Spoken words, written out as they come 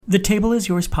The Table is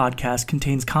Yours podcast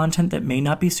contains content that may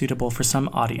not be suitable for some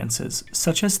audiences,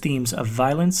 such as themes of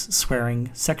violence, swearing,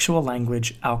 sexual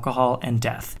language, alcohol, and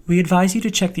death. We advise you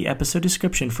to check the episode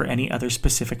description for any other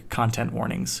specific content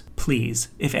warnings. Please,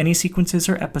 if any sequences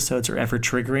or episodes are ever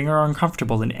triggering or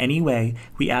uncomfortable in any way,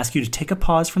 we ask you to take a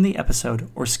pause from the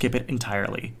episode or skip it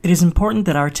entirely. It is important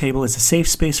that our table is a safe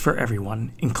space for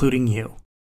everyone, including you.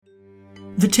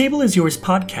 The Table is Yours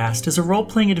podcast is a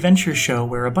role-playing adventure show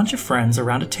where a bunch of friends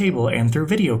around a table and through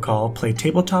video call play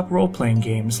tabletop role-playing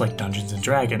games like Dungeons &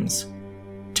 Dragons.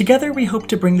 Together, we hope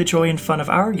to bring the joy and fun of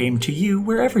our game to you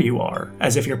wherever you are,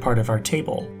 as if you're part of our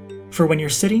table. For when you're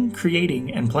sitting,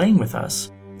 creating, and playing with us,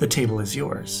 the table is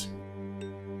yours.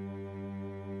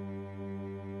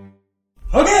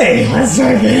 Okay, let's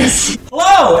start this.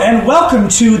 Hello, and welcome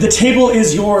to The Table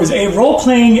is Yours, a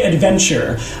role-playing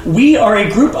adventure. We are a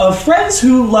group of friends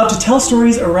who love to tell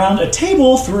stories around a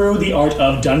table through the art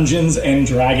of Dungeons and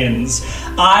Dragons.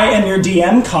 I am your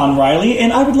DM, Con Riley,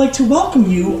 and I would like to welcome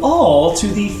you all to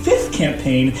the 5th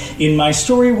campaign in my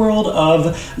story world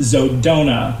of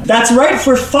Zodona. That's right,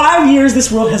 for 5 years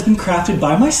this world has been crafted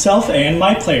by myself and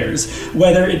my players,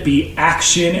 whether it be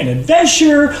action and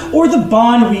adventure, or the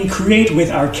bond we create with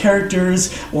our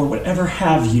characters, or whatever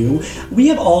have you. We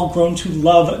have all grown to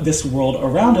love this world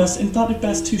around us and thought it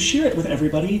best to share it with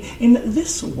everybody in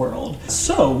this world.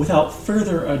 So, without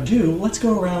further ado, let's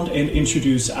go around and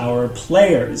introduce our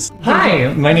players.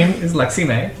 Hi, my name is Lexi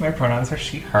May. My pronouns are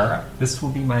she, her. This will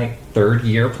be my 3rd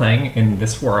year playing in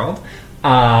this world.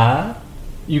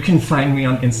 You can find me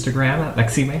on Instagram at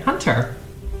Lexi May Hunter.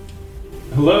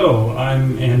 Hello,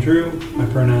 I'm Andrew. My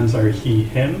pronouns are he,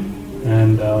 him,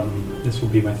 and this will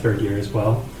be my 3rd year as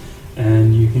well.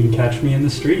 And you can catch me in the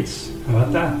streets. How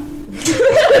about that?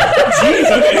 Jeez,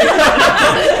 okay.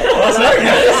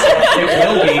 It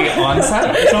will be on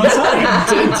site. It's on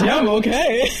site. Damn,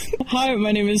 okay. Hi,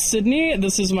 my name is Sydney.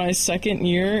 This is my 2nd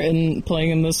year in playing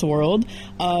in this world.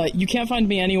 You can't find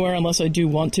me anywhere unless I do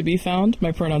want to be found.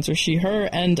 My pronouns are she, her,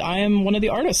 and I am one of the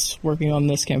artists working on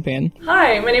this campaign.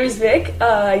 Hi, my name is Vic.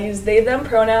 I use they, them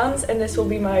pronouns, and this will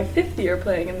be my 5th year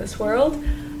playing in this world.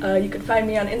 You can find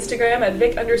me on Instagram at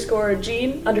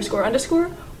Vic_Jean__,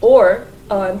 or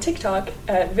on TikTok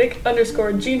at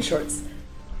Vic_Jean_Shorts.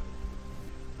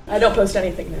 I don't post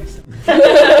anything there, so.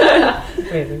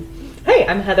 Amazing. Hey,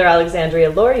 I'm Heather Alexandria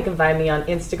Lore. You can find me on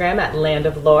Instagram at Land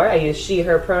of Lore. I use she,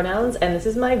 her pronouns, and this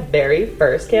is my very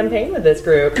first campaign with this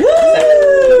group.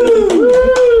 Woo!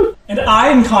 And I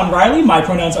am Con Riley. My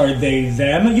pronouns are they,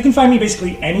 them. You can find me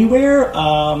basically anywhere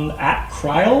at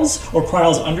Kryles or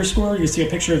Kryles_. You see a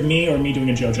picture of me or me doing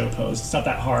a JoJo pose. It's not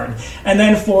that hard. And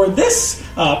then for this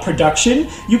production,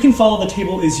 you can follow The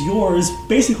Table is Yours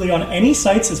basically on any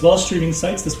sites as well as streaming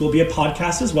sites. This will be a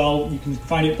podcast as well. You can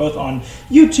find it both on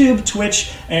YouTube,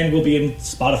 Twitch, and will be in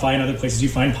Spotify and other places you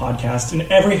find podcasts. And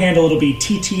every handle it'll be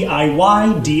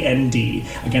TTIYDND.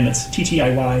 Again, that's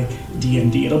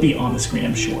TTIYDND. It'll be on the screen,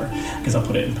 I'm sure, because I'll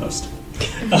put it in post.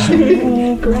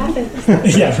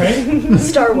 Graphics. Yeah, right?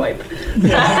 Star wipe.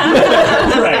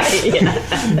 Yeah. Right.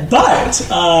 Yeah. But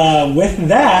with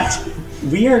that,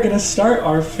 we are going to start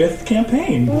our 5th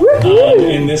campaign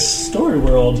in this story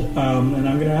world, and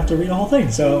I'm going to have to read the whole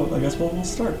thing, so I guess we'll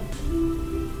start.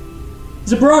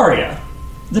 Zabraria,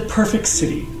 the perfect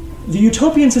city, the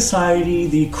utopian society,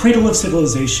 the cradle of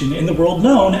civilization in the world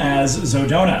known as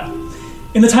Zodona.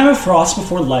 In the time of frost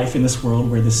before life in this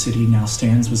world where the city now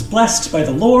stands was blessed by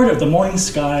the Lord of the morning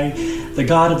sky, the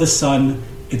god of the sun,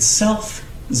 itself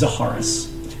Zaharis.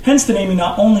 Hence the naming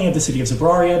not only of the city of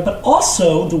Zabraria, but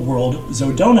also the world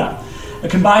Zodona, a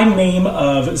combined name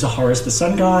of Zaharis the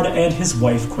sun god and his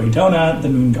wife Quaidona, the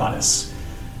moon goddess.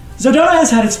 Zodona has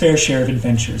had its fair share of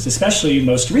adventures, especially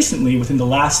most recently within the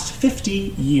last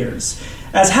 50 years,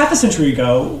 as half a century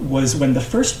ago was when the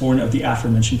firstborn of the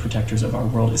aforementioned protectors of our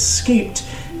world escaped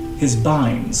his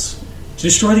binds to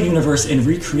destroy the universe and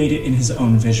recreate it in his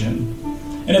own vision,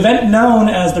 an event known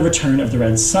as the Return of the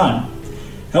Red Sun.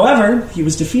 However, he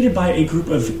was defeated by a group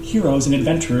of heroes and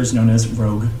adventurers known as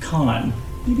Rogue Khan.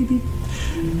 Beep, beep, beep.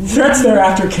 Threats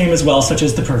thereafter came as well, such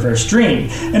as the Perverse Dream,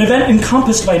 an event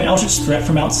encompassed by an eldritch threat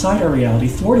from outside our reality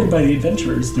thwarted by the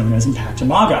adventurers known as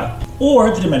Impactamaga,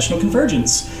 or the Dimensional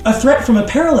Convergence, a threat from a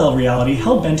parallel reality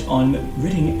hell-bent on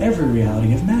ridding every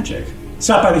reality of magic,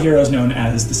 stopped by the heroes known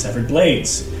as the Severed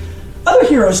Blades. Other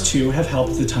heroes, too, have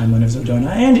helped the timeline of Zodona,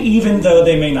 and even though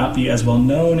they may not be as well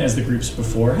known as the groups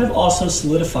before, have also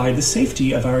solidified the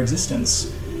safety of our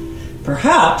existence.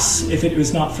 Perhaps, if it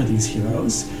was not for these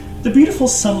heroes, the beautiful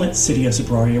sunlit city of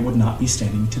Zabraria would not be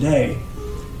standing today.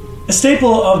 A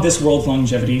staple of this world's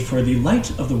longevity, for the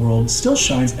light of the world still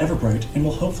shines ever bright and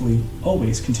will hopefully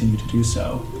always continue to do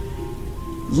so.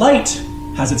 Light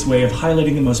has its way of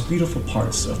highlighting the most beautiful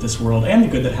parts of this world and the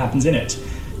good that happens in it.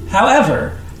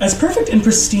 However, as perfect and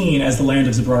pristine as the land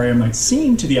of Zabraria might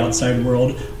seem to the outside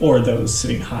world, or those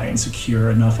sitting high and secure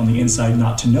enough on the inside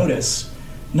not to notice,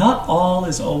 not all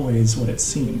is always what it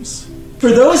seems. For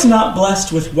those not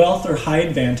blessed with wealth or high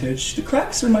advantage, the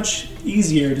cracks are much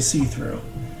easier to see through,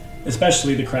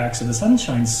 especially the cracks of the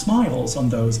sunshine smiles on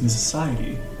those in the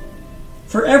society.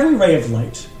 For every ray of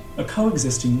light, a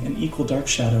coexisting and equal dark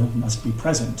shadow must be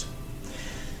present.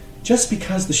 Just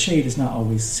because the shade is not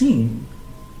always seen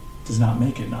does not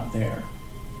make it not there.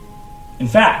 In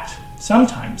fact,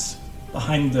 sometimes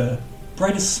behind the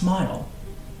brightest smile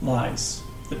lies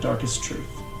the darkest truth.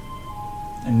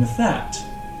 And with that,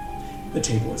 the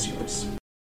table is yours.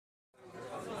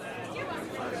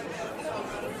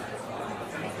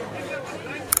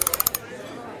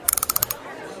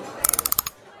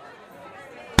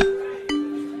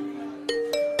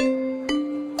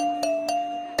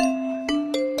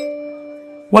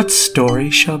 What story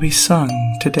shall be sung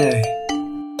today?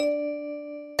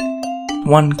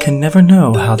 One can never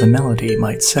know how the melody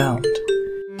might sound.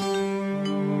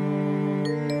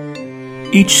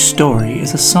 Each story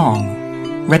is a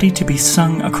song, ready to be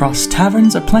sung across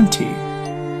taverns aplenty,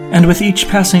 and with each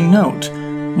passing note,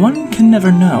 one can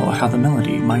never know how the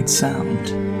melody might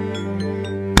sound.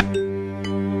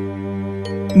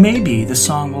 Maybe the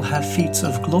song will have feats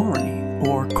of glory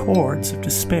or chords of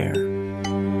despair.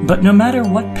 But no matter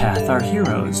what path our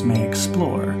heroes may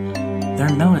explore, their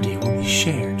melody will be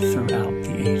shared throughout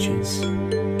the ages.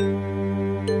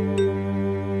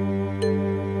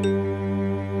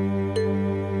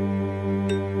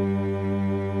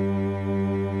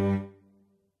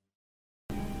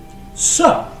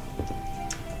 So,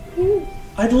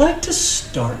 I'd like to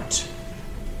start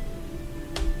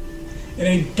in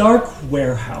a dark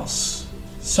warehouse,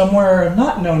 somewhere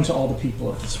not known to all the people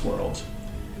of this world.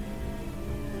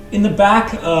 In the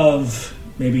back of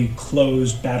maybe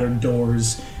closed, battered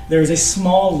doors, there is a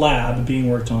small lab being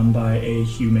worked on by a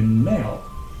human male.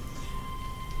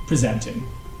 Presenting.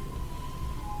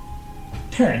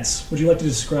 Terrence, would you like to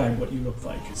describe what you look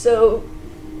like? So,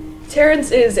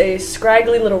 Terrence is a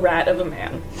scraggly little rat of a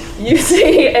man. You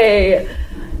see a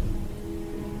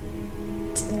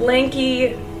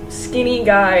lanky, skinny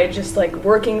guy just like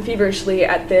working feverishly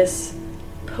at this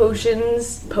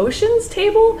potions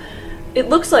table? It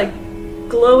looks like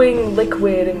glowing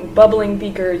liquid and bubbling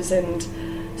beakers and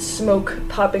smoke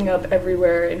popping up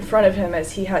everywhere in front of him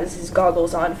as he has his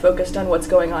goggles on, focused on what's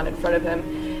going on in front of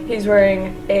him. He's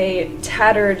wearing a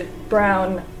tattered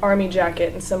brown army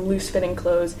jacket and some loose-fitting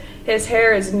clothes. His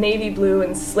hair is navy blue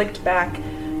and slicked back.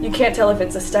 You can't tell if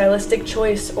it's a stylistic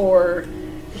choice or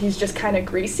he's just kind of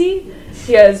greasy.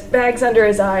 He has bags under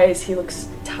his eyes. He looks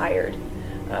tired,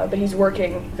 but he's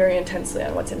working very intensely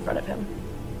on what's in front of him.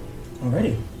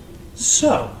 Alrighty.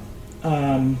 So,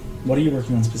 what are you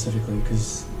working on specifically?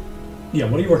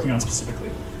 What are you working on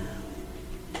specifically?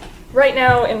 Right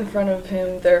now, in front of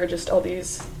him, there are just all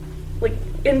these, like,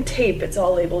 in tape, it's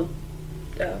all labeled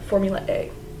Formula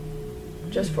A.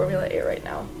 Just Formula A right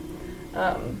now.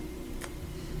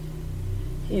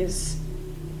 He's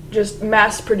just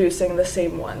mass-producing the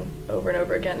same one over and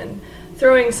over again and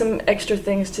throwing some extra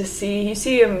things to see. You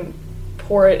see him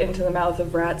pour it into the mouth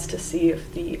of rats to see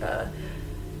if the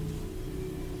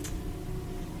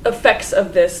effects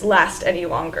of this last any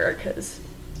longer, because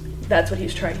that's what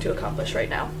he's trying to accomplish right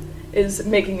now, is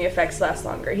making the effects last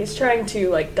longer. He's trying to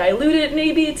like dilute it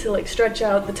maybe to like stretch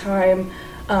out the time.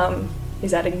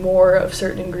 He's adding more of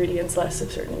certain ingredients, less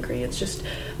of certain ingredients, just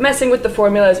messing with the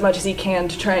formula as much as he can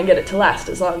to try and get it to last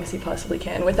as long as he possibly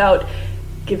can without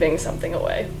giving something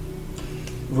away.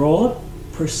 Roll a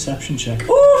perception check.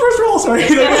 Oh, first roll, sorry.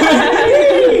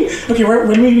 Okay, when are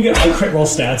we going to get my crit roll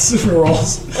stats for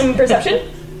rolls? Perception?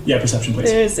 Yeah, perception,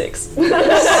 please. 6. You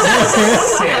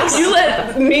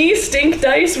let me stink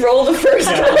dice roll the first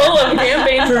roll of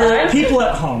campaign For 5? people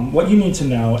at home, what you need to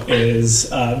know is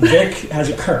Vic has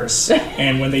a curse,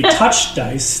 and when they touch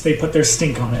dice, they put their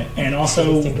stink on it, and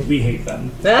also we hate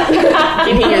them.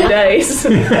 Give me your dice.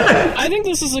 I think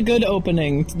this is a good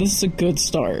opening. This is a good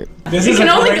start. This We is can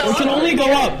a only great- go We can only go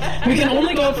up. We can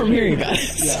only go up from here, you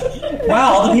guys. Yeah.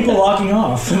 Wow, all the people logging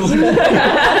off.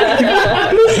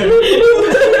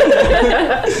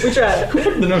 We tried. Who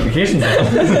put the notifications on?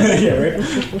 Yeah, right?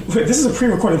 Wait, this is a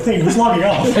pre-recorded thing. Who's logging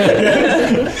off?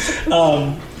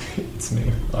 It's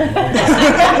me.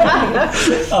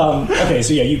 Okay,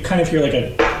 so yeah, you kind of hear like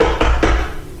a...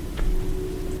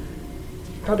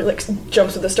 probably like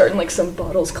jumps with a start and like some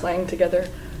bottles clang together.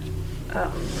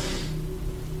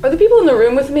 Are the people in the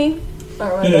room with me?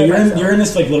 No, you're in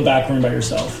this like little back room by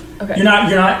yourself. Okay. You're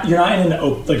not in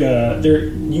an like a there.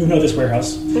 You know this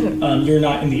warehouse. Mm-hmm. You're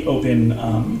not in the open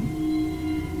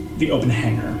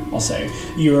hangar. I'll say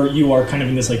you are kind of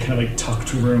in this like kind of like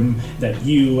tucked room that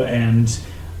you and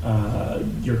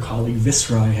your colleague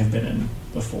Visrai have been in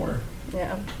before.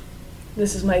 Yeah.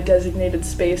 This is my designated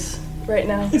space right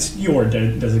now. It's your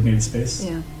designated space.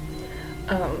 Yeah.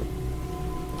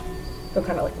 He'll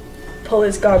kind of like pull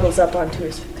his goggles up onto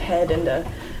his head and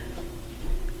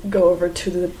go over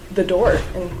to the door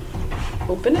and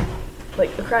open it,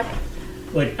 like the crack.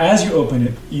 Like as you open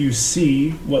it, you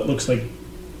see what looks like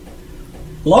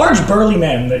large burly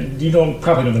men that you don't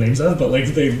probably know the names of, but like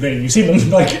they you see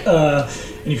them like and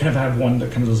you kind of have one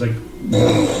that comes like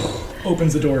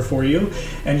opens the door for you,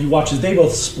 and you watch as they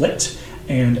both split,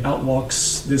 and out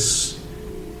walks this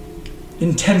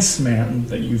intense man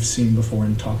that you've seen before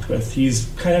and talked with. He's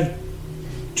kind of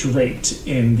draped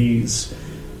in these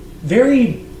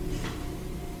very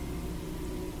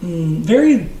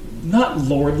not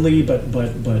lordly but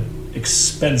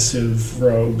expensive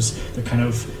robes that kind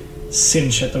of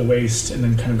cinch at the waist and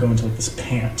then kind of go into like this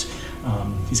pant.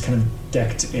 He's kind of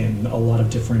decked in a lot of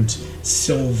different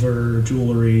silver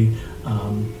jewelry,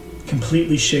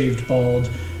 completely shaved bald,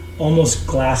 almost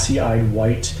glassy-eyed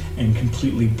white, and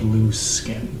completely blue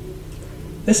skin.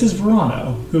 This is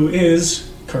Verano, who is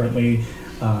currently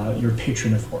your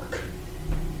patron of work.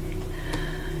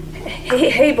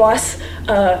 Hey, boss.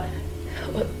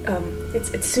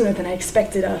 It's sooner than I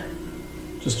expected.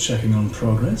 Just checking on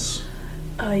progress.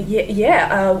 We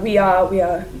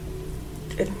are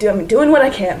doing what I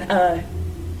can.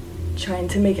 Trying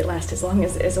to make it last as long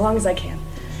as I can.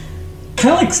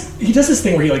 Kind of like he does this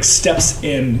thing where he like steps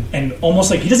in and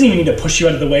almost like he doesn't even need to push you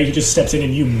out of the way. He just steps in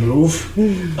and you move,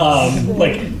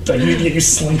 like you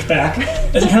slink back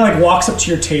as he kind of like walks up to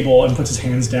your table and puts his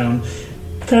hands down,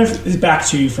 kind of his back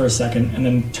to you for a second, and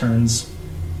then turns.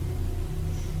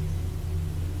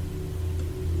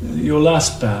 Your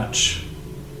last batch,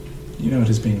 you know it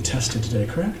is being tested today,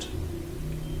 correct?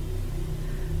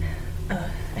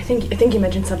 I think you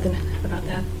mentioned something about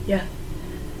that. Yeah.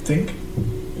 Think?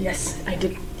 Yes, I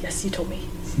did. Yes, you told me.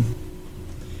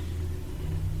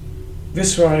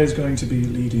 Visrai is going to be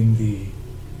leading the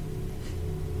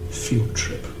field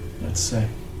trip, let's say.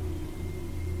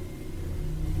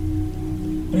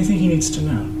 Anything he needs to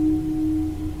know?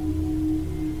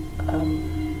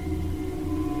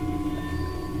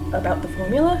 About the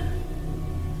formula?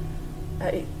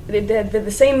 They're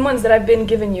the same ones that I've been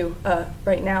giving you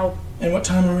right now. And what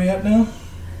time are we at now?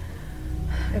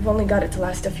 I've only got it to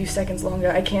last a few seconds longer.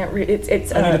 I can't read.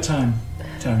 It's. I need a time.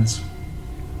 Terrence.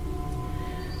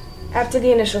 After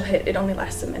the initial hit, it only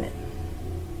lasts a minute.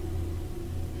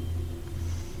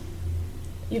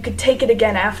 You could take it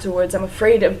again afterwards. I'm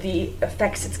afraid of the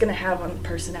effects it's going to have on the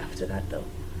person after that, though.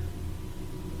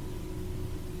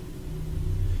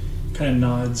 Kind of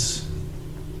nods,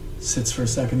 sits for a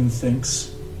second and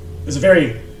thinks. There's a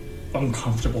very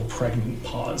uncomfortable, pregnant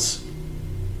pause.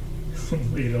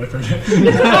 You know, like, sorry,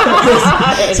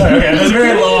 okay, there's a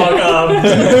very long,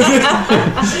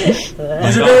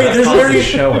 there's a very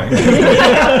showing.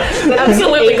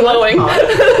 Absolutely glowing.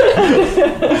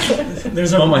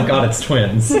 Oh my god, it's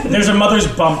twins. There's a mother's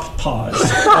bump pause.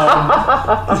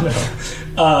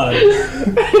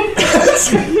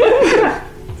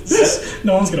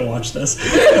 No one's gonna watch this.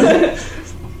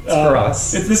 It's for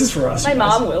us. This is for us. My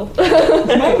mom will.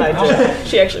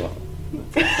 She actually won't.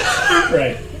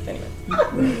 Right. Anyway.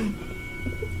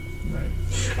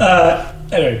 Right.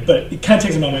 Anyway, but it kind of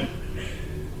takes a moment.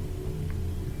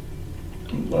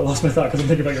 I lost my thought because I'm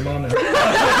thinking about your mom now.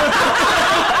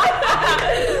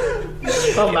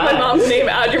 Oh my mom's name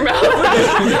out of your mouth.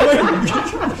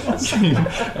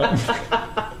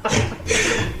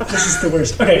 This is the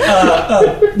worst. Okay,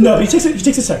 no, but he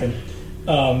takes a second,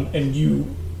 and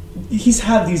he's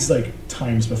had these like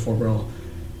times before where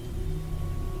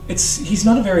he's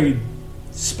not a very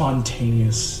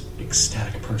spontaneous,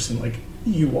 ecstatic person like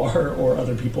you are or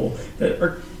other people that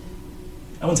are,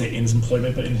 I wouldn't say in his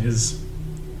employment, but in his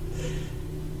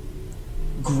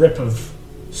grip of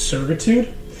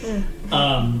servitude.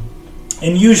 And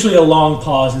usually a long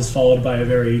pause is followed by a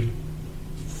very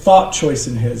thought choice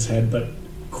in his head, but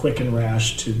quick and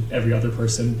rash to every other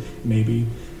person, maybe.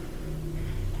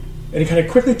 And he kind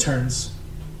of quickly turns,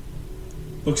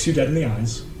 looks you dead in the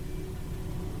eyes,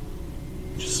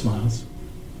 just smiles.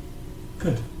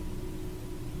 Good.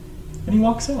 And he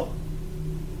walks out.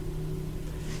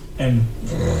 And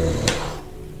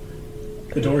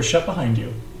the door is shut behind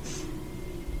you.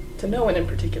 To no one in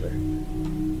particular.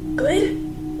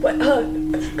 Good? What?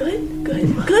 Good?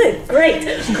 Good. Great.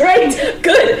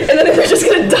 Good. And then they're just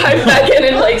gonna dive back in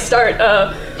and, like,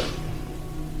 start,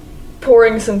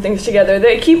 pouring some things together.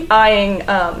 They keep eyeing,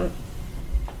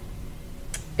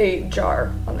 a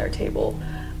jar on their table.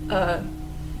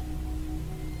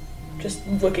 Just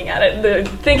looking at it,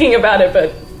 thinking about it,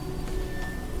 but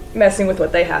messing with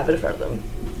what they have in front of them.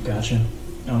 Gotcha.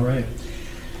 All right.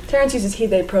 Terrence uses he,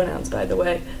 they pronouns, by the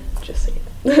way. Just saying.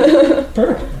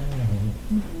 Perfect.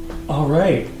 All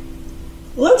right.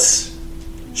 Let's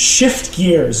shift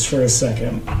gears for a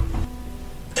second.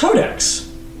 Codex,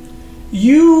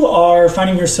 you are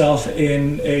finding yourself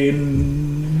in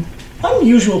an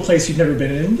unusual place you've never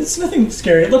been in. It's nothing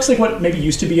scary. It looks like what maybe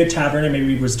used to be a tavern and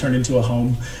maybe was turned into a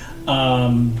home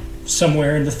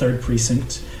somewhere in the 3rd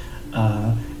Precinct,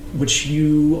 which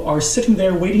you are sitting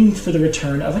there waiting for the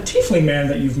return of a tiefling man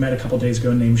that you've met a couple days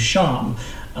ago named Sham,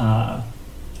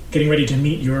 getting ready to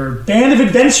meet your band of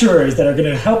adventurers that are going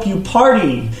to help you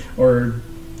party or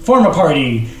form a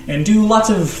party and do lots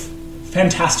of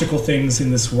fantastical things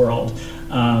in this world.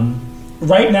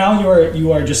 Right now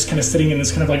you are just kind of sitting in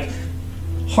this kind of like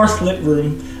hearth-lit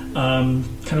room, kind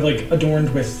of like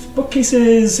adorned with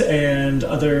bookcases and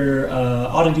other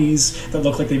oddities that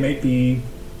look like they might be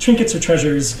trinkets or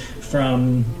treasures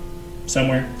from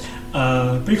somewhere.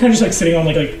 But you're kind of just like sitting on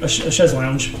like a chaise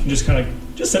lounge and just kind of like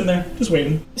just sitting there, just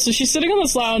waiting. So she's sitting on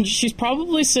this lounge. She's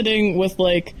probably sitting with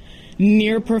like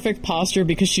near perfect posture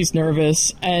because she's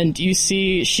nervous. And you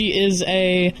see she is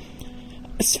a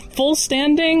full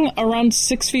standing, around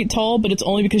 6 feet tall, but it's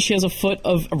only because she has a foot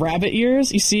of rabbit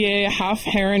ears. You see a half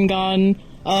Harengon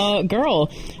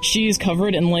girl. She's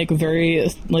covered in like very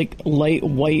like light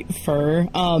white fur,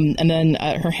 and then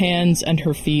at her hands and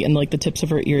her feet and like the tips of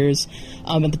her ears,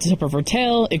 at the tip of her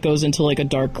tail, it goes into like a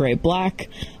dark gray black.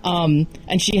 And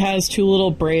she has 2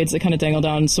 little braids that kind of dangle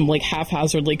down, some like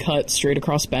haphazardly cut straight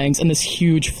across bangs, and this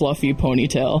huge fluffy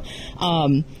ponytail.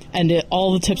 And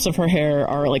all the tips of her hair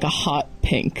are like a hot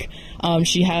pink.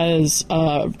 She has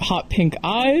hot pink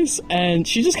eyes, and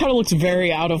she just kind of looks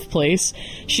very out of place.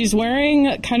 She's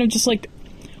wearing kind of just like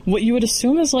what you would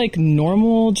assume is like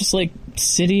normal, just like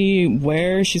city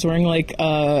wear. She's wearing like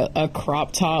a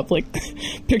crop top, like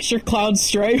picture cloud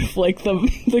stripe, like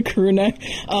the crew neck,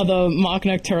 the mock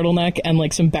neck turtleneck, and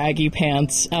like some baggy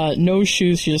pants. No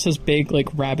shoes. She just has big like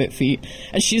rabbit feet,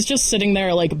 and she's just sitting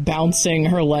there like bouncing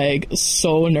her leg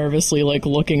so nervously, like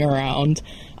looking around.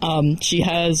 She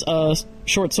has a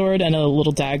short sword and a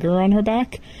little dagger on her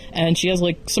back, and she has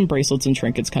like some bracelets and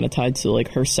trinkets kind of tied to like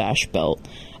her sash belt.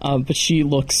 But she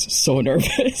looks so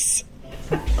nervous.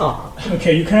 Aww.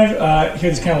 Okay, you kind of hear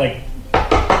this kind of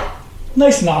like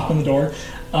nice knock on the door.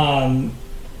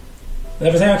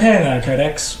 Everything okay in there,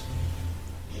 Codex?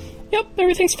 Yep,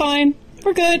 everything's fine.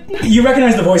 We're good. You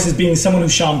recognize the voice as being someone who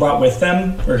Sean brought with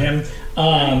them, or him.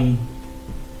 And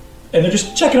they're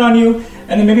just checking on you,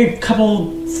 and then maybe a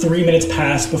couple 3 minutes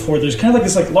pass before there's kind of like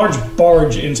this like large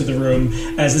barge into the room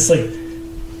as this like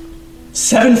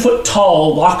 7 foot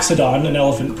tall Loxodon, an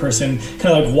elephant person,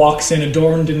 kind of like walks in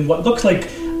adorned in what looks like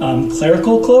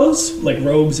clerical clothes, like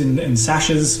robes and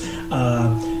sashes.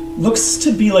 Looks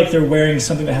to be like they're wearing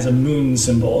something that has a moon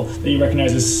symbol that you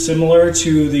recognize as similar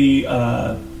to the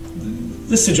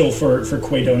sigil for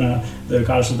Quaidona, the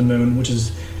goddess of the moon, which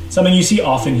is something you see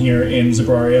often here in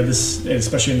Zabraria,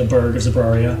 especially in the burg of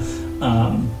Zabraria.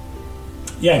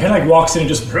 Kind of like walks in and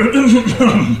just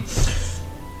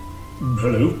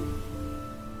hello.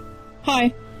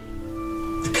 Hi.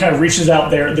 Kind of reaches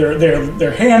out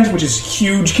their hand, which is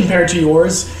huge compared to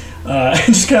yours, and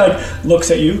just kind of like looks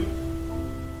at you.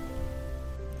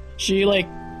 She like,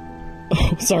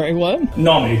 oh, sorry, what?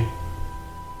 Nami.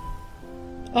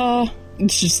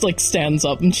 She just like stands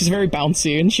up, and she's very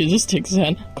bouncy, and she just takes his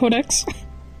hand. Codex.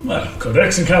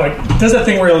 Codex, and kind of like does that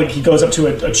thing where like he goes up to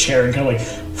a chair and kind of like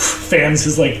fans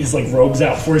his robes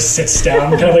out before he sits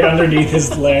down, kind of like underneath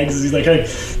his legs. He's like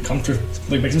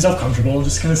makes himself comfortable and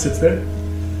just kind of sits there.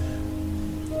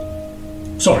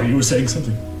 Sorry, you were saying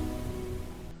something.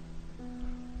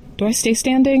 Do I stay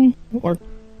standing, or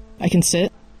I can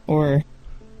sit, or?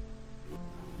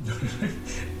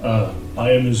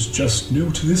 I am as just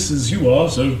new to this as you are,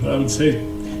 so I would say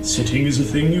sitting is a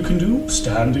thing you can do.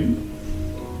 Standing,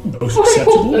 both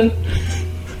acceptable.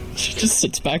 She just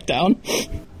sits back down.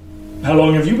 How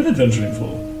long have you been adventuring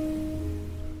for?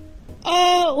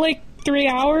 Like 3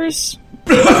 hours.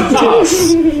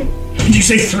 Did you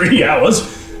say 3 hours?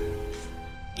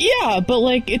 Yeah, but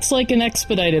like it's like an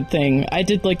expedited thing. I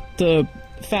did like the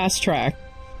fast track.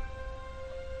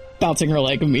 Bouncing her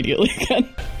leg immediately again.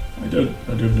 I don't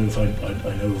know if I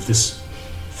know of this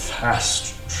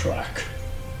Fast track.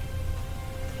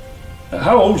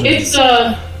 How old are you?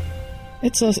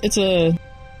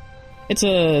 It's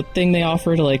a thing they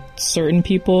offer to like certain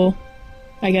people,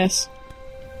 I guess.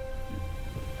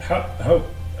 How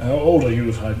old are you,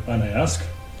 if I may ask?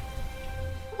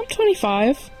 I'm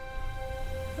 25.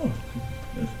 Oh,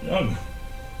 young.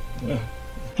 Yeah,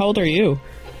 How old are you?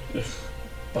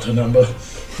 but a number.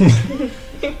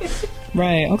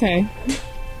 Right, okay.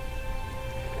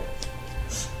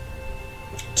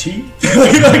 Tea?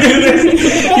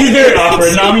 He's very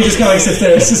awkward. Nami just kind of like sits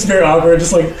there. It's just very awkward.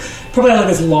 Just like probably has like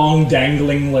this long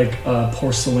dangling like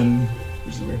porcelain,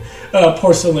 which is weird.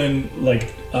 Porcelain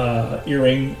like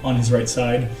earring on his right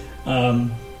side.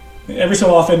 Every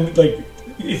so often, like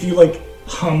if you like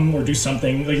hum or do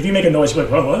something, like if you make a noise, you're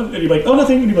like, "What? What?" And you're like, "Oh,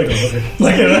 nothing." And you're like, "Oh, okay."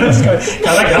 Like it's kind of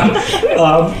like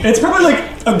that. It's probably like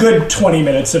a good 20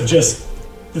 minutes of just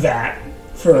that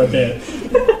for a bit.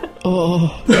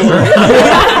 Oh.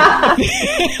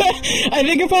 I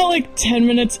think about like 10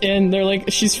 minutes in, they're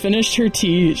like, she's finished her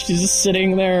tea, she's just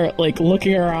sitting there like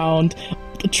looking around,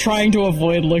 trying to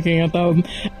avoid looking at them,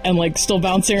 and like still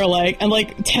bouncing her leg, and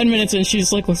like 10 minutes in,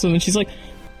 she's like looks at them and she's like,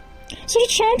 so the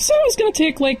charm set was gonna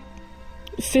take like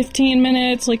 15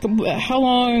 minutes, like how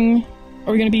long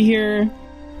are we gonna be here?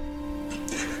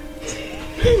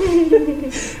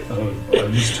 I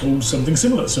was told something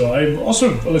similar, so I'm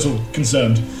also a little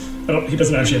concerned. He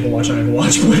doesn't actually have a watch, I have a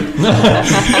watch, but...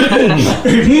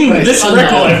 this record,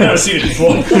 I've never seen it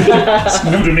before. It's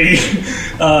new to me.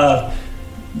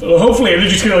 Hopefully, they're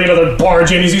just gonna like another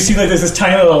barge in as you see like there's this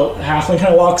tiny little halfling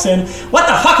kind of walks in. What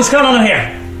the fuck is going on in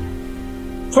here?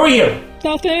 Who are you?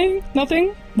 Nothing.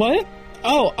 What?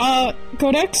 Oh,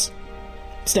 Codex?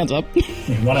 Stands up. You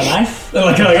want a knife? And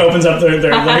like opens up their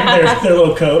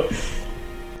little coat.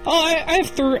 Oh, I have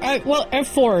three. I have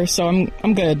 4, so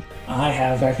I'm good. I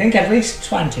have, I think, at least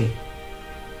 20.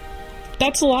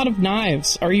 That's a lot of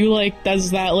knives. Are you like?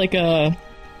 Is that like a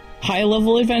high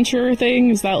level adventure thing?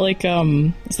 Is that like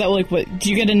what? Do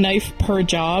you get a knife per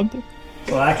job?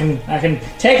 Well, I can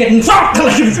take it and you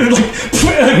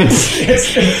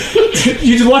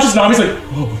just watch this Nami's like,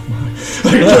 oh my,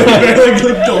 like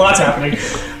a lot's happening.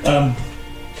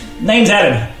 Name's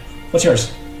Adam. What's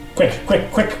yours? Quick.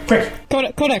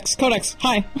 Codex.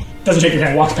 Hi. Doesn't shake your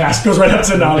hand. Walks past. Goes right up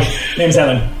to Nami. Name's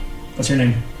Ellen. What's your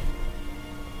name?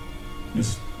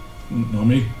 Is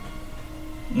Nami.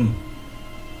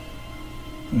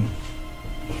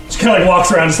 She kind of like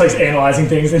walks around, just like analyzing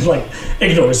things, and like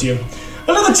ignores you.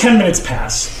 Another 10 minutes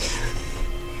pass.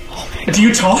 Oh my God. Do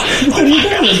you talk?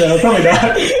 No, probably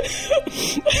not. No,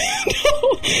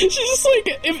 she's just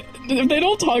like if they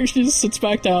don't talk, she just sits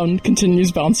back down,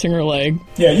 continues bouncing her leg.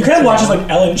 Yeah, you kind of watch as like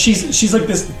Ellen. She's like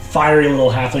this fiery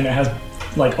little halfling that has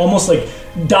like almost like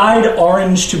dyed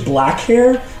orange to black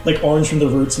hair, like orange from the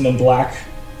roots and then black.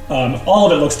 All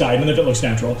of it looks dyed, none of it looks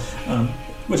natural,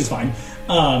 which is fine.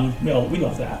 We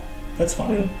love that. That's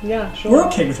fine. Yeah, sure. We're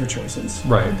okay with her choices.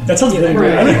 Right. That sounds really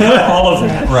weird. I mean, all of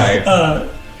that. Right.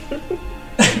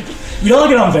 We don't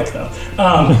like it on Vic, though.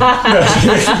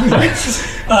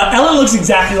 Ellen looks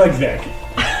exactly like Vic.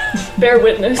 Bear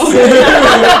witness.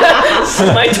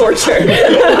 My torture.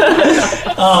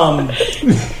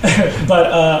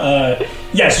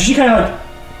 Yeah, so she kind of like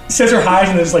says her highs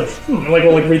and then just like,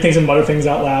 will like read things and mutter things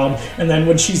out loud. And then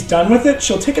when she's done with it,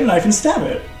 she'll take a knife and stab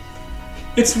it.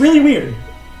 It's really weird.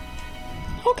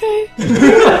 Okay.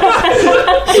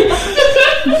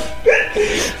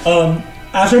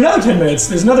 After another 10 minutes,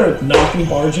 there's another knock and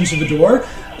barge into the door,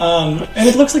 and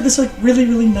it looks like this like really,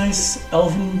 really nice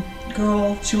elven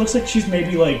girl. She looks like she's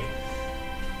maybe like,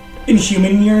 in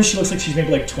human years, she looks like she's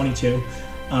maybe like 22.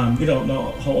 We don't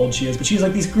know how old she is, but she has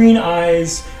like these green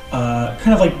eyes,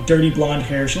 kind of like dirty blonde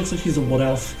hair. She looks like she's a wood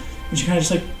elf, and she kind of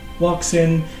just like walks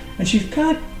in, and she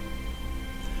kind of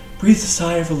breathes a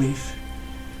sigh of relief.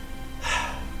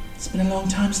 It's been a long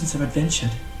time since I've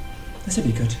adventured. This will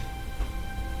be good.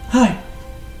 Hi.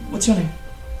 What's your name?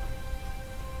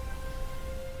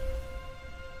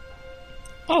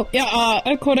 Oh, yeah,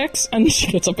 Codex, and she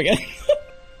gets up again.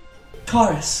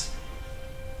 Karis.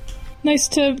 Nice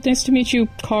to meet you,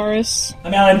 Karis.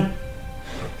 I'm Alan.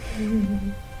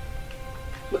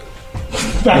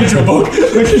 Back into a book.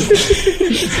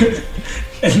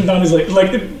 And Nami's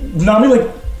Nami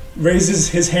raises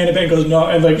his hand a bit and goes, no,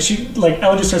 and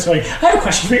Ellen just starts going, I have a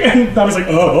question for you, and Nami's like,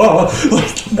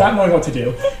 not knowing what to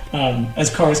do. As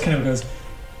Karis kind of goes,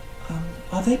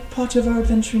 are they part of our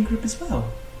adventuring group as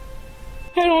well?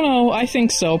 I don't know, I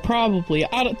think so, probably.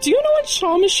 Do you know when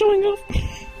Sham is showing up?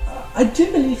 I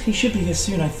do believe he should be here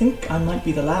soon. I think I might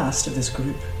be the last of this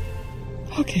group.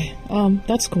 Okay,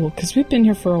 that's cool, because we've been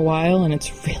here for a while, and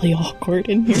it's really awkward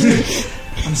in here.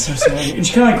 I'm so sorry. And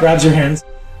she kind of like grabs your hands.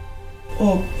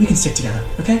 Oh, we can stick together,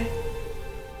 okay?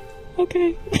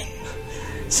 Okay.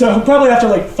 So probably after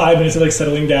like 5 minutes of like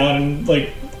settling down and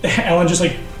like Ellen just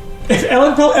like Ellen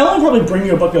would probably bring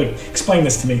you a book like explain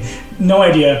this to me. No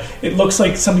idea. It looks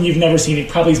like something you've never seen. It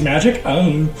probably is magic.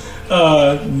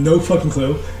 No fucking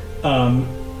clue.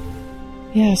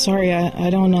 Yeah, sorry, I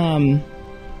don't,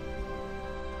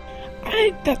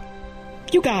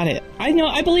 you got it. I know,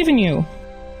 I believe in you.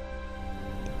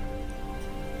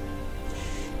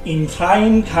 In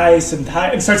klein Kais and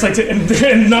starts like to,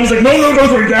 and Num's like, no,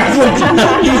 don't worry, Dad.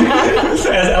 As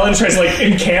Ellen tries to like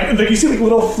encamp, and like you see like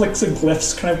little flicks and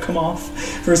glyphs kind of come off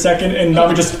for a second, and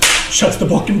Num just shuts the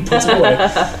book and puts it away.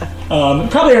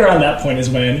 Probably around that point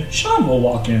is when Sean will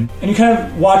walk in, and you kind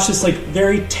of watch this like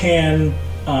very tan,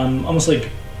 almost like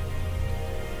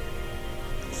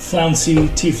flouncy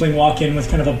tiefling walk in with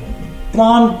kind of a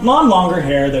blonde, longer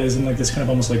hair that is in like this kind of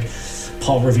almost like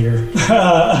Paul Revere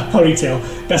ponytail.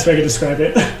 Best way to describe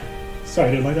it. Sorry,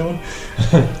 I didn't like that one.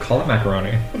 Call it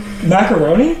macaroni.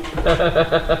 Macaroni?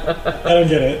 I don't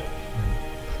get it.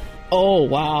 Oh,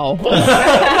 wow. Wait,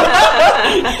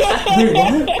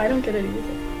 what? I don't get it either.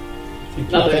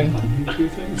 Nothing. Two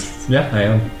things. Yeah, I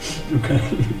am. Okay.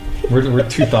 We're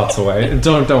 2 thoughts away.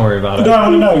 Don't worry about it.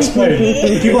 No, explain.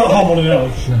 The people at home want to know.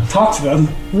 Talk to them.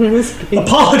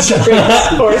 Apologize.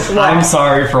 I'm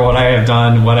sorry for what I have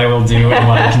done, what I will do, and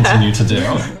what I continue to do.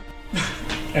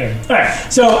 Anyway,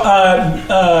 alright. So,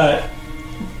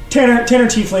 Tanner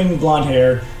Tiefling, blonde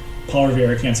hair, Paul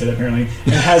Revere, I can't say that apparently,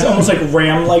 and has almost like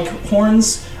ram-like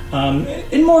horns,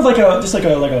 in more of like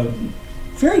a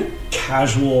very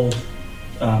casual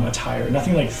attire,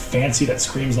 nothing like fancy that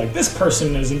screams like this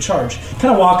person is in charge.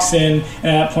 Kind of walks in, and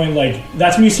at that point, like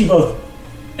that's when you see both.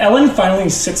 Ellen finally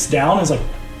sits down and is like,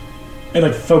 and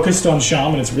like focused on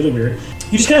Sham, and it's really weird.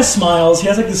 He just kind of smiles. He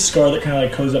has like this scar that kind of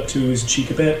like goes up to his cheek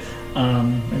a bit,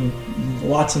 and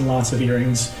lots and lots of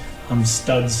earrings,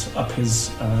 studs up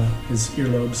his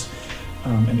earlobes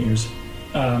and ears.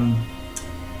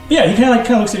 Yeah, he kind of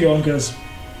looks at you all and goes,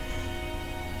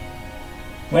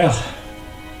 "Well,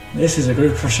 this is a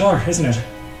group for sure, isn't it?"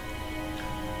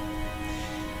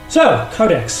 So,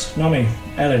 Codex, Nomi,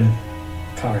 Ellen,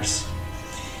 Kars.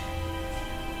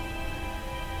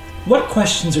 What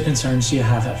questions or concerns do you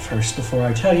have at first before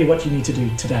I tell you what you need to do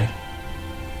today?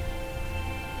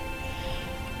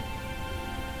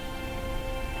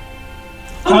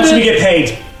 How much do you get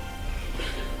paid?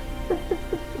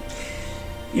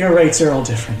 Your rates are all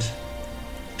different.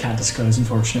 Can't disclose,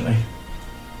 unfortunately.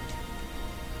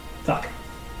 Fuck.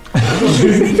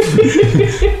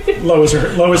 lowers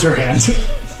her hand.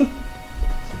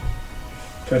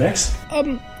 Codex?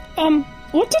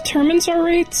 What determines our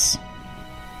rates?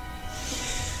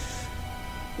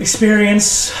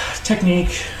 Experience,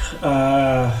 technique,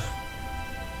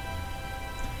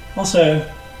 also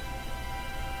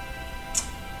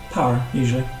power,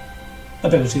 usually.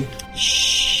 Ability.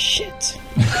 Shit.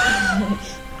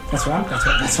 That's what I'm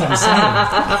saying.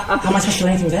 How am I supposed to do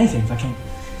anything with anything if I can't?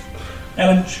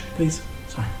 Ellen, please.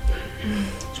 Sorry.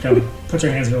 She kind of puts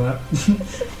her hands in her lap,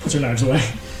 puts her knives away.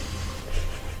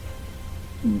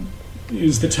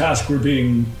 Is the task we're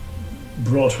being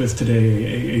brought with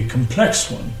today a complex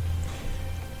one?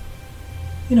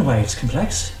 In a way, it's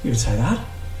complex. You would say that.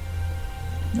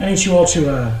 I need you all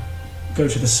to go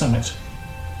to the summit.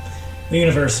 The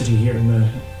university here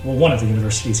one of the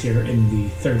universities here in the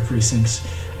 3rd precinct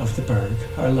of the Burg,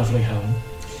 our lovely home.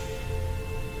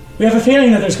 We have a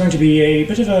feeling that there's going to be a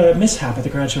bit of a mishap at the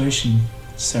graduation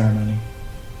ceremony.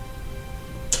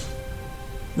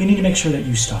 We need to make sure that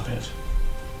you stop it.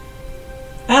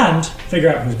 And figure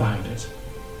out who's behind it.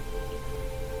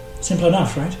 Simple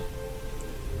enough, right?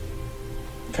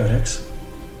 Codex.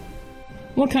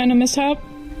 What kind of mishap?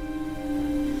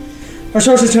 Our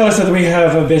sources tell us that we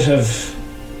have a bit of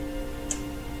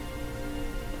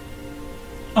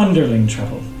underling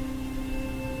trouble.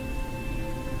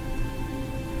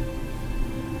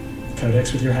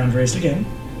 Codex with your hand raised again.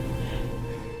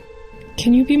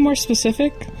 Can you be more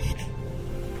specific?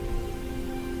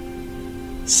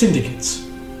 Syndicates.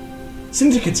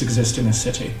 Syndicates exist in this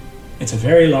city. It's a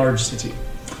very large city.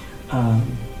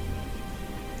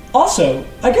 Also,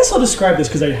 I guess I'll describe this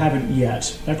because I haven't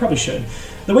yet. I probably should.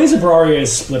 The way Zabraria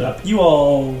is split up, you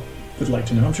all would like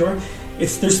to know, I'm sure.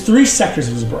 There's 3 sectors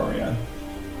of Zabraria.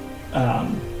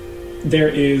 There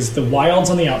is the wilds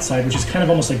on the outside, which is kind of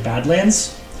almost like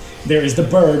Badlands. There is the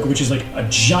Burg, which is like a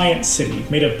giant city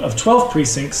made up of 12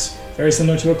 precincts, very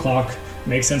similar to a clock.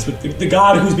 Makes sense with the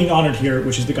god who's being honored here,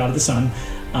 which is the god of the sun.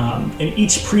 And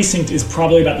each precinct is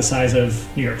probably about the size of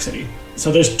New York City.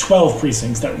 So there's 12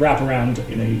 precincts that wrap around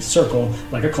in a circle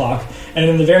like a clock. And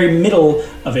in the very middle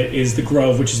of it is the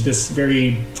Grove, which is this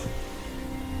very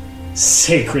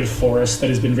sacred forest that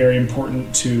has been very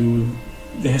important to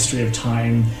the history of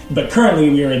time. But currently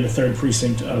we are in the 3rd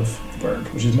precinct of the Burg,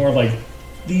 which is more like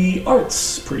the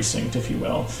arts precinct, if you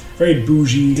will. Very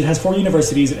bougie. It has 4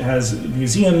 universities, it has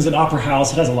museums, an opera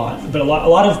house, it has a lot. But a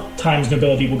lot of times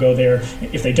nobility will go there,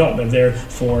 if they don't live there,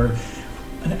 for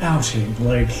an outing,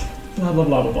 like blah, blah,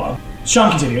 blah, blah, blah.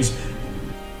 Sean continues.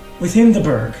 Within the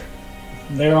Burg,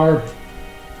 there are,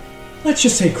 let's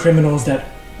just say, criminals that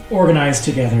organize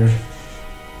together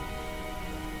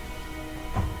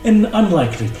in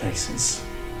unlikely places.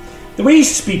 The way he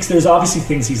speaks, there's obviously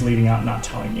things he's leaving out and not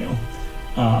telling you.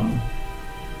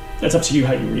 That's up to you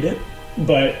how you read it,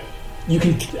 but you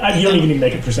don't even need to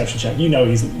make a perception check. You know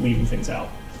he's leaving things out.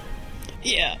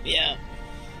 Yeah.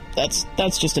 That's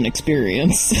just an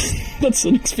experience. That's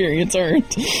an experience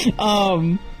earned.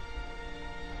 I'm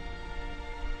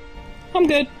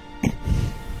good.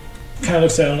 Kind of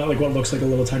looks at like what looks like a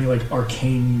little tiny like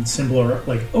arcane symbol, or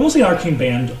like almost like an arcane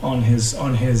band on his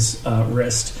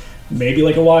wrist. Maybe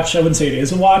like a watch. I wouldn't say it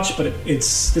is a watch, but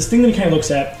it's this thing that he kind of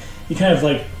looks at. He kind of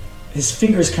like his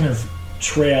fingers kind of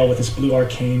trail with this blue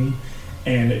arcane,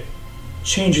 and it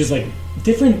changes like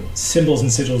different symbols and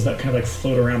sigils that kind of like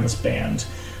float around this band.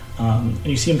 And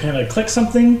you see him kind of like click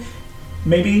something,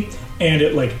 maybe, and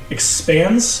it like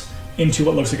expands into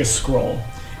what looks like a scroll.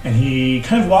 And he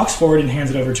kind of walks forward and hands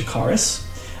it over to Karis,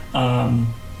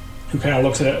 who kind of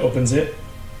looks at it, opens it.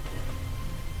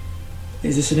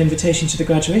 Is this an invitation to the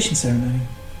graduation ceremony?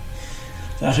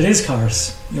 That it is,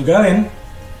 Karis. You'll go in,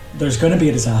 there's going to be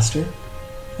a disaster,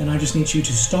 and I just need you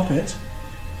to stop it,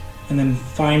 and then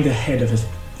find the head of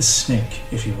the snake,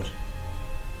 if you would.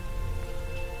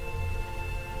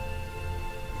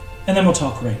 And then we'll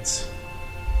talk rates.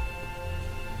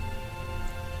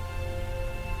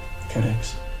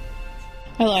 Codex.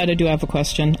 I lied, I do have a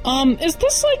question. Is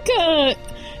this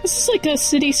like a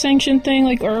city sanctioned thing?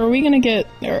 Like, or are we gonna get,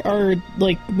 are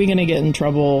we gonna get in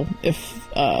trouble if,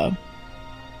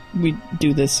 we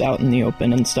do this out in the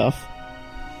open and stuff?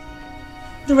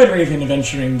 The Red Raven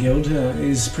Adventuring Guild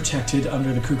is protected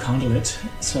under the Ku Conduit,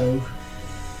 so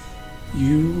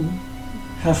you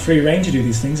have free reign to do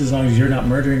these things as long as you're not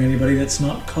murdering anybody that's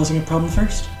not causing a problem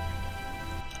first.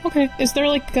 Okay, is there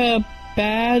like a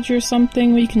badge or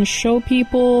something we can show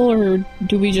people, or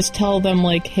do we just tell them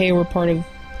like, hey, we're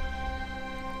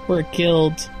a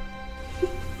guild?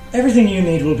 Everything you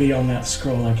need will be on that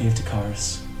scroll I gave to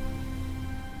Karis.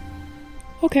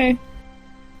 Okay.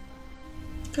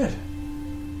 Good.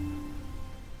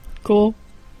 Cool.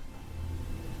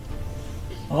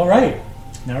 Alright,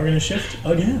 now we're going to shift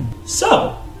again.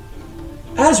 So,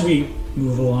 as we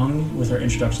move along with our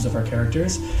introductions of our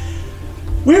characters,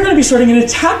 we're going to be starting in a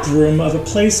tap room of a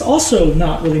place also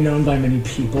not really known by many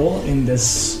people in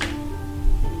this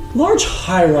large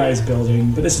high-rise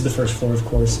building, but this is the first floor, of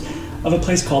course, of a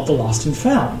place called the Lost and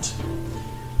Found.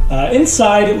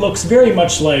 Inside, it looks very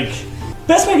much like...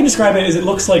 Best way I can describe it is it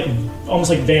looks like almost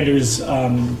like Vander's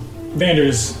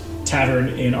Tavern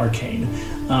in Arcane.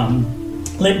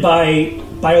 Lit by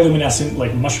bioluminescent,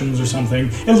 like mushrooms or something.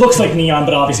 It looks like neon,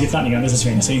 but obviously it's not neon. This is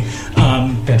fantasy.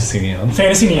 Fantasy neon.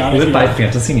 Fantasy neon. Lit by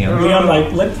fantasy neon. Leon,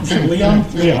 like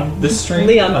Leon. This string,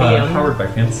 Leon Neon. powered by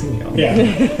fantasy neon. Yeah,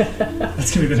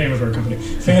 that's gonna be the name of our company.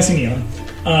 Fantasy neon.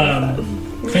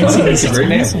 Fantasy That's a great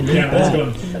name. Yeah, that's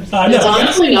good. It's No,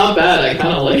 honestly not bad. I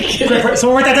kind of like it. great, so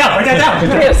we'll write that down.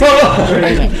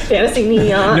 Fantasy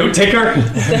neon. Note taker.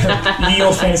 Ye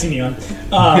old fantasy neon.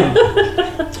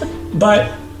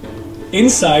 But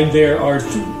inside there are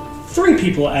three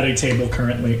people at a table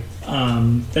currently.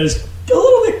 That is a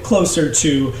little bit closer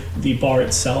to the bar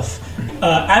itself.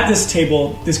 At this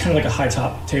table, this kind of like a high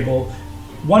top table.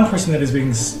 One person that is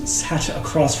being sat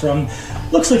across from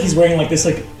looks like he's wearing like this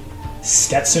like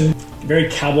Stetson, very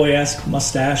cowboy-esque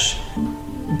mustache.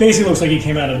 Basically looks like he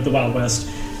came out of the Wild West.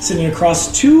 Sitting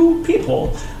across two people.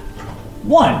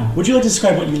 One, would you like to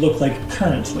describe what you look like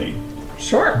currently?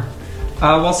 Sure.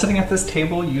 While sitting at this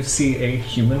table, you see a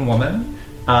human woman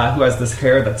who has this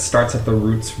hair that starts at the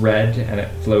roots red and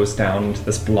it flows down to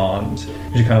this blonde.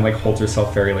 She kind of like holds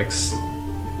herself very like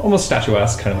almost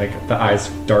statuesque, kind of like the eyes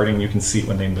darting. You can see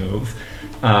when they move.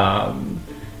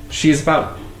 She's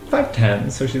about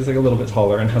 5'10", so she's like a little bit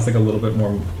taller and has like a little bit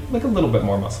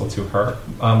more muscle to her.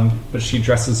 But she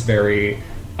dresses very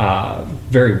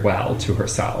well to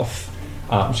herself.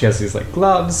 She has these like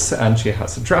gloves and she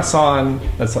has a dress on.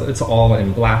 It's all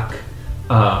in black,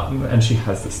 and she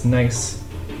has this nice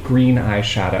green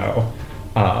eyeshadow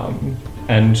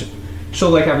And she'll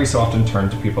like every so often turn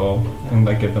to people and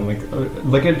like give them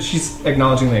she's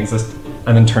acknowledging they exist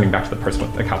and then turning back to the person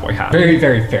with the cowboy hat. Very,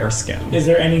 very fair skin. Is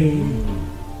there any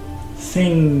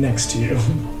thing next to you?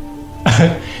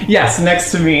 Yes,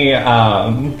 next to me,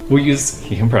 we'll use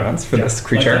he, him pronouns for this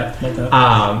creature. Like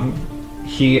that.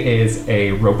 He is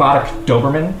a robotic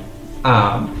Doberman,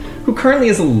 who currently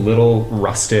is a little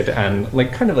rusted and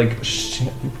like kind of like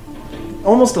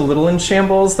almost a little in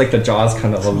shambles. Like the jaw's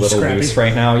kind of a little Scrappy. loose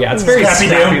right now. Yeah, it's very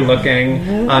scrappy dude. looking.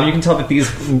 You can tell that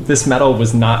this metal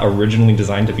was not originally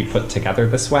designed to be put together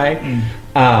this way.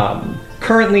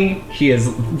 Currently, he is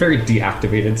very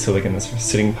deactivated, so like in this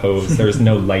sitting pose, there's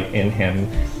no light in him.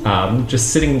 Just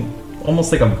sitting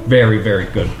almost like a very, very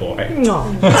good boy.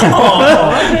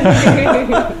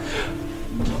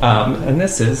 And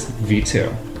this is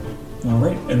V2. All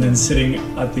right, and then sitting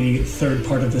at the third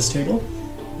part of this table.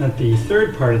 At the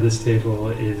third part of this table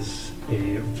is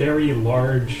a very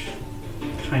large,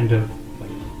 kind of like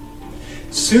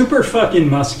super fucking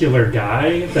muscular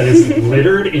guy that is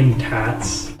littered in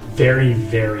tats. Very,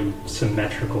 very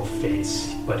symmetrical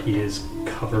face, but he is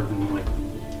covered in like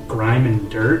grime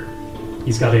and dirt.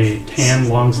 He's got a tan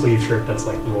long sleeve shirt that's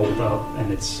like rolled up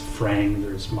and it's fraying.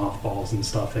 There's mothballs and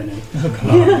stuff in it. Oh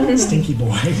god, stinky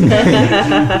boy.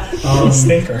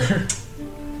 Stinker.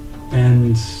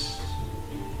 And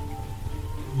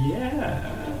yeah,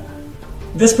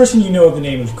 This person, you know of the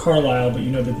name of Carlisle, but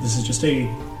you know that this is just a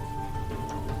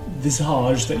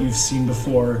visage that you've seen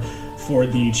before for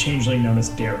the changeling known as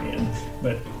Darian.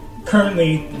 But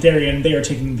currently, Darian, they are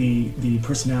taking the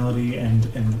personality and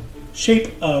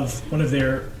shape of one of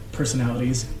their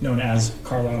personalities known as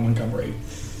Carlisle Montgomery.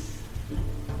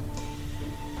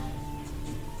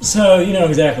 So, you know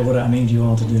exactly what I need you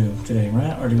all to do today,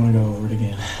 right? Or do you want to go over it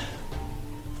again?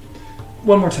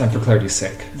 One more time for clarity's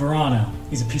sake. Verano,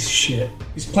 he's a piece of shit.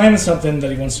 He's planning something that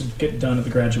he wants to get done at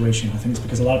the graduation. I think it's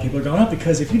because a lot of people are going up,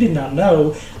 because if you did not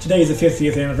know, today is the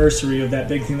 50th anniversary of that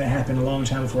big thing that happened a long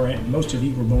time before most of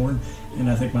you were born,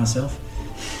 and I think myself.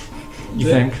 You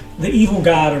think? The evil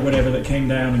god or whatever that came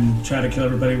down and tried to kill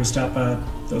everybody was stopped by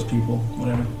those people,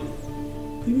 whatever.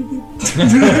 Beep, beep, beep.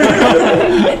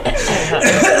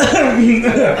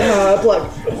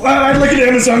 I'd like an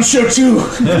Amazon show too.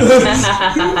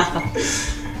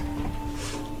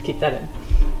 Keep that in.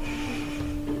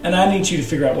 And I need you to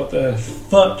figure out what the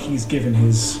fuck he's giving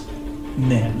his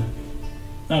men.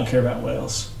 I don't care about what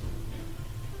else.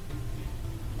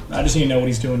 I just need to know what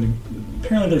he's doing.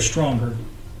 Apparently they're stronger.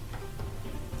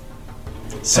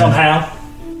 Somehow.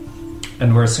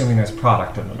 And we're assuming there's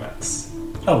product in the mix.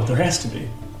 Oh, there has to be.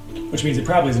 Which means it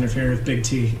probably is interfering with Big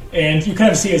T. And you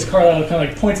kind of see as Carlisle kind of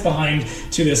like points behind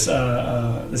to this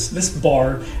this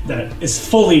bar that is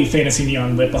fully fantasy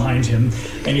neon lit behind him,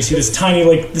 and you see this tiny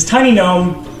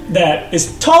gnome that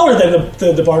is taller than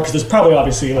the bar, because there's probably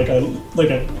obviously like a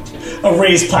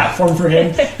raised platform for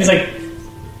him. He's like,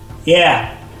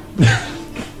 yeah.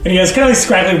 And he has kind of like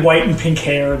scraggly white and pink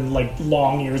hair and like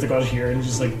long ears that go out here, and he's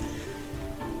just like,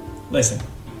 listen,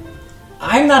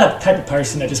 I'm not a type of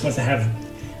person that just wants to have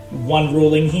one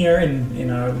ruling here in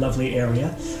our lovely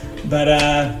area, but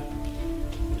I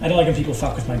don't like when people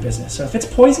fuck with my business. So if it's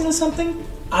poison or something,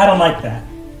 I don't like that.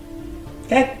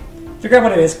 Okay? Figure out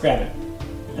what it is, grab it,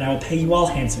 and I will pay you all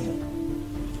handsomely.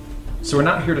 So we're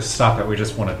not here to stop it, we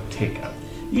just want to take it.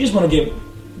 You just want to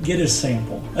get a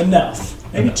sample. Enough.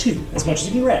 Maybe two, as much as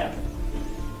you can grab.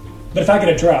 But if I get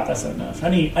a drop, that's not enough. I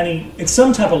need it's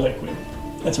some type of liquid.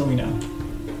 That's what we know.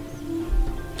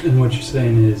 and what you're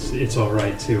saying is it's all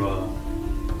right to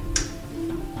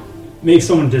make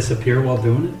someone disappear while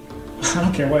doing it? I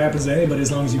don't care what happens to anybody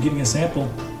as long as you give me a sample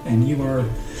and you are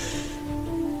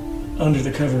under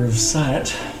the cover of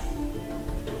sight.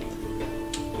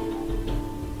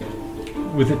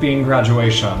 With it being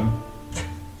graduation.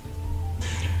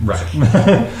 Right.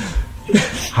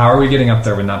 How are we getting up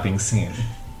there with not being seen?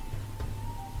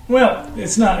 Well,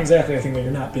 it's not exactly a thing that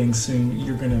you're not being seen.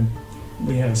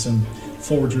 We have some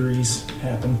forgeries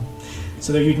happen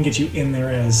so that you can get you in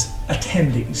there as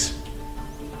attendees.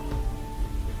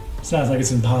 It's not like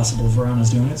it's impossible.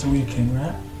 Verana's doing it, so we can,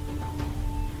 right?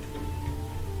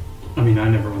 I mean, I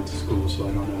never went to school, so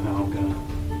I don't know how I'm gonna...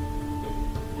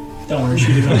 Don't worry,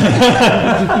 she did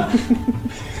not.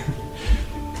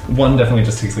 One definitely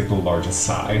just takes like the largest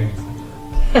sigh.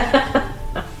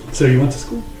 So you went to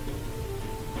school?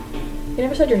 You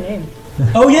never said your name.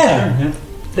 Oh, yeah. Yeah.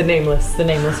 The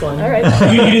nameless one. All right.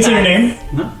 You didn't say your name?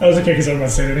 No. I was okay because I was about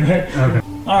to say it anyway. Okay.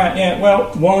 Alright, yeah,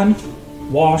 well, one,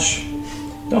 wash.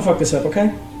 Don't fuck this up,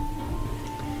 okay?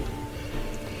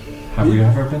 Have we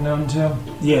ever been known to?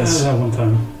 Yes. That one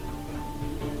time.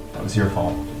 That was your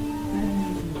fault.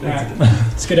 Alright,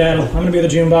 skedaddle. I'm gonna be at the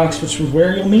June box, which is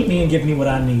where you'll meet me and give me what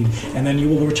I need. And then you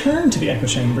will return to the echo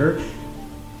chamber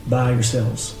by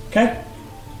yourselves. Okay?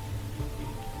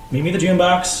 Meet me at the June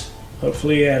box,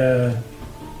 hopefully at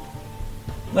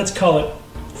let's call it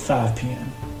 5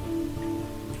 p.m.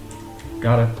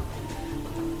 Got it.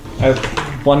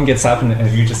 One gets up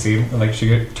and you just see, like,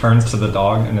 she turns to the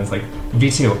dog and is like,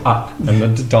 V2, up.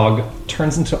 And the dog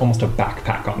turns into almost a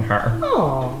backpack on her.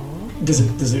 Aww.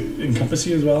 Does it encompass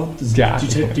you as well? Yeah.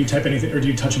 Do you type anything, or do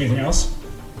you touch anything else?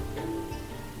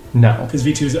 No. Because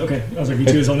V2 is, okay, I was like,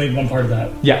 V2 is only one part of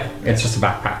that. Yeah, it's just a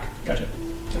backpack. Gotcha.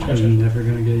 I'm never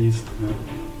gonna get used to that.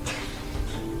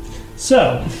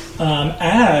 So,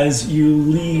 as you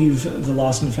leave the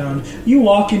Lost and Found, you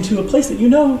walk into a place that you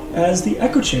know as the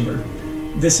Echo Chamber.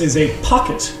 This is a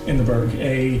pocket in the burg,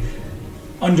 a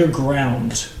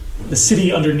underground, the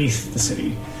city underneath the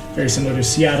city. Very similar to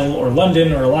Seattle or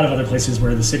London or a lot of other places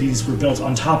where the cities were built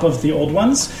on top of the old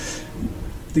ones.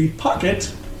 The pocket,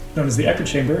 known as the Echo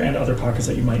Chamber, and other pockets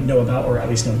that you might know about or at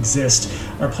least know exist,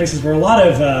 are places where a lot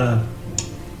of,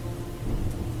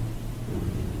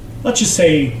 let's just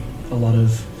say, a lot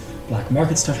of black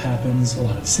market stuff happens, a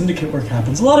lot of syndicate work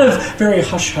happens, a lot of very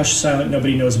hush-hush, silent,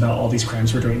 nobody knows about all these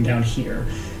crimes we're doing down here.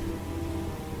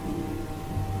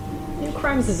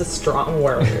 Crimes is a strong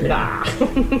word.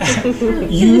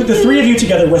 The three of you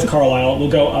together with Carlisle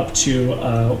will go up to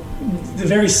the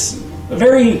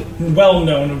very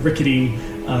well-known rickety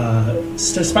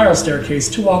spiral staircase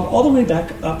to walk all the way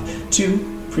back up to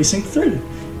Precinct 3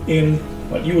 in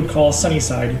what you would call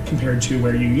Sunnyside compared to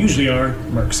where you usually are,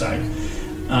 Merkside.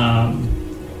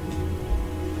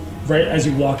 Right as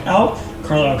you walk out,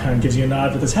 Carlisle kind of gives you a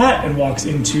nod with his hat and walks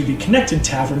into the connected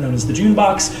tavern known as the June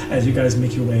Box as you guys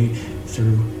make your way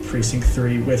through Precinct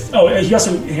 3 with... Oh, he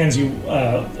also hands you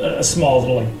a small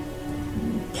little, like,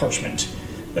 parchment.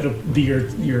 That'll be your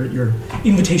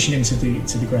invitation into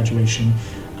the graduation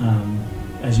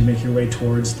as you make your way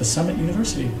towards the Summit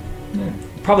University. Yeah.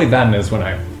 Probably then is when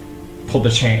I pulled the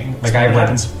chain. Like, what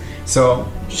happens. So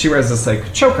she wears this,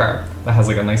 like, choker that has,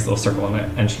 like, a nice little circle in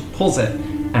it, and she pulls it,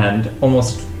 and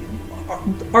almost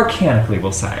archanically,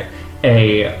 we'll say,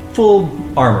 a full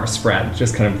armor spread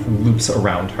just kind of loops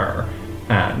around her,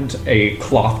 and a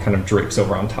cloth kind of drapes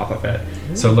over on top of it.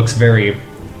 So it looks very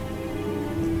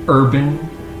urban.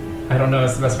 I don't know,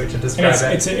 is the best way to describe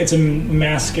it. It's a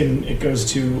mask, and it goes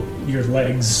to your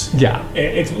legs. Yeah.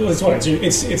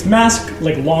 It's mask,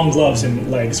 like long gloves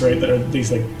and legs, right? That are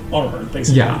these, like, armor,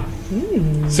 basically. Yeah.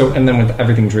 So, and then with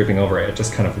everything draping over it, it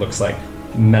just kind of looks like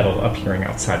metal appearing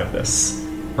outside of this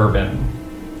urban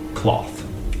cloth.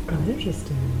 Oh,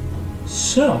 interesting.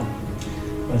 So,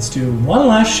 let's do one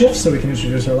last shift so we can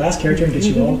introduce our last character and get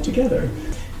you all together.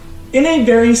 In a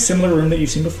very similar room that you've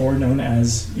seen before, known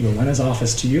as Yolena's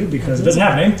office to you, because it doesn't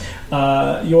have a name,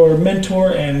 your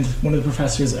mentor and one of the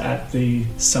professors at the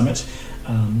summit,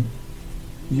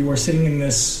 you are sitting in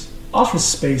this office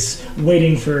space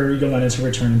waiting for Yolena to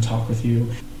return and talk with you.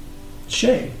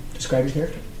 Shay, describe your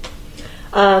character.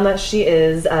 She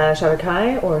is Shadow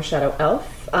Kai, or Shadow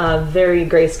Elf. Very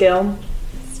grayscale,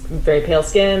 very pale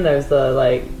skin. There's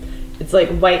it's like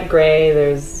white-gray.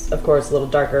 There's, of course, a little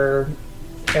darker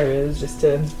areas just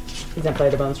to exemplify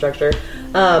the bone structure.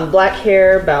 Black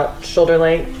hair, about shoulder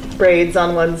length, braids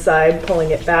on one side,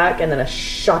 pulling it back, and then a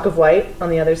shock of white on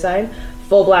the other side.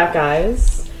 Full black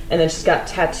eyes, and then she's got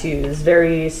tattoos,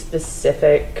 very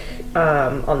specific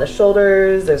on the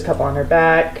shoulders. There's a couple on her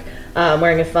back.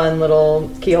 Wearing a fun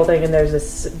little keyhole thing, and there's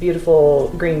this beautiful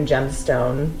green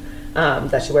gemstone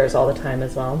that she wears all the time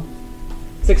as well.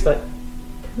 6 foot.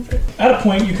 At a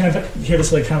point, you kind of hear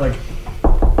this, like, kind of like...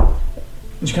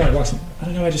 And she kind of walks in. I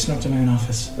don't know, I just snuck to my own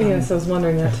office. Yes, I was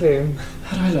wondering that too.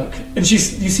 How do I look? And you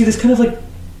see this kind of, like,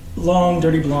 long,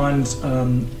 dirty blonde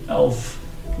elf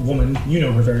woman. You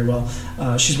know her very well.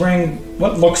 She's wearing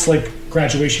what looks like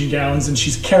graduation gowns, and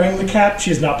she's carrying the cap. She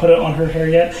has not put it on her hair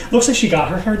yet. Looks like she got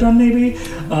her hair done, maybe.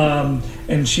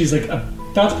 And she's, like,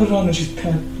 about to put it on, and she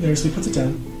kind of nervously puts it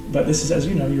down. But this is, as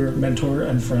you know, your mentor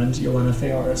and friend, Yolena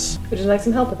Thearis. Would you like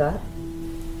some help with that?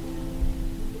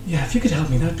 Yeah, if you could help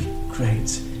me, that'd be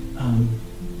great.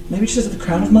 Maybe just at the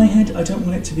crown of my head. I don't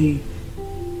want it to be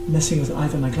messing with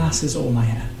either my glasses or my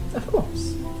hair. Of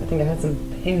course. I think I had some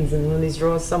pins in one of these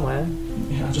drawers somewhere.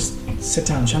 Yeah, I'll just sit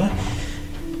down, shall I?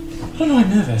 I don't know, I'm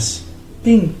nervous.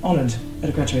 Being honoured at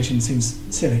a graduation seems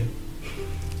silly.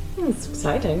 It's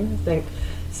exciting. I think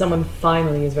someone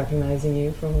finally is recognizing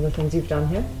you for all the things you've done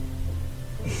here.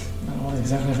 What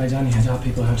exactly have I done here? Taught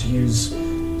people how to use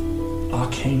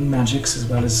arcane magics as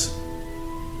well as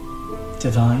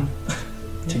divine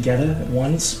together at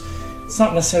once. It's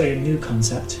not necessarily a new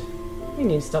concept. You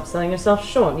need to stop selling yourself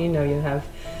short. You know you have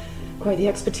quite the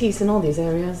expertise in all these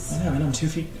areas. I know, and I'm 2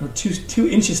 feet, or two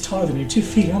inches taller than you. 2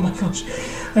 feet, oh my gosh.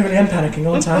 I really am panicking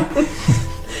all the time.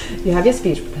 You have your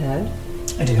speech prepared.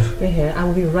 I do. We're here. I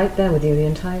will be right there with you the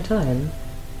entire time.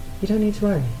 You don't need to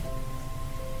worry.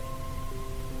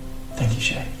 Thank you,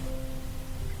 Shay.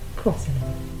 Of course,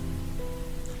 Emily.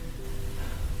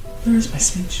 Where is my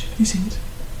speech? Have you seen it?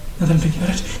 Now that I'm thinking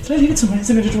about it. Did I leave it somewhere? Is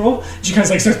it in a drawer? She kind of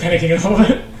like starts panicking a little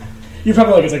bit. You're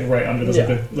probably like, it's like right under this, Yeah.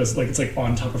 like, the list, like it's like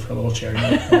on top of her little chair. You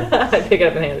know? I pick it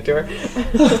up and hand it to her.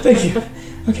 Oh, thank you.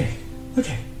 Okay.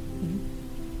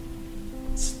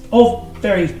 It's all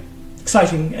very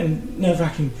exciting and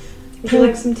nerve-wracking. Would you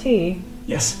like some tea?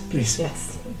 Yes, please.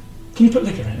 Yes. Can you put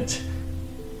liquor in it?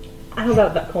 How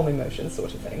about that calming motion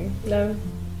sort of thing? No?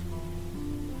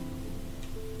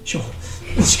 Sure.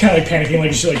 She's kind of like panicking,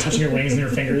 like she's like touching her rings and her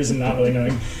fingers and not really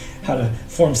knowing how to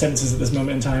form sentences at this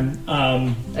moment in time.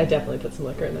 I definitely put some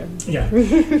liquor in there. Yeah.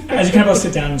 As you kind of both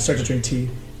sit down and start to drink tea.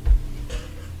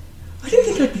 I didn't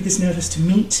think I'd be this nervous to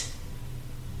meet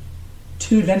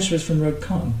 2 adventurers from Rogue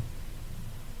Con.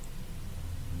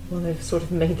 Well, they've sort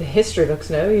of made the history books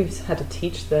now. You've had to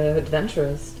teach the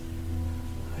adventurers.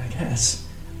 I guess.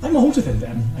 I'm older than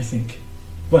them, I think.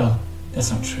 Well, that's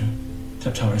not true.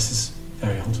 Teptaurus is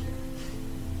very old.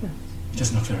 Yeah. He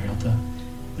doesn't look very old, though.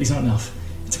 But he's not enough.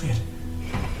 It's weird.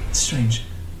 It's strange.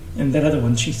 And that other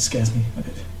one, she scares me a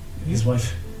bit. His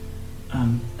wife.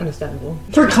 Understandable.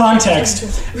 For context,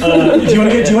 do you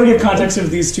want to give context of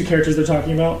these 2 characters they're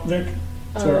talking about, Vic,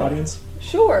 to our audience?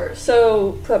 Sure.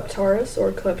 So Kleptaurus,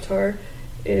 or Kleptar,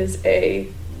 is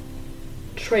a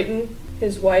Triton.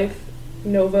 His wife,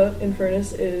 Nova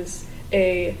Infernus, is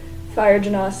a Fire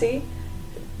Genasi.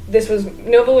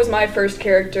 Nova was my first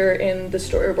character in the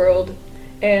story world,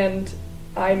 and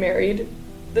I married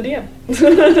the DM.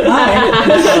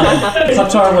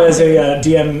 Kleptar was a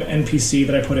DM NPC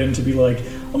that I put in to be like,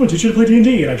 I'm going to teach you to play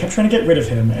D&D, and I kept trying to get rid of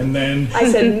him, and then...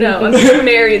 I said, no, I'm going to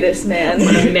marry this man.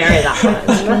 I'm going to marry that one.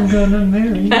 I'm gonna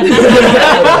marry.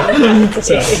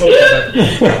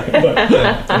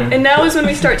 And now is when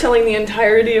we start telling the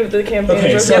entirety of the campaign.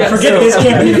 Okay, so forget this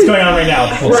campaign that's going on right now.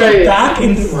 So Right. back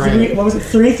in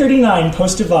 339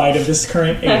 post-divide of this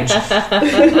current age,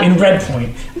 in Red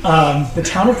Point, the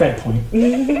town of Red Point.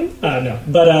 No,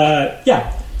 but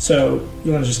yeah. So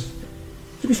you want to just?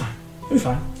 You'll be fine. You'll be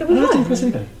fine. It'll be I don't have to fine. impress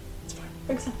anybody. It's fine.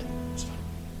 Accept it. It's fine.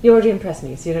 You already impressed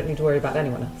me, so you don't need to worry about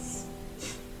anyone else.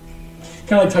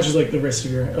 Kind of like touches like the wrist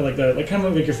of your, or like the kind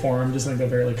of like your forearm, just like the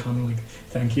very like common like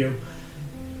thank you.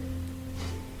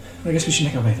 I guess we should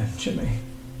make our way then, shouldn't we?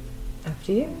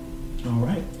 After you. All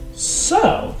right.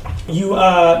 So, you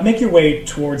make your way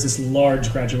towards this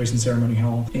large graduation ceremony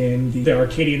hall in the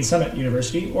Arcadian Summit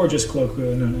University, or just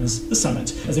colloquially known as the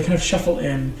Summit, as they kind of shuffle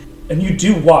in. And you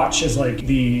do watch as like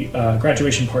the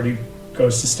graduation party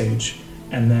goes to stage,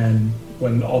 and then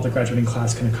when all the graduating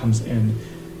class kind of comes in,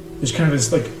 there's kind of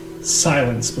this like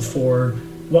silence before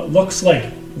what looks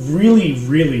like really,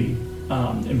 really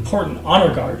important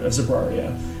honor guard of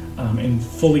Zabraria. In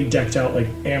fully decked out like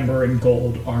amber and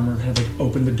gold armor, kind of like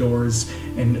open the doors,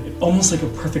 and almost like a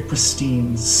perfect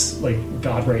pristine like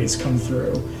god rays come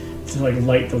through to like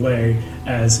light the way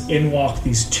as in walk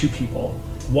these 2 people.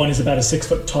 One is about a 6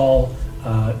 foot tall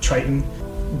Triton,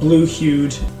 blue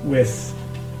hued with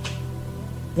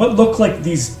what look like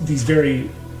these very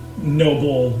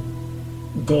noble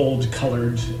gold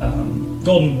colored,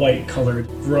 golden white colored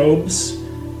robes,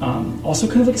 also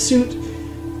kind of like a suit.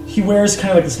 He wears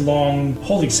kind of like this long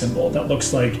holy symbol that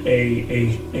looks like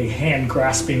a hand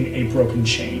grasping a broken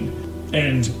chain.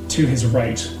 And to his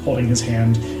right, holding his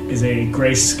hand, is a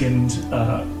gray-skinned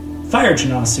fire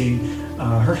genasi.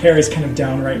 Her hair is kind of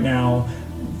down right now,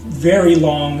 very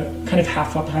long, kind of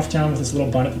half up, half down, with this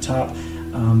little bun at the top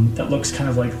that looks kind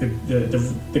of like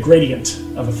the gradient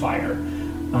of a fire.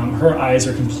 Her eyes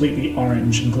are completely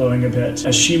orange and glowing a bit,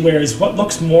 as she wears what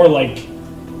looks more like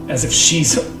as if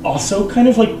she's also kind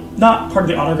of like not part of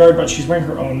the honor guard, but she's wearing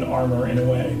her own armor in a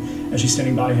way as she's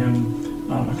standing by him.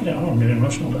 I don't want to get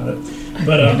emotional about it,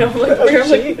 but I'm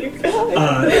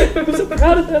so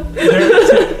proud of them.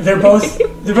 they're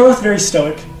both very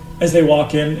stoic as they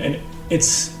walk in, and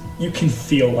you can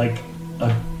feel like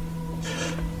a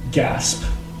gasp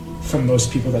from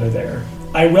most people that are there.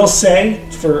 I will say,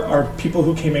 for our people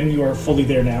who came in, you are fully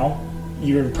there now.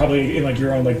 You're probably in like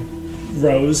your own like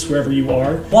rows wherever you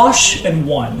are. Wash and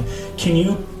One, can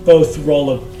you both roll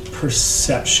a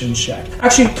perception check?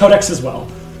 Actually, Codex as well.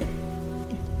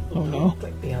 Oh no.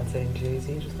 Like Beyonce and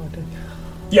Jay-Z just walked in.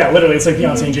 Yeah, literally, it's like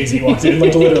Beyonce and Jay-Z walked in,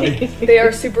 like literally. They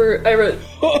are super. I wrote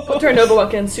Terranova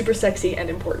walk in, super sexy and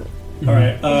important. All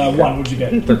right. 1, what'd you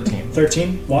get? 13.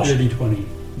 13? Wash? Dirty 20.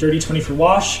 Dirty 20 for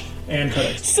Wash. And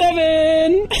Codex.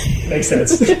 7! Makes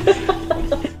sense.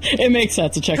 It makes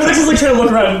sense. It checks Codex out. is like trying to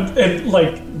look around and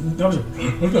like, those were the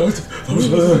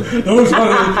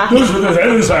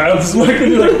other sounds. Like,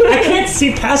 I can't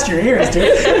see past your ears,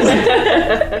 dude.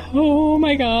 Oh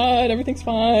my god, everything's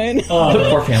fine. The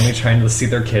poor family trying to see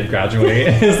their kid graduate.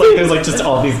 It's like there's like just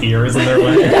all these ears in their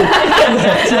way.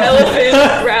 Elephant,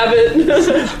 rabbit.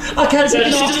 I can't see.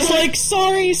 She's just like,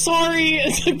 sorry.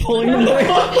 It's like pulling them away.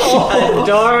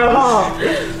 Adorable.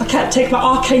 I can't take my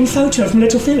arcane photo from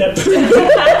little Philip.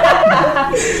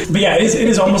 But yeah, it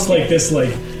is almost like this,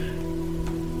 like,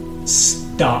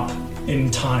 stop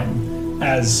in time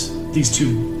as these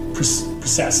two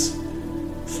process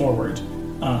forward.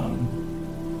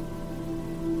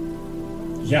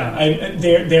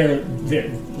 They're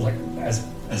like, as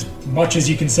much as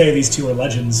you can say, these two are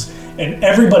legends, and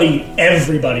everybody,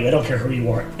 I don't care who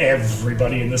you are,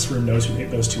 everybody in this room knows who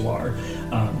those two are,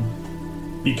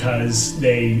 because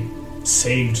they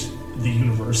saved the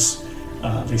universe.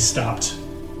 They stopped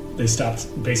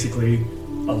basically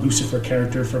a Lucifer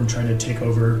character from trying to take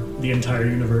over the entire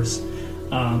universe.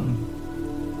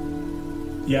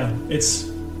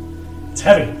 It's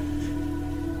heavy.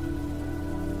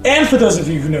 And for those of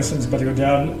you who know something's about to go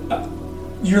down,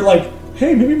 you're like,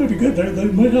 hey, maybe it might be good. They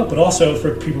might help. But also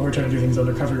for people who are trying to do things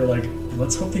undercover, you're like,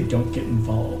 let's hope they don't get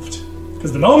involved.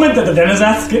 Because the moment that the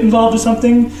Denizaths get involved with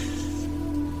something,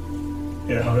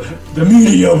 you know, the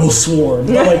media will swarm.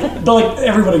 But like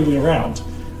everybody will be around.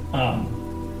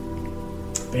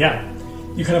 But yeah,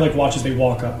 you kind of like watch as they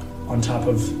walk up on top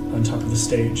of the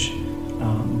stage.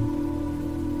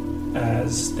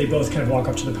 As they both kind of walk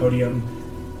up to the podium,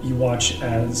 you watch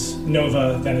as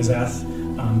Nova Denizath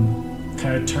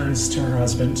kind of turns to her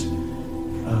husband,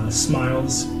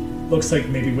 smiles, looks like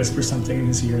maybe whispers something in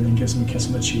his ear, and then gives him a kiss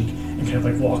on the cheek, and kind of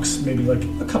like walks maybe like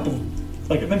a couple,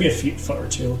 like maybe a foot or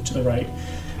two to the right,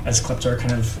 as Kleptar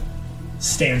kind of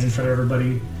stands in front of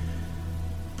everybody,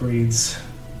 breathes,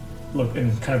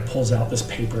 and kind of pulls out this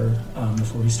paper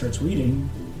before he starts reading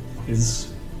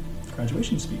his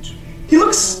graduation speech. He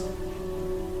looks,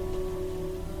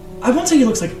 I won't say he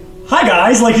looks like, hi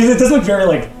guys, like it doesn't look very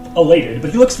like elated,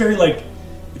 but he looks very like,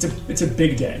 it's a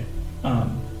big day.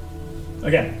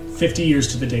 Again, 50 years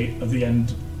to the date of the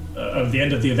end of the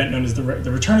event known as the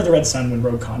Return of the Red Sun, when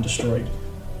Rogue Khan destroyed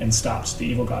and stopped the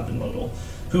evil god Ben Lodal,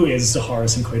 who is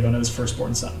Zaharis and Quaidona's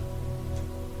firstborn son.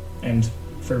 And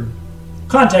for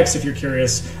context, if you're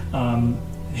curious,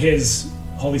 his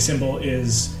holy symbol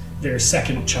is their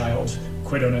second child,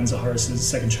 Quaidona and Zaharis'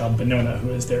 second child, Benona, who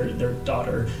is their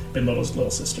daughter, Ben Lodal's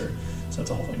little sister. So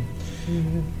that's a whole thing.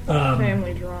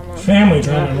 Family drama. Family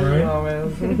drama, right?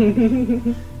 Always.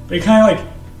 But he kind of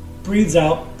like breathes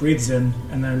out, breathes in,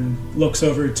 and then looks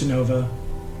over to Nova,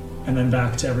 and then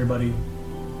back to everybody.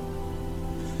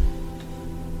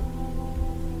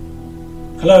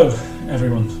 Hello,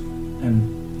 everyone,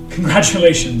 and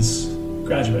congratulations,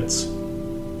 graduates.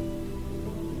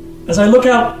 As I look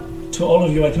out to all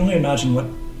of you, I can only imagine what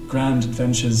grand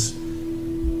adventures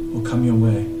will come your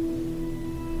way.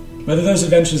 Whether those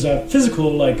adventures are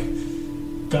physical, like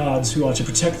guards who are to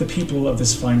protect the people of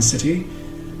this fine city,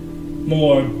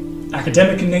 more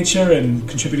academic in nature and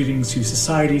contributing to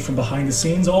society from behind the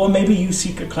scenes, or maybe you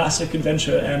seek a classic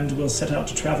adventure and will set out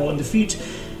to travel and defeat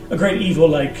a great evil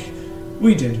like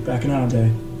we did back in our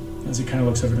day, as he kind of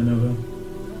looks over to Nova.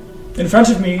 In front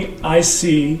of me, I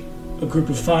see a group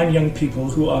of fine young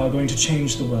people who are going to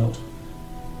change the world.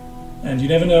 And you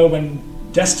never know when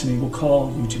destiny will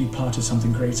call you to be part of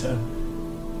something greater.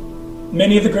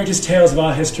 Many of the greatest tales of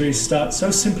our history start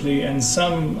so simply, and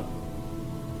some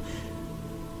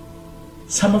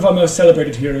of our most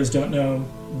celebrated heroes don't know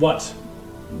what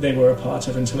they were a part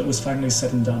of until it was finally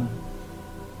said and done.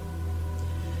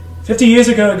 50 years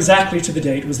ago, exactly to the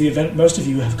date, was the event most of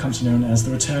you have come to know as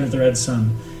the Return of the Red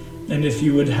Sun. And if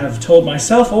you would have told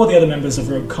myself or the other members of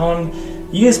Rogue Khan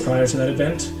years prior to that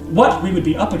event what we would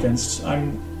be up against,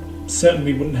 I'm certain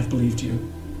we wouldn't have believed you.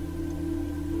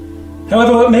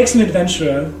 However, what makes an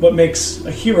adventurer, what makes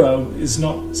a hero, is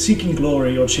not seeking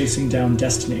glory or chasing down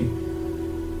destiny.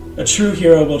 A true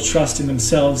hero will trust in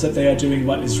themselves that they are doing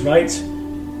what is right.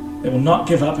 They will not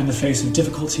give up in the face of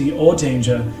difficulty or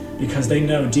danger, because they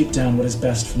know deep down what is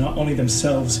best for not only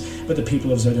themselves, but the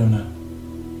people of Zodona.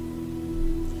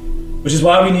 Which is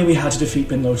why we knew we had to defeat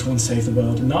Ben Lodal and save the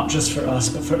world, and not just for us,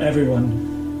 but for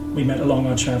everyone we met along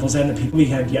our travels and the people we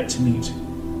had yet to meet.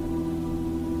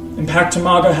 Impact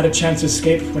Tamago had a chance to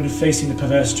escape when facing the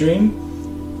perverse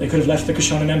dream. They could have left the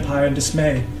Kashonan Empire in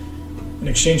dismay, in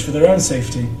exchange for their own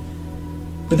safety.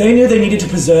 But they knew they needed to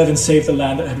preserve and save the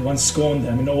land that had once scorned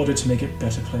them in order to make it a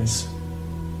better place.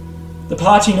 The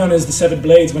party known as the Severed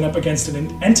Blades went up against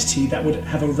an entity that would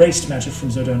have erased magic from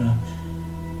Zodona.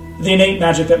 The innate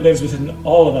magic that lives within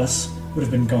all of us would have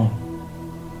been gone.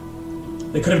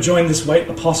 They could have joined this white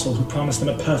apostle who promised them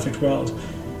a perfect world,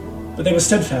 but they were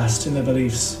steadfast in their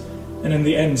beliefs, and in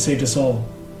the end saved us all.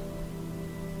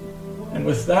 And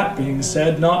with that being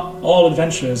said, not all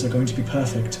adventurers are going to be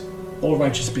perfect, or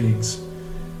righteous beings.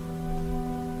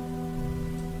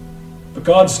 But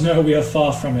gods know we are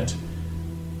far from it.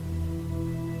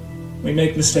 We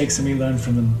make mistakes and we learn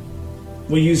from them.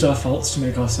 We use our faults to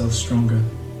make ourselves stronger.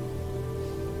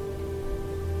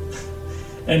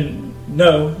 And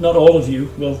no, not all of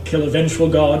you will kill a vengeful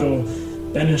god or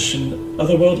banish an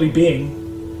otherworldly being.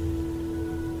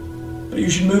 But you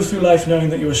should move through life knowing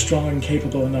that you are strong and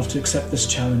capable enough to accept this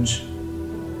challenge,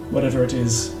 whatever it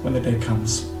is, when the day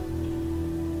comes.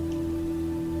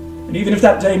 And even if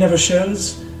that day never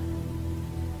shows,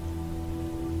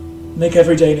 make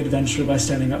every day an adventure by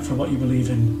standing up for what you believe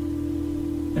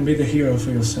in, and be the hero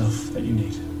for yourself that you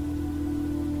need.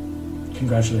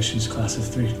 Congratulations, class of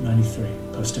 393,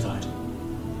 post-divide.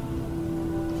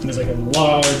 And there's like a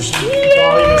large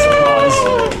voluminous applause.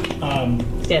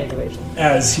 Standing ovation.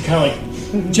 As he kind of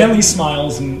like gently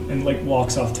smiles and like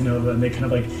walks off to Nova, and they kind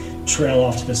of like trail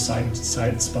off to the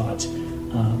side spot.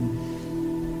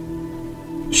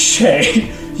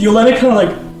 Shay, Yolanda kind of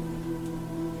like,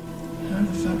 how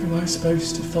the fuck am I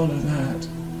supposed to follow that?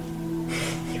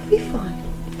 You'll be fine.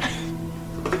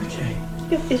 Okay.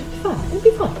 It'll be fine. It'll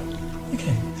be fine.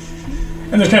 Okay.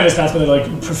 And there's kind of this announcement that, like,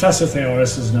 Professor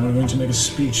Theoris is now going to make a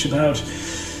speech about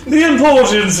the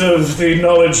importance of the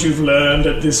knowledge you've learned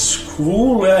at this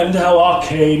school and how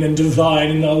arcane and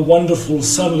divine and our wonderful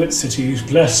sunlit city,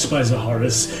 blessed by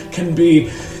Zaharis, can be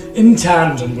in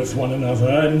tandem with one another.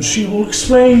 And she will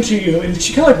explain to you, and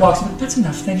she kind of like walks in, that's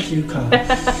enough, thank you, Carl.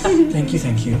 Thank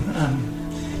you.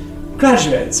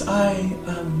 Graduates,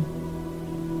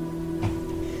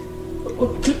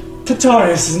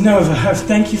 Catarius and Nova,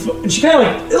 thank you for... And she kind of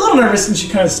like, a little nervous, and she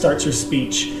kind of starts her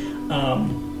speech.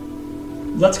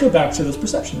 Let's go back to those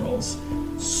perception rolls.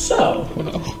 So,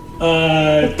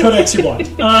 Codex you want.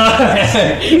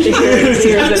 I'm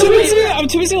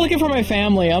too busy looking for my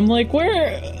family. I'm like,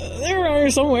 where? They're around here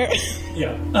somewhere.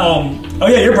 Yeah. Oh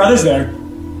yeah, your brother's there.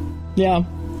 Yeah.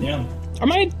 Yeah. Are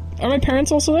my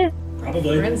parents also there?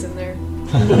 Probably. Friends in there.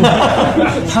 My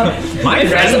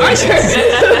friends are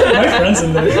My friend's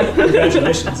in there.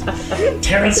 Congratulations.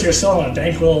 Terrence, you're still in a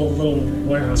dank little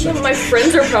warehouse. Some of my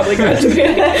friends are probably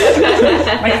graduating.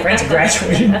 My friends are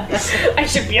graduating. I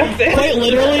should be up there. Quite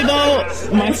literally, though,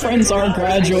 my friends are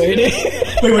graduating.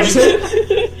 Wait, what'd you say?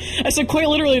 I said quite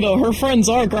literally, though, her friends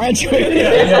are graduating.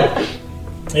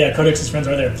 Yeah, Codex's friends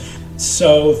are there.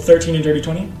 So, 13 and dirty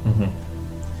 20? Mm-hmm.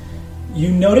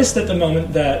 You notice that the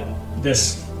moment that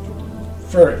this...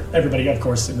 For everybody, of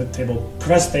course, at the table,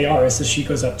 Professor Theoris, as she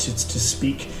goes up to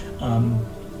speak,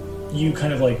 you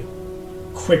kind of like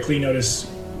quickly notice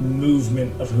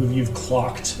movement of who you've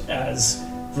clocked as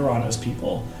Verano's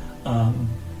people. I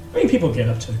mean, people get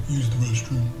up to use the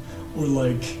restroom or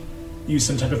like use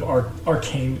some type of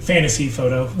arcane fantasy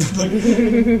photo.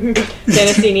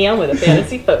 Fantasy Neon with a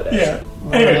fantasy photo. Yeah.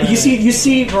 Anyway, you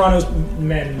see Verano's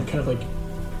men kind of like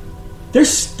they're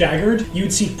staggered. You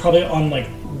would see probably on like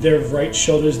their right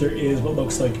shoulders there is what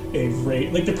looks like a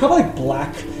raised, like they're probably like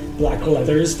black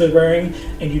leathers they're wearing,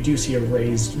 and you do see a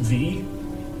raised V,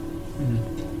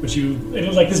 which it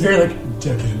was like this very like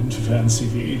decadent fancy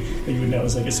V that you would know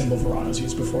is like a symbol Verano's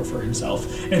used before for himself.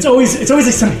 And it's always like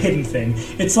some hidden thing.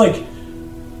 It's like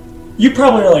you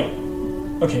probably are like,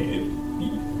 okay,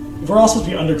 we're all supposed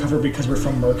to be undercover because we're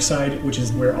from Merkside, which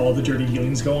is where all the dirty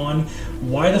dealings go on.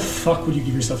 Why the fuck would you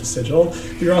give yourself a sigil?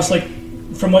 But you're also like,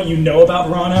 from what you know about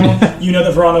Verano, you know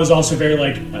that Verano is also very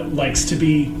like likes to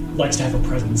have a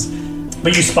presence.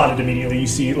 But you spot it immediately. You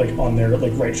see like on their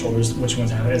like right shoulders which ones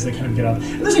have it as they kind of get up.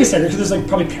 And there's like a second because there's like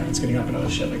probably parents getting up and other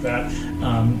shit like that.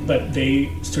 But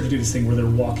they start to do this thing where they're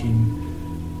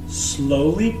walking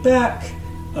slowly back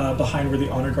behind where the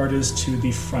honor guard is to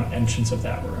the front entrance of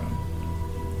that room.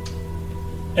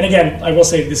 And again, I will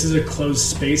say this is a closed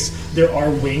space. There are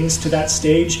wings to that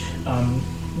stage,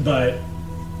 but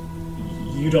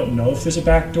you don't know if there's a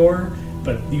back door.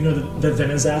 But you know the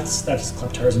Venizats, that's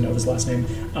Kleptars and Nova's last name.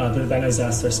 The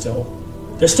Venizats,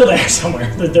 they're still there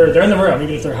somewhere. They're in the room,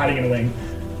 even if they're hiding in a wing.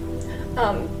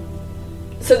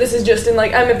 So this is just in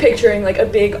like I'm picturing like a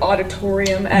big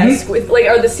auditorium-esque with like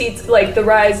are the seats like the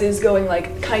rise is going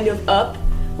like kind of up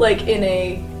like in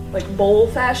a like bowl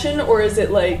fashion, or is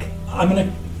it like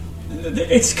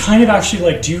It's kind of actually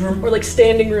like, do you remember? Or like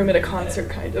standing room at a concert,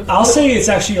 kind of. I'll say it's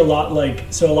actually a lot like,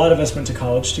 so a lot of us went to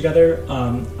college together.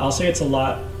 I'll say it's a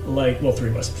lot like, well, 3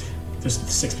 of us. There's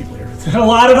 6 people here. A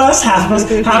lot of us, half of us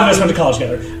went to college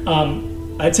together.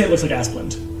 I'd say it looks like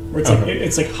Asplund, where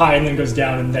it's like high and then goes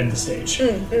down and then the stage.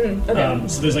 Okay.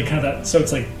 So there's like kind of that. So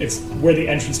it's like it's where the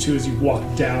entrance to is. You walk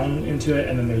down into it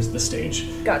and then there's the stage.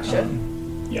 Gotcha.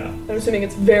 Yeah. I'm assuming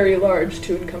it's very large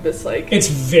to encompass like. It's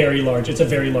very large. It's a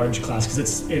very large class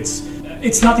because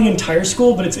it's not the entire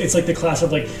school, but it's like the class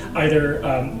of like either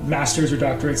masters or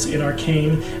doctorates in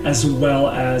arcane, as well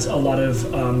as a lot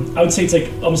of I would say it's like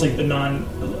almost like the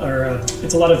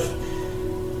it's a lot of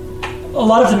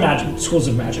the magic schools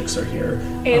of magics are here,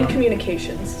 And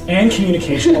communications.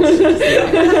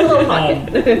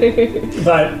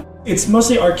 But it's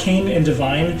mostly arcane and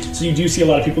divine, so you do see a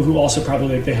lot of people who also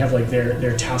probably like, they have like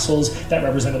their tassels that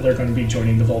represent that they're going to be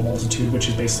joining the Vol Multitude, which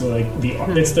is basically like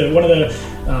it's the one of the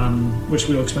which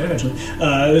we will explain eventually.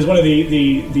 Is one of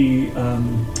the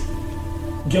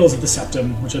guilds of the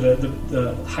Septum, which are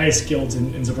the highest guilds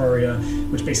in Zabaria,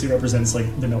 which basically represents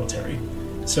like the military.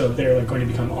 So they're like going to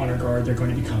become honor guard, they're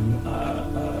going to become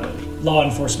law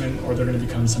enforcement, or they're going to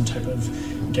become some type of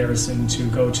garrison to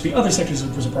go to the other sectors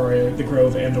of Zabaria, the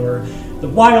Grove and or the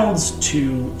Wilds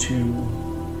to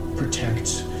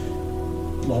protect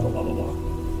blah blah blah blah blah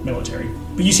military.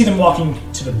 But you see them walking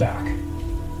to the back.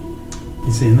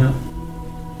 You seen that?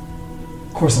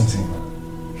 Of course I'm seeing that.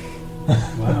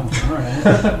 Wow. All right.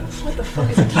 What the fuck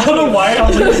is it? I don't know why I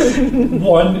was like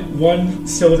one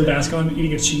still with a mask on,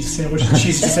 eating a cheese sandwich, and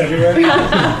cheese just everywhere.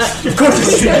 Of course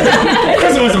it's cheese. Of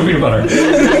course it wasn't peanut butter.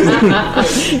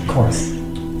 Of course.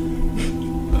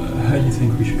 How do you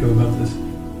think we should go about this?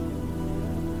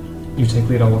 You take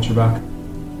lead, I'll watch your back.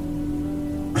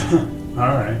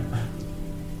 All right.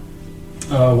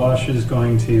 Wash is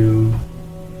going to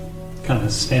kind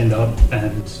of stand up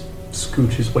and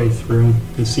scooch his way through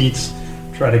the seats,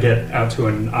 try to get out to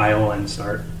an aisle and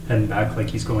start heading back like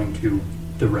he's going to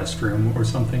the restroom or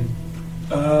something.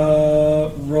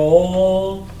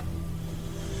 Roll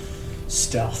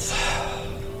stealth.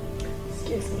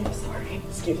 Excuse me, I'm sorry.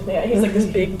 Excuse me. He's like this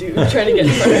big dude trying to get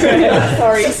in front of me.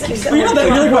 Sorry, excuse me. You're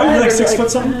like 6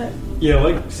 foot something? Yeah,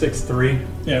 like 6'3".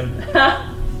 Yeah.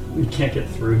 You can't get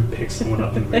through, pick someone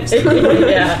up and moves through.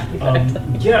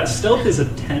 Yeah, stealth is a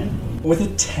 10. With a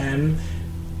 10,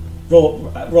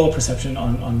 roll a perception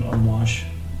on Wash.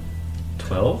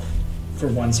 12? For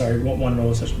one, sorry. One roll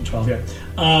of perception, 12, yeah.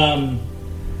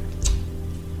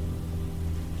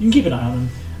 You can keep an eye on him.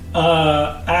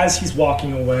 As he's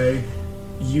walking away,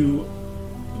 you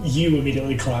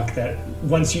immediately clock that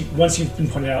once you've been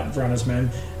pointed out Verana's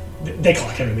men, they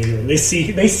clock him immediately. They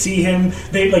see him.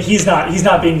 He's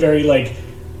not being very like,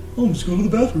 oh, I'm just going to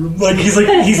the bathroom. Like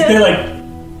they're like,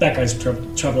 that guy's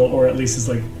trouble, or at least is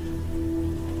like,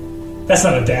 that's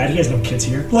not a dad. He has no kids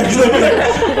here. Like who is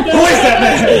that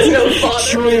man? It's no father.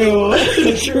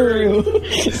 True.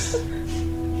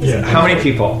 Yeah. How many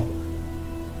people?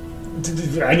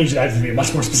 I need you to be a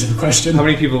much more specific question. How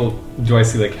many people do I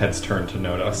see like heads turn to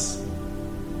note us?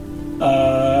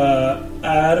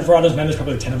 Out of Verana's men, there's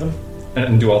probably 10 of them.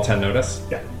 And do all 10 notice?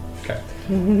 Yeah. Okay.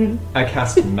 I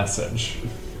cast message,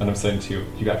 and I'm saying to you,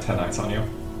 you got 10 eyes on you.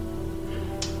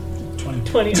 20.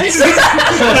 20. At least.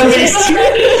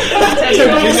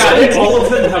 All of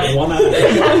them have one eye.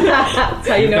 That's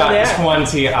how you know they got are.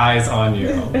 20 eyes on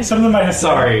you. Some of them might have.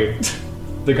 Sorry.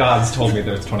 The gods told me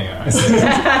there's 20 eyes.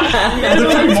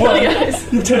 There's more.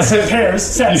 10 pairs,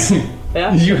 sets.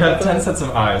 Yeah. You have 10 sets of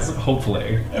eyes,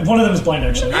 hopefully. One of them is blind,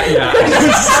 actually. Yeah.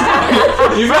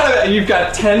 You've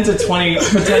got 10 to 20,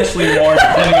 potentially more,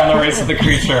 depending on the race of the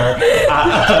creature.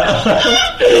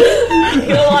 You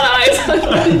get a lot of eyes.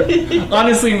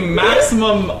 Honestly,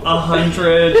 maximum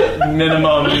 100,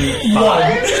 minimum 5.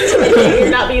 He's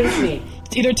not being sneak.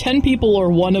 It's either 10 people or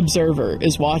one observer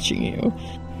is watching you.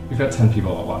 You've got 10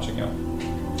 people watching you.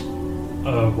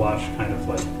 Wash kind of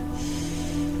like.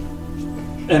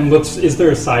 And is there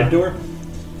a side door?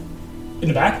 In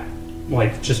the back?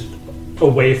 Like just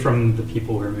away from the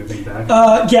people who are moving back?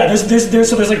 Yeah, there's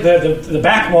like the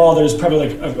back wall, there's probably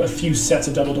like a few sets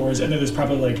of double doors, and then there's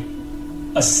probably like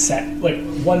a set, like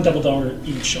one double door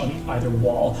each on either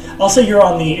wall. I'll say if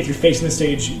you're facing the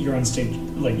stage, you're on stage,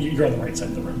 like you're on the right side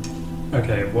of the room.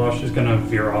 Okay, Wash is gonna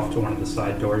veer off to one of the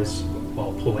side doors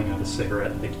while pulling out a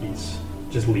cigarette, like he's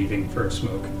just leaving for a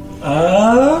smoke.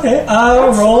 Okay.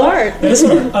 Roll. Smart. That is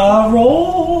smart.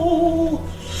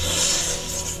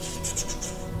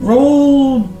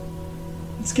 Roll.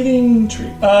 It's giving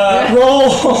tree.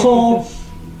 Roll.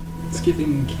 It's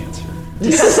giving cancer.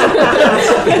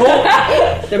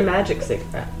 They're magic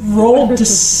cigarettes. Roll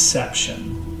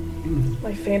deception.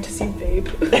 My fantasy vape.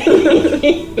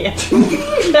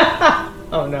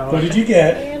 Oh no. What did you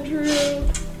get? Andrew.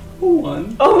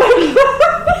 1. Oh my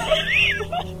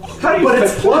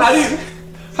god.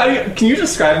 How do you? Can you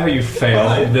describe how you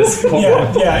failed this?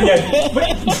 Yeah.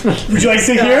 Wait, would you like to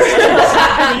sit here?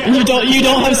 You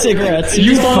don't have cigarettes.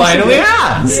 You just don't have finally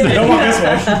cigarettes. asked. Don't walk this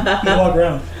way. You walk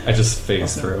around. I just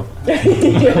phased through.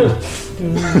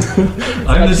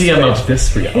 I'm the DM of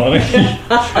this reality.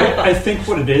 I think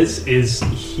what it is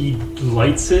he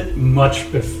lights it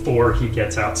much before he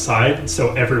gets outside,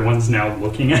 so everyone's now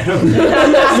looking at him.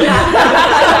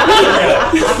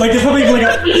 Like there's probably like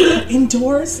a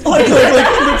indoors. Like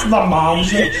it's my mom.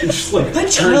 Just like My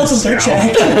child's under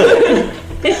check.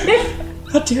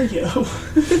 How dare you?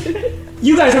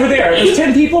 You guys over there. There's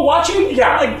 10 people watching.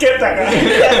 Yeah, like get that guy.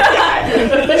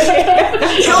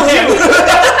 Kill him.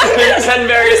 10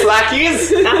 various lackeys.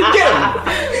 Get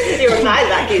him. You're my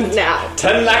lackeys now.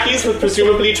 10 lackeys with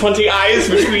presumably 20 eyes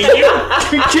between you.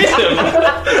 Get him.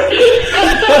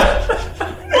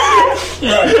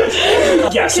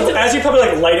 Yeah. So as you probably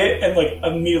like light it and like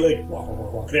immediately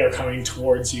walk, they're coming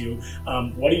towards you.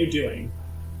 What are you doing?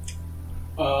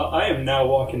 I am now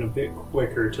walking a bit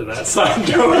quicker to that side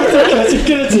door.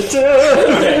 Okay.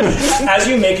 As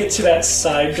you make it to that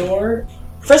side door,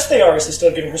 Professor Thearis is still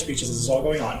giving her speeches. This is all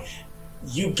going on.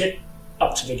 You get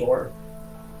up to the door.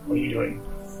 What are you doing?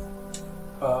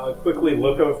 Quickly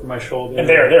look over my shoulder. And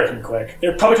they're coming quick.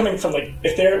 They're probably coming from like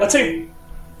if they're let's say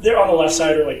they're on the left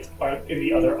side or like are in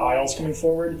the other aisles coming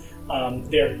forward.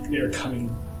 They're coming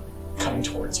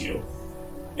towards you.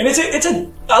 And it's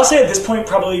a I'll say at this point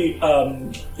probably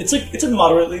it's a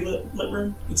moderately lit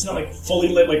room. It's not like fully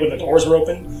lit like when the doors were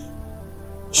open.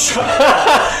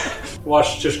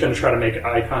 Wash just gonna try to make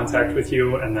eye contact with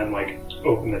you and then like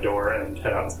open the door and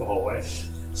head out into the hallway.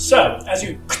 So as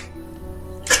you,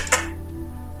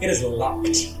 it is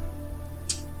locked,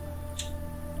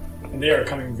 and they are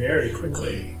coming very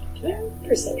quickly. Can I have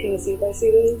perception to see if I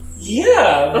see this?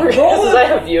 Yeah, roll. Because I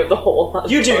have view of the whole.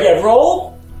 You do, yeah.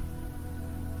 Roll.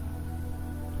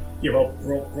 Yeah,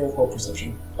 roll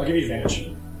perception. I'll give you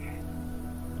advantage.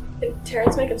 Did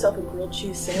Terrence make himself a grilled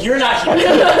cheese sandwich? You're not here. You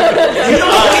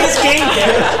don't play this game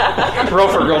yet. Roll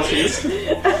for grilled cheese.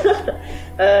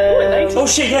 Oh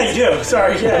shit, yeah, you do.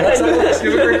 Sorry, yeah. That's not You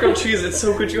have a great grilled cheese. It's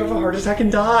so good you have a heart attack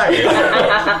and die.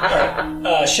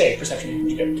 Shay, perception.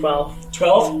 You get 12.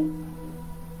 12.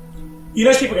 You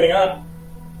notice people getting up.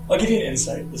 I'll give you an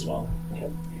insight as well.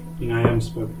 I am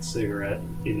smoking a cigarette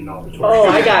in an auditorium. Oh,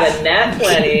 I got a nat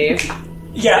 20.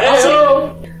 Yeah,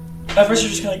 also, at first you're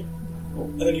just kind of like,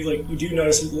 and then you do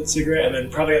notice a lit cigarette, and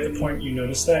then probably at the point you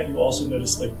notice that, you also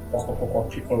notice like walk,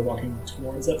 people are walking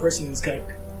towards that person, and it's kind of,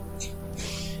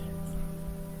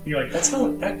 you're like,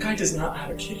 that guy does not have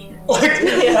a kid here. Like,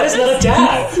 that is not a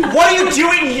dad. What are you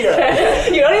doing here?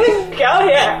 You don't even go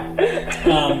here.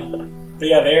 But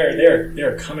yeah,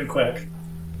 they're coming quick.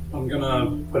 I'm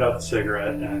gonna put out the cigarette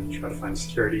and try to find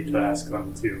security to ask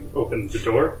them to open the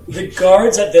door. The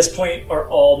guards at this point are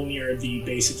all near the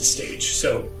base of the stage,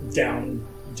 so down.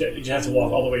 You have to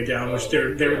walk all the way down, which they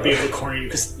would be able to corner you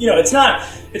because it's not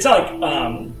like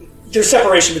there's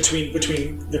separation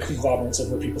between the conglomerates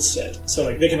of where people sit. So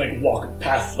like they can like walk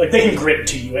past, like they can grit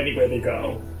to you anywhere they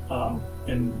go,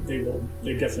 and they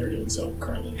definitely are doing so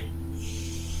currently.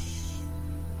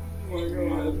 Oh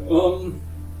my god.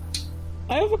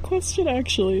 I have a question,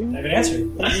 actually. I have an answer.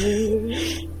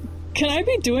 Can I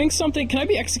be doing something? Can I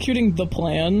be executing the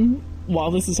plan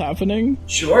while this is happening?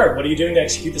 Sure. What are you doing to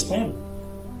execute this plan?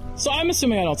 So I'm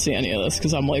assuming I don't see any of this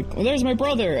because I'm like, well, there's my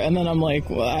brother, and then I'm like,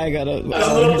 well, I gotta.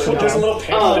 There's a little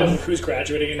pamphlet of who's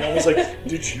graduating, and I was like,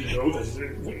 did you know that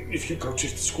if you go to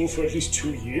school for at least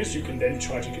 2 years, you can then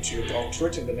try to get your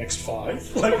doctorate in the next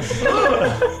 5? Like,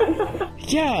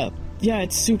 yeah,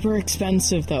 it's super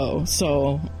expensive though.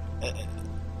 So.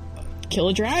 Kill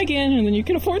a dragon, and then you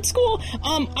can afford school.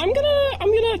 I'm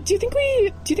gonna. Do you think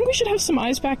we should have some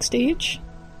eyes backstage?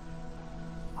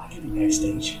 I can be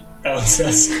backstage. Ellen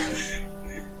says.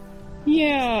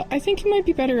 Yeah, I think it might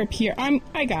be better up here.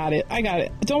 I got it.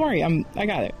 Don't worry, I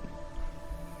got it.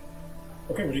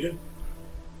 Okay, what do you do?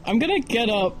 I'm gonna get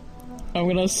up. I'm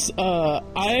gonna.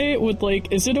 I would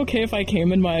like. Is it okay if I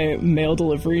came in my mail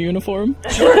delivery uniform?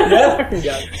 Sure.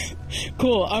 Yeah.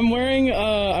 Cool. I'm wearing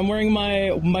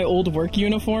my old work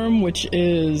uniform, which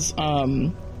is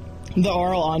the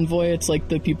Oral Envoy. It's like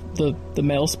the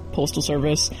mail postal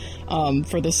service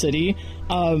for the city.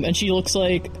 And she looks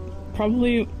like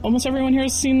probably almost everyone here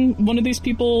has seen one of these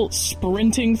people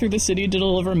sprinting through the city to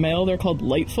deliver mail. They're called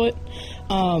Lightfoot,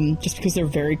 just because they're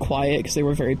very quiet, because they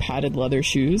wear very padded leather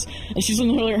shoes. And she's in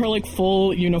her like,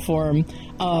 full uniform,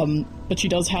 but she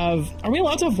does have... Are we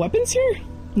allowed to have weapons here?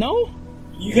 No?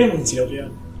 You can have concealed, yeah.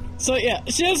 So yeah,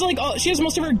 she has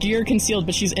most of her gear concealed,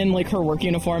 but she's in like her work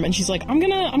uniform, and she's like, I'm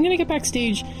gonna get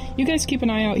backstage. You guys keep an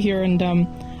eye out here, and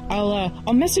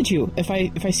I'll message you if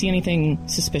I see anything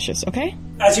suspicious. Okay?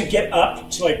 As you get up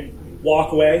to like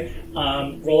walk away,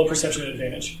 roll a perception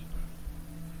advantage.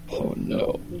 Oh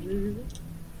no!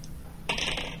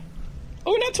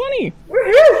 Oh, not 20.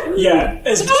 Yeah.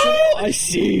 I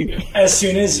see. As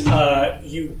soon as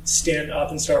you stand up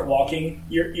and start walking,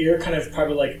 your ear kind of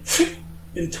probably like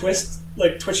and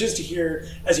twitches to hear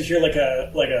as you hear like a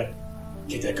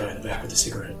get that guy in the back with a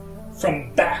cigarette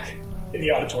from back in the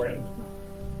auditorium.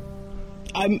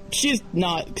 She's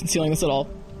not concealing this at all.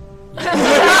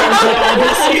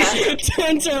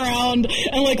 Turns around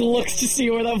and like looks to see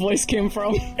where that voice came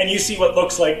from. And you see what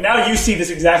looks like, now you see this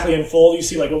exactly in full. You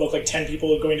see like it look like 10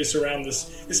 people are going to surround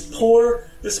this poor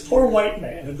white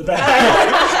man in the back.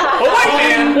 A white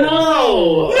man!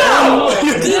 No!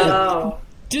 No.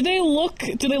 Do they look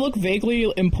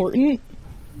vaguely important?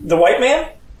 The white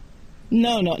man?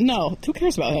 No. Who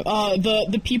cares about him?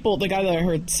 The people, the guy that I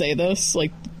heard say this,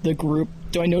 like the group.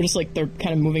 Do I notice like they're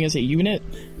kind of moving as a unit?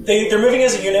 They're moving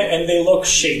as a unit and they look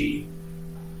shady.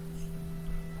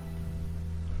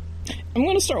 I'm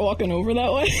gonna start walking over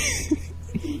that way.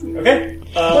 Okay.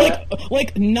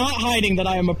 Like not hiding that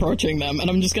I am approaching them, and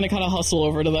I'm just gonna kind of hustle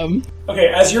over to them. Okay,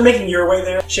 as you're making your way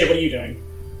there, Shay, what are you doing?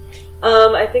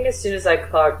 I think as soon as I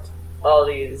clocked all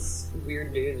these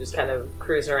weird dudes just kind of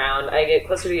cruising around, I get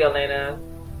closer to Yelena.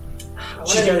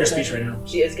 She's giving her speech right now.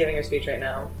 She is giving her speech right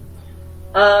now.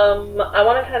 I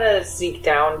want to kind of sneak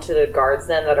down to the guards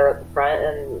then that are at the front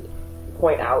and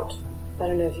point out. I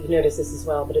don't know if you've noticed this as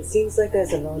well, but it seems like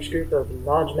there's a large group of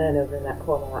large men over in that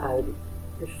corner. I would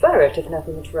prefer it if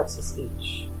nothing interrupts the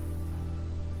speech.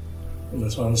 Well,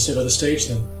 that's why I'm sit by the stage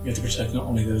then. You have to protect not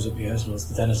only those up here as well as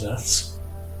the Denizens.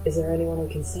 Is there anyone who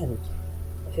can send?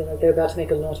 I feel like they're about to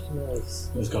make a lot of noise.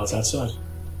 Those guards outside.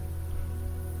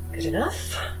 Good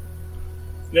enough?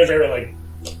 They're very like,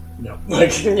 no.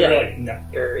 They're like, no.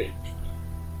 Great.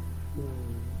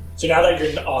 So now that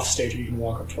you're off stage, you can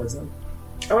walk up towards them.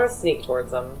 I want to sneak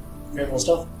towards them. Okay, roll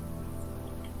stealth.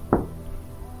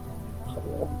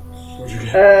 What'd you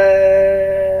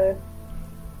get?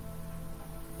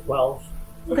 12.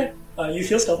 Okay, you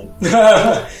feel stealthy.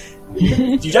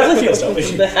 You definitely feel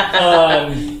stealthy.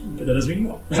 But that doesn't mean you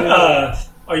won't.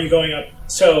 Are you going up?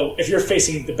 So if you're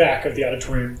facing the back of the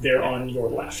auditorium, they're on your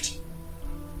left.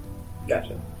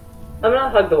 Gotcha. I'm gonna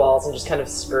hug the walls and just kind of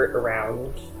skirt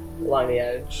around along the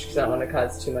edge because I don't want to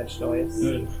cause too much noise.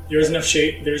 There's enough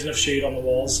shade. There's enough shade on the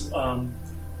walls.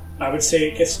 I would say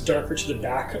it gets darker to the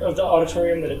back of the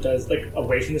auditorium than it does, like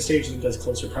away from the stage, than it does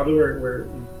closer. Probably where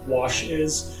Wash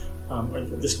is, or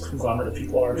this conglomerate of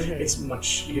people are. Mm-hmm.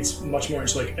 It gets much more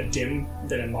into like a dim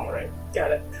than in Monterey. Got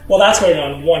it. Well, that's going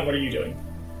on. One, what are you doing?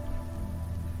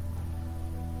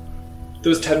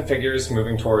 Those 10 figures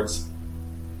moving towards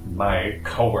my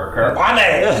coworker.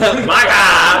 My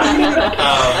God!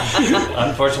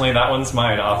 Unfortunately, that one's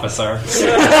mine, officer.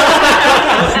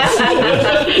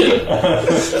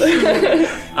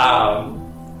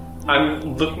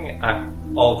 I'm looking at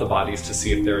all of the bodies to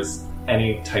see if there's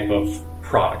any type of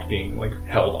product being like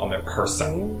held on their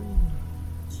person.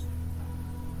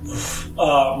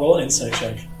 Roll an insight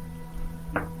check.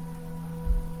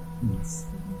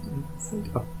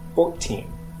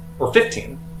 14 or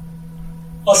 15.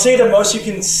 I'll say the most you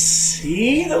can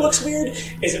see that looks weird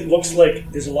is it looks like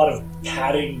there's a lot of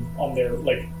padding on their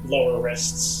like lower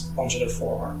wrists, onto their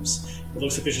forearms. It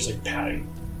looks like there's just like padding,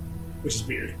 which is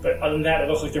weird. But other than that, it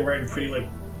looks like they're wearing pretty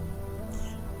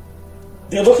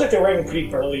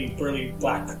burly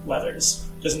black leathers.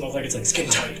 It doesn't look like it's like skin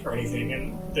tight or anything,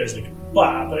 and there's like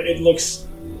blah, but it looks.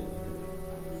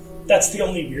 That's the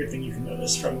only weird thing you can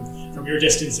notice from your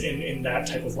distance in that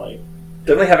type of light.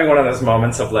 Definitely having one of those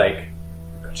moments of like,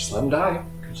 could just let him die.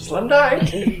 Could just let him die.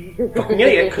 Fucking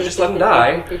idiot. Could just let him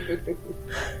die.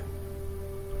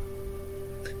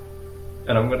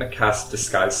 And I'm going to cast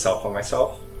Disguise Self on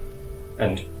myself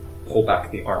and pull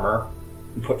back the armor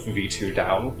and put V2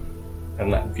 down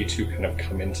and let V2 kind of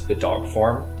come into the dog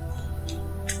form.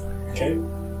 Okay.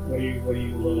 What do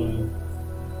you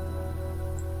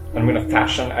I'm going to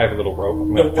fashion. I have a little rope.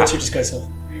 what's your disguise self?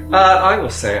 I will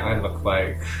say I look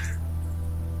like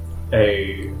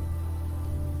a.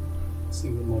 See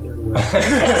what mother was.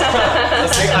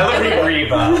 I look like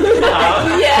Reba.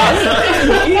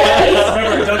 Yes.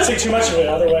 Remember, don't say too much of it,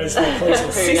 otherwise my police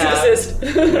will Cease and Yeah. desist.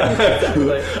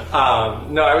 Exactly.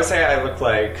 No, I would say I look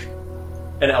like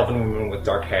an elven woman with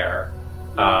dark hair,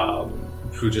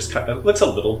 who just kind of looks a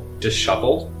little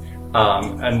disheveled,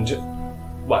 and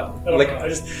what? I don't know.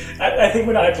 I think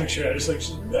when I picture it, I just like.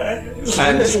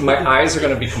 And my eyes are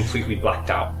going to be completely blacked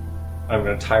out. I'm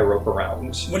going to tie a rope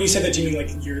around When you say that, do you mean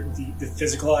like the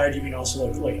physical eye, or do you mean also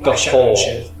like the eyeshadow whole, and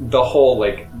shit? the whole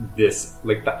like this,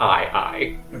 like the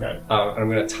eye. Okay. And I'm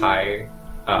going to tie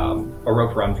a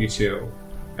rope around V2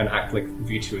 and act like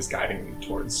V2 is guiding me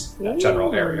towards that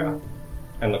general area,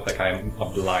 and look like I'm a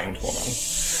blind woman.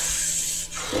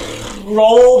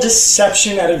 Roll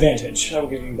deception at advantage. I will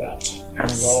give you that.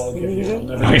 And I'll give you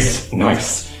another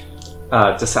Nice.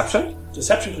 Deception?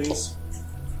 Deception, please.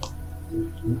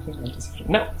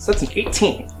 No, so that's an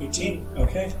 18. 18.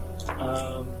 Okay.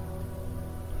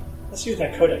 Let's use my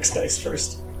codex dice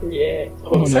first. Yeah.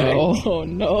 Oh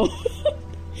no.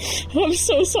 I'm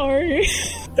so sorry.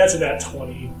 That's a nat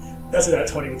 20. That's a nat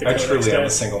 20 with the I codex truly am a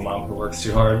dice. single mom who works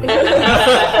too hard.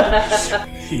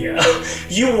 Yeah.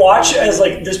 You watch as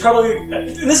like there's probably and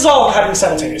this is all happening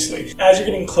simultaneously. As you're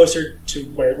getting closer to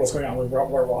what's going on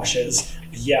where Wash is,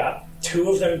 yeah, two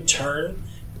of them turn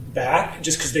back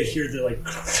just because they hear the like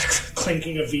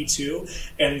clinking of V2,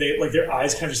 and they like their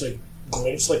eyes kind of just like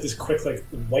glimpse like this quick like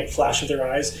white flash of their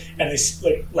eyes, and they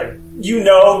like you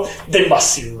know they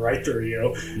must see right through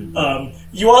you.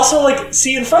 You also like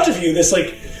see in front of you this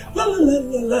like like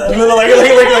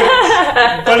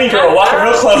bunny girl walking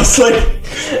real close like.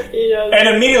 Yeah. And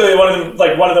immediately one of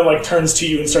them like turns to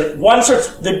you and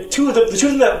the two of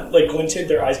them that like glinted,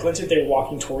 their eyes glinted, they were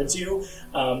walking towards you.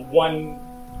 One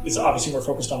is obviously more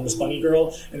focused on this bunny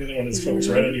girl, and the other one is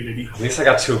focused right on you, baby. At least I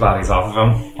got 2 bodies off of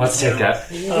him. Let's take that.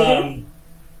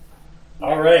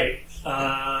 All right,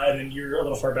 and then you're a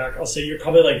little far back. I'll say you're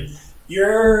probably like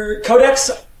your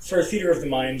codex for Theater of the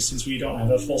Mind, since we don't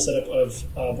have a full setup of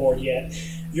board yet.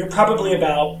 You're probably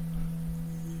about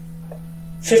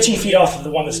 15 feet off of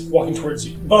the one that's walking towards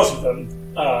you. Both of them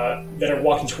that are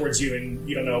walking towards you, and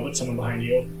you don't know but someone behind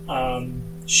you.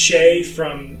 Shay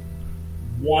from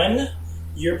one,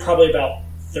 you're probably about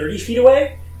 30 feet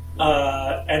away.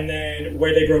 And then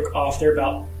where they broke off, they're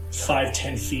about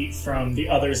 5-10 feet from the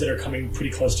others that are coming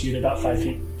pretty close to you. They're about 5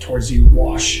 feet towards you,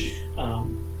 Wash.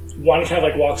 One kind of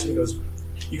like walks and goes,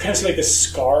 you kind of see like this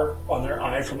scar on their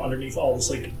eye from underneath all this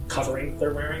like covering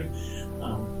they're wearing.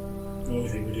 What do you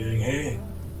think we're doing? Hey.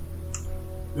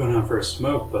 Going out for a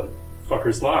smoke, but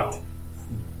fucker's locked.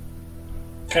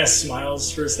 Kind of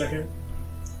smiles for a second.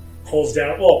 Pulls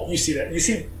down. Well, you see that. You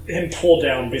see him pull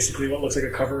down basically what looks like a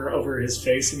cover over his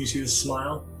face, and you see this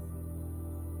smile.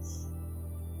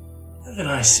 Haven't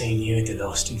I seen you at the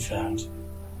Lost and Found?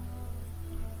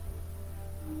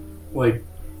 Like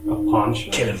a pawn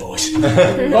shop. Killing voice.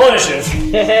 Roll initiative.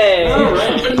 Hey.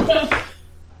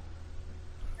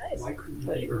 Why couldn't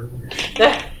I earlier?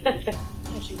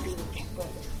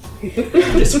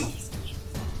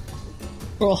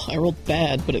 Well, I rolled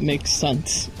bad, but it makes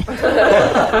sense.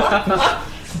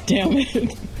 Damn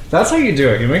it. That's how you do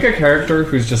it. You make a character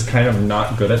who's just kind of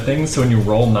not good at things, so when you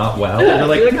roll not well, you're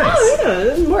like, You're like, nice. oh, yeah,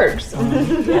 this works.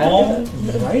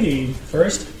 Alrighty.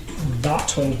 First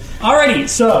battle. Alrighty,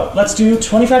 so let's do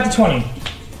 25 to 20.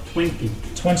 20.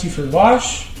 20 for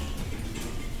Wash.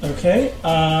 Okay.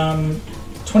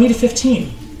 20 to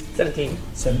 15. 17.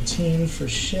 17 for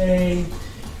Shay.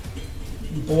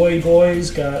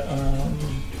 Boys got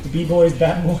the B-boys,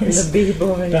 Bat Boys. The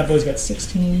B-boy. Bat Boys got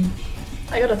 16.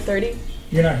 I got a 30.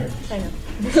 You're not here. I know.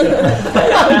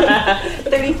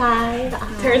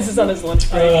 35. Terrence is on his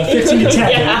lunch break. 15 to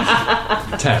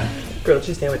 10. 10. Grilled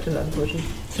cheese sandwich and that portion.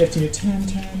 15 to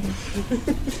 10.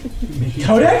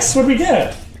 Codex? What do we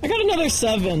get? I got another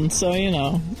 7, so you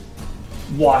know.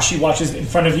 Wash. He watches in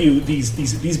front of you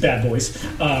these bad boys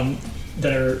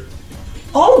that are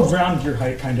all around your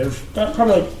height, kind of.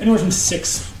 Probably like anywhere from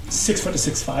 6 foot to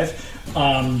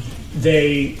 6'5".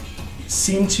 They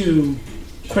seem to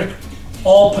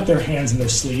all put their hands in their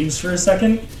sleeves for a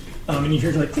second, and you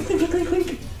hear like clink, clink, clink, clink,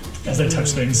 clink as they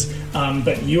touch things.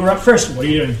 But you were up first. What are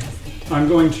you doing? I'm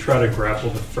going to try to grapple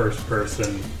the first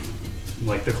person,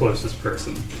 like the closest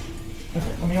person.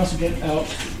 Okay, let me also get out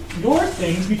your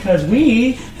things because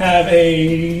we have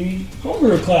a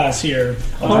homebrew class here,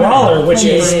 a Brawler, which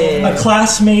is a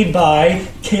class made by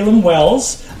Caleb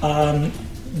Wells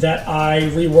that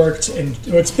I reworked, and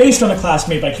it's based on a class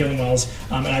made by Caleb Wells,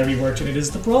 and I reworked, and it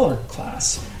is the Brawler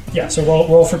class. Yeah, so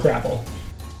roll for grapple.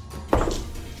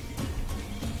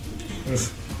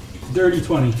 Oof. Dirty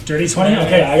 20. Dirty 20?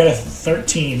 Okay, I got a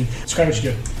 13. Describe what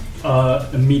you do.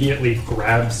 Immediately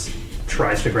grabs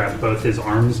tries to grab both his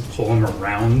arms, pull him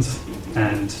around,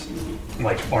 and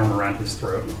like arm around his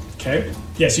throat. Okay.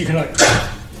 Yeah, so you can like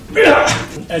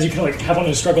as you can like have one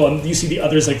to struggle, and you see the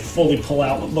others like fully pull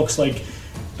out what looks like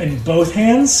in both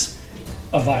hands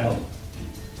a vial.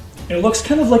 And it looks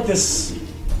kind of like this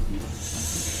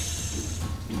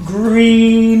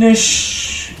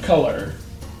greenish color.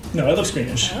 No, it looks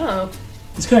greenish. Oh.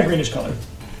 It's kind of greenish color.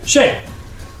 Shay,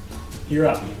 you're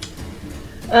up.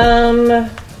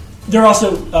 They're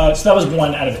also so that was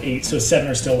 1 out of 8, so 7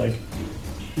 are still like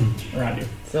around you.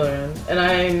 Still around. And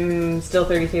I'm still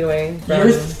 30 feet away from...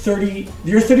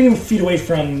 You're 30 feet away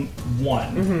from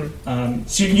 1.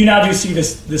 So you now do see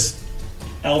this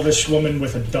elvish woman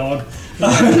with a dog. A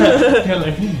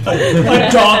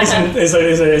dog is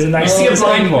a nice... You see a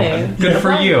blind woman. Good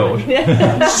for you.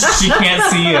 She can't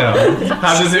see you.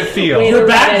 How does it feel? Your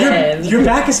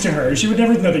back is to her. She would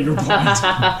never know that you're blind.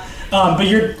 But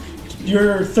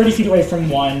you're 30 feet away from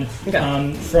 1.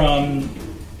 Okay. From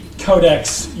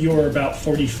Codex, you're about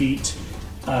 40 feet.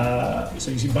 So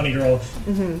you see Bunny Girl.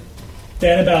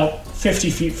 Then about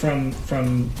 50 feet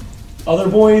from other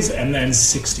boys, and then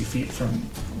 60 feet from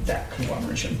that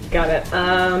conglomeration. Got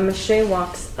it. Shay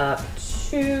walks up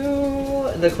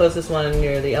to the closest one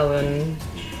near the elven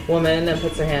woman and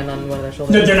puts her hand on one of their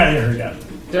shoulders. No, they're not near her yet.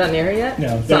 They're not near her yet?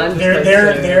 No, So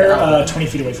they're 20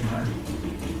 feet away from her.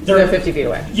 They're 50 feet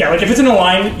away. Yeah, like if it's in a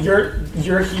line, you're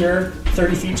here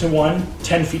 30 feet to 1,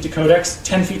 10 feet to Codex,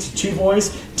 10 feet to 2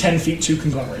 boys, 10 feet to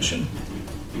conglomeration.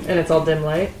 And it's all dim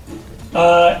light?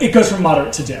 It goes from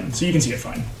moderate to dim, so you can see it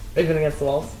fine. Even against the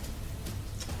walls?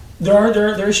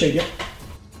 There is shade, yeah.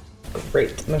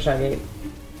 Great. I'm gonna shine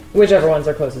whichever ones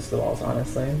are closest to the walls,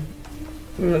 honestly.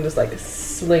 I'm gonna just like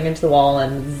swing into the wall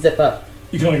and zip up.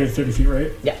 You can only go 30 feet,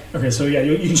 right? Yeah. Okay, so yeah,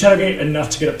 you can Shadowgate enough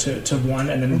to get up to 1,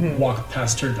 and then walk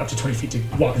past her up to 20 feet to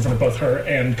walk in front of both her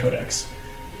and Codex.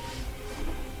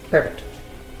 Perfect.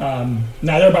 Now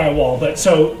they're by a wall, but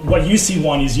so what you see,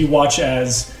 Juan, is you watch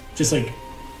as just like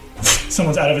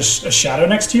someone's out of a shadow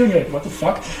next to you, and you're like, what the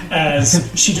fuck? As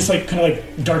she just like kind of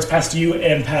like darts past you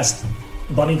and past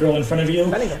Bunny Girl in front of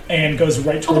you, and goes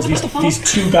right towards these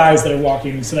 2 guys that are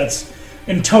walking. So that's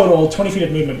in total 20 feet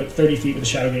of movement, but 30 feet with a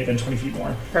Shadowgate and 20 feet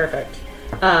more. Perfect.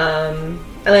 I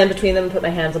land between them and put my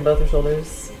hands on both their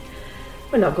shoulders.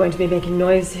 We're not going to be making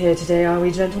noise here today, are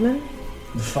we, gentlemen?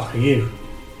 The fuck are you?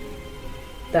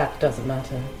 That doesn't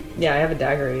matter. Yeah, I have a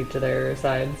dagger at each of their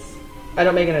sides. I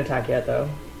don't make an attack yet, though.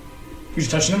 You're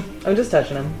just touching them? I'm just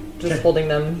touching them. Just Okay. holding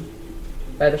them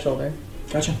by the shoulder.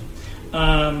 Gotcha.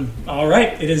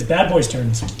 Alright, it is Bad Boy's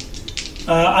turns.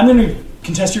 I'm going to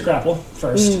contest your grapple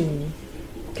first.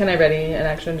 Can I ready an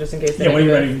action just in case they Yeah, what are you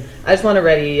do it? ready? I just want to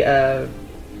ready a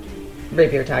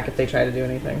rapier attack if they try to do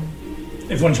anything.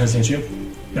 If one tries to hit you.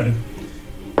 Noted.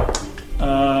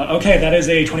 Okay, that is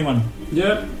a 21.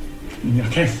 Yep.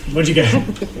 Okay, what'd you get?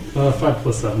 5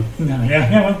 plus 7. No,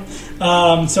 yeah,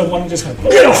 well. So one just kind of,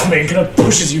 get off me, and kind of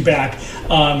pushes you back.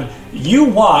 You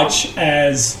watch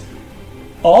as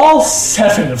all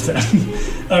 7 of them,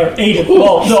 or 8 of them,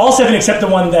 well, no, all 7 except the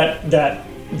one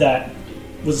that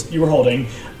was you were holding,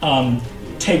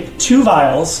 take 2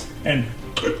 vials and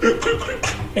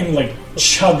like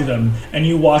chug them, and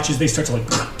you watch as they start to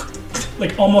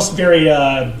like almost very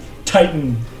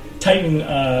Titan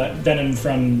venom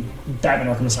from Batman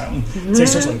Arkham Asylum. So they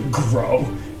start to like grow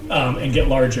and get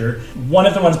larger. One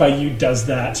of the ones by you does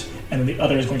that, and then the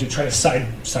other is going to try to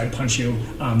side punch you.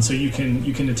 So you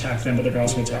can attack them, but they're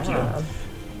also going to attack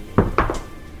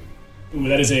you. Ooh,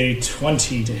 that is a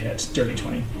 20 to hit, dirty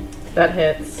 20. That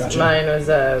hits. Gotcha. Mine was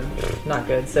not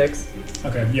good. 6.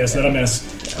 Okay, yes, that'll miss.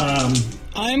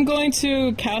 I'm going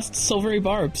to cast Silvery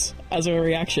Barbs as a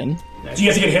reaction. Do you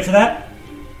have to get a hit for that?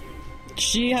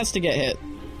 She has to get hit.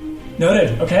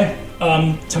 Noted. Okay.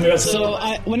 Tell me about. So,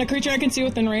 when a creature I can see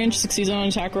within range succeeds on an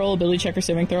attack roll, ability check, or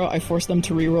saving throw, I force them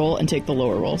to re-roll and take the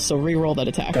lower roll. So re-roll that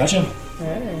attack. Gotcha.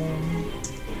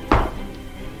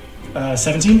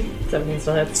 17? 17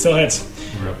 still hits. Still hits.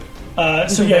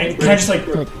 So yeah, it kind of just like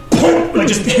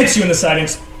just hits you in the side and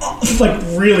it's like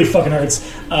really fucking hurts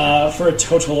for a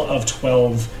total of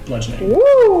 12 bludgeoning.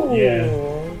 Woo! Yeah.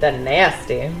 That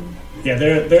nasty. Yeah,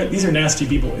 they're these are nasty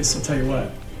b-boys, I'll tell you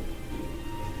what.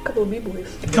 Couple of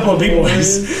b-boys. A couple of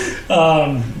b-boys.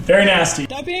 Very nasty.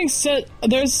 That being said,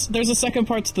 there's a second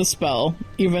part to the spell,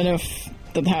 even if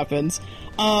that happens.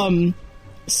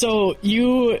 So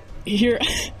you hear,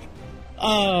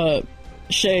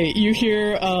 Shay, you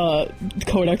hear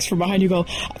Codex from behind you go,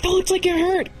 that looks like you're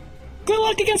hurt. Good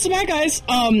luck against the bad guys.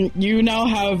 You now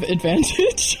have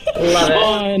advantage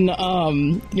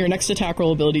on your next attack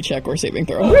roll, ability check, or saving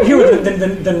throw. Here,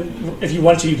 then if you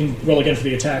want to, you can roll again for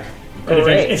the attack.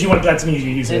 Great. If you want that to mean you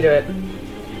use Into it.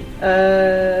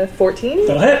 it. 14?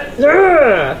 That'll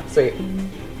hit. Sweet.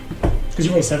 Because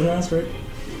you rolled 7 rounds, right?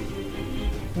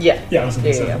 Yeah. Yeah, I was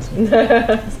going to say Yeah.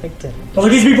 that. It's like 10. Well,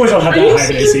 these big boys don't have that high of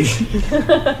an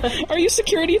AC. Are you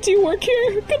security? Do you work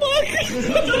here? Good luck.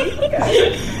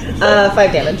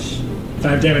 5 damage.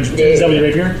 5 damage. Is that with your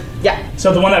rapier? Yeah.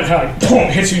 So the one that kind of like boom,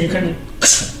 hits you, you kind of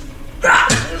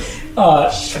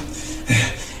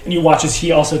and you watch as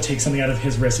he also takes something out of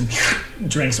his wrist and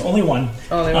drinks. Only one.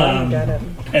 Only one. Got it.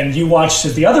 And you watch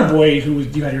as the other boy who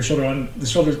you had your shoulder on, the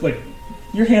shoulder, like,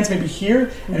 your hands may be here,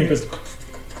 and it goes,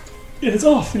 and it's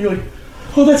off. And you're like,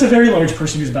 oh, that's a very large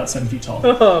person who's about 7 feet tall.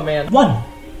 Oh, man. 1.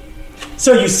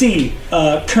 So you see,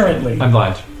 currently... I'm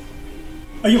blind.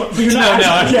 Are you, but you're not. No,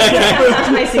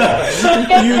 I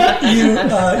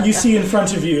see. You see in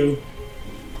front of you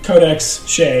Codex,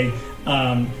 Shay,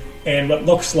 and what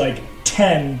looks like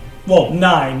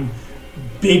 9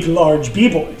 big, large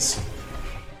B-boys.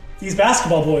 These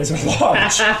basketball boys are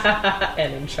large.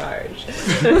 And in charge.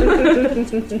 What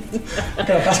kind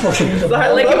of basketball game is I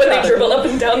that? like it when they dribble up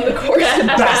and down the court.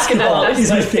 Basketball is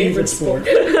my favorite sport.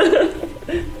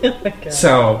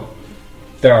 So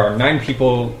there are 9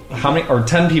 people. How many? Or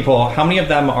 10 people? How many of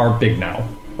them are big now,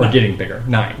 or getting bigger?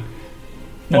 9.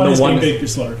 And One the is one getting is, big, you're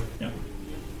slower. Yeah.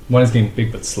 one is getting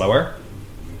big but slower.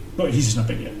 But he's just not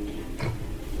big yet.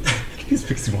 He's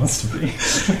big as he wants to be.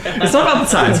 It's not about the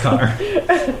size, Connor.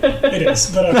 It is,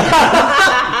 but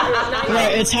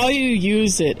Right, it's how you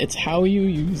use it. It's how you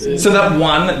use it. So that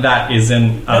one that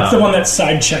isn't that's the one that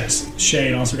side checked Shay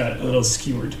and also got a little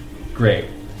skewered. great.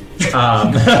 Hate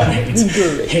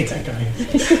that guy.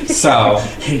 So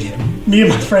Hate him. Me and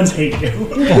my friends hate you.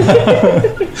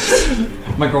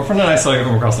 my girlfriend and I saw you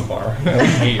come across the bar. We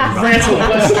hate you.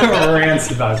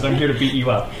 Rants about it. I'm here to beat you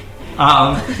up.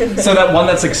 So that one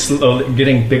that's like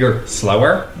getting bigger,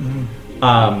 slower.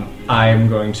 I'm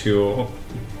going to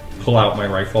pull out my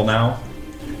rifle now.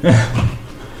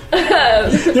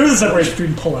 There was a separation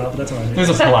between pull out, but that's all right. There's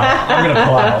a pull out. I'm gonna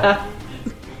pull out.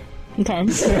 Okay.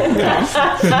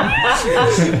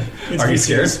 Are you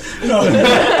scared? No.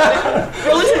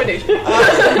 Roll intimidation.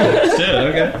 Shit,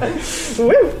 okay.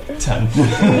 10. You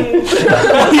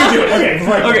do it. Okay,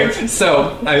 right. Okay,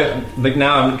 so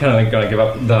now I'm kind of like gonna give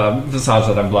up the visage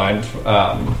that I'm blind.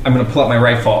 I'm gonna pull out my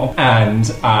rifle, and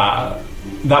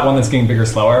that one that's getting bigger,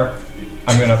 slower.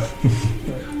 I'm gonna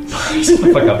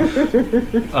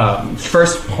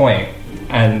first point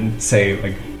and say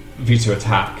like V2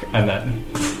 attack, and then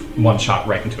one shot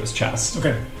right into his chest.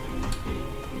 Okay.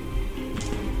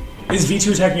 Is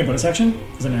V2 attacking a bonus action?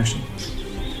 Is it an action?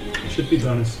 Should be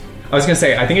bonus. I was gonna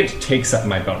say I think it takes up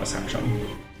my bonus action.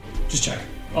 Just check.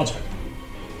 I'll check.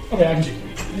 Okay, I can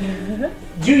do.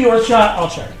 Do your shot. I'll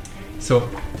check. So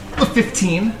a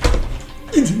 15,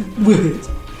 It will hit.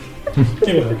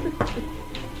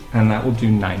 and that will do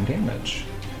 9 damage.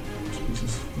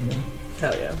 Jesus.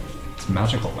 Hell yeah. It's a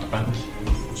magical weapon.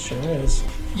 Sure is.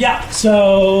 Yeah.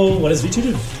 So what does V2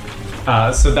 do?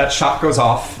 So that shot goes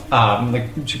off, like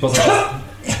she pulls it off,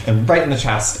 and right in the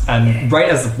chest, and right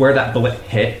as where that bullet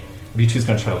hit, V2's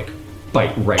gonna try to like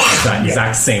bite right in that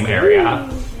exact same area.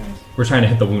 We're trying to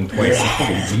hit the wound twice.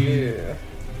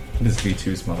 What is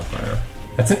V2's modifier?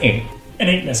 That's an 8. An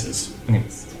 8 misses.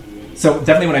 So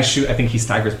definitely when I shoot, I think he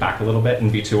staggers back a little bit,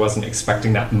 and V2 wasn't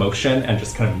expecting that motion, and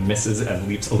just kind of misses and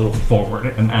leaps a little forward,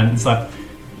 and ends up.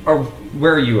 Or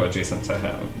where are you adjacent to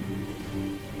him?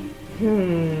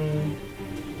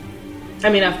 I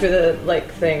mean, after the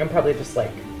thing, I'm probably just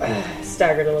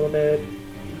staggered a little bit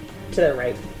to the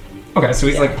right. Okay, so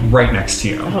he's like right next to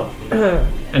you,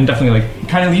 and definitely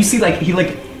kind of you see he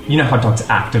you know how dogs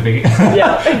activate,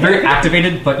 very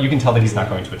activated, but you can tell that he's not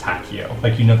going to attack you.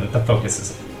 Like you know that the focus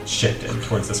is shifted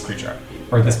towards this creature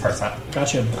or this person.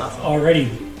 Gotcha. Alrighty.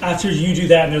 After you do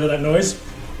that and hear that noise,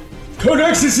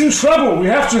 Codex is in trouble. We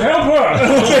have to help her.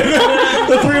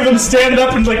 The 3 of them stand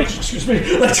up and excuse me,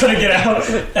 try to get out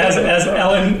as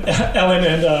Ellen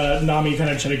and Nami kind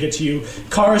of try to get to you.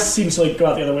 Kara seems to go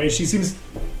out the other way. She seems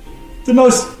the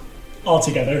most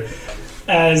altogether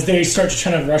as they start to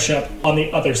try to rush up on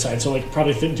the other side. So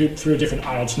probably through a different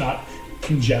aisle to not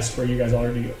congest where you guys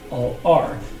already all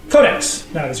are. Codex,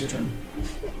 now it's your turn.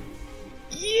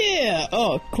 Yeah!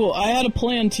 Oh, cool. I had a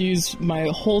plan to use my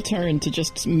whole turn to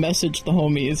just message the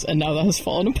homies, and now that has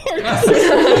fallen apart.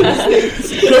 Codex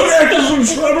is in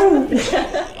trouble!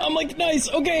 I'm like, nice,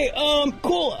 okay,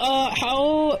 cool.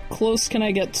 How close can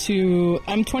I get to...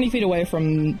 I'm 20 feet away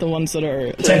from the ones that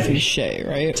are... 10 feet. Shay,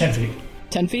 right? 10 feet.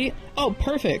 10 feet? Oh,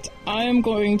 perfect. I am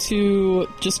going to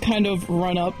just kind of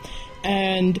run up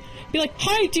and be like,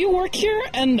 hi, do you work here?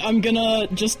 And I'm gonna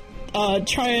just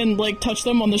try and like touch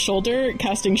them on the shoulder,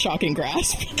 casting Shocking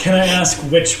Grasp. Can I ask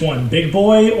which one? Big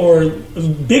boy or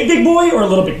big boy or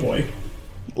little big boy?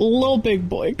 Little big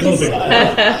boy. Little 'Cause, big boy.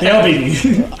 Yeah,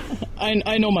 baby.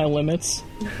 I know my limits.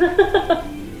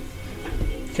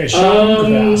 Okay,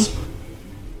 Shocking Grasp.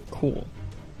 Cool.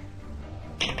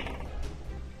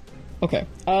 Okay.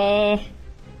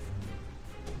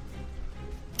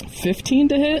 15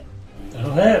 to hit.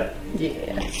 That'll hit.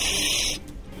 Yeah.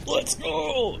 Let's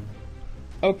go.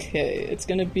 Okay, it's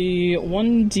gonna be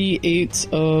 1d8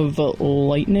 of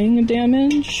lightning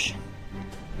damage.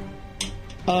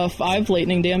 5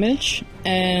 lightning damage,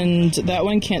 and that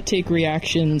one can't take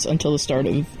reactions until the start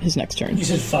of his next turn. You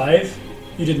said 5?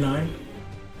 You did 9?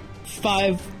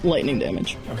 5 lightning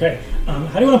damage. Okay.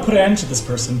 How do you want to put an end to this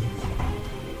person?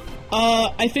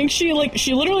 I think she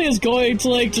literally is going to,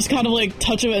 like, just kind of, like,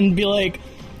 touch him and be like...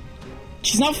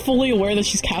 She's not fully aware that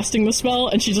she's casting the spell,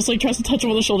 and she just, like, tries to touch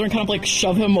him on the shoulder and kind of, like,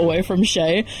 shove him away from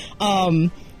Shay.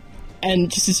 And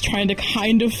just is trying to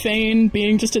kind of feign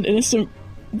being just an innocent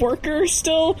worker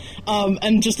still.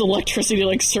 And just electricity,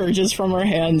 like, surges from her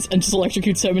hands and just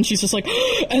electrocutes him, and she's just like...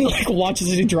 and, like,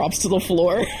 watches as he drops to the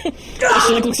floor. And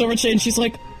she, like, looks over at Shay, and she's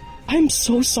like, I'm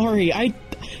so sorry,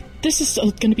 this is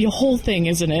gonna be a whole thing,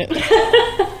 isn't it?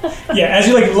 Yeah, as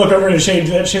you like look over at Shane,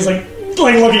 she's like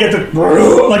looking at the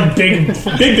like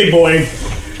big boy.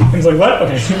 He's like, what?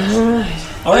 Okay.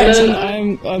 All right.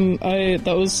 And then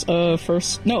that was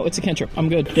first. No, it's a cantrip. I'm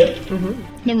good. Yep.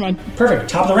 Mm-hmm. Never mind. Perfect.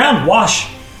 Top of the round. Wash.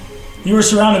 You were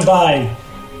surrounded by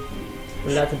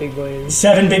Lots of big boys.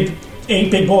 8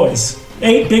 big boys.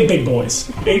 8 big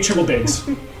boys. 8 triple bigs.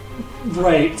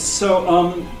 Right,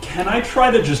 so, can I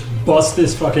try to just bust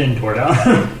this fucking door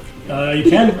down? You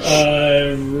can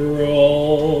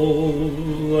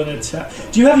roll an attack.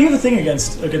 You have a thing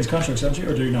against constructs, don't you,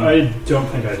 or do you not? I don't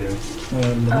think I do.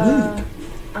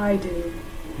 I do.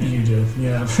 You do,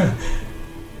 yeah.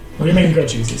 Well, you're making grilled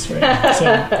cheeses, right? So,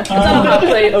 I'll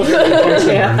play it over.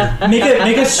 Yeah.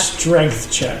 make a strength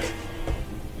check.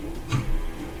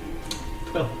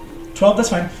 12, that's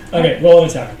fine. Okay, roll an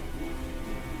attack.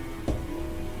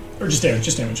 Or just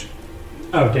damage.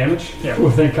 Oh, damage? Yeah. Oh,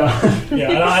 thank God.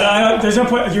 Yeah, I there's no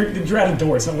point. You're at a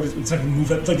door. It's not. It's like move.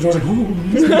 It's like the door's like. Ooh.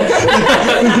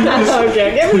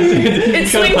 Okay. It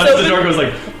swings punch, open. the door goes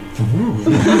like.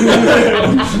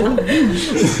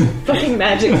 Fucking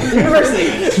magic university.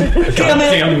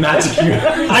 Goddamn magic here.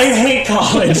 I hate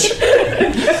college.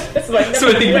 It's like So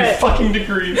I think my fucking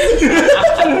degree.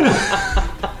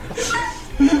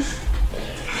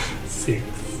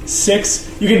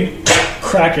 6. You can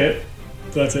crack it.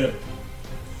 That's it.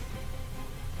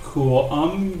 Cool.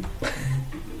 I'm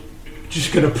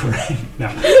just gonna pray. No.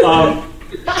 I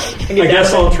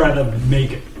guess I'll try to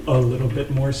make a little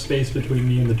bit more space between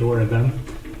me and the door and them.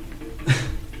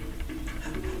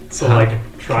 So,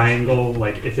 like, triangle,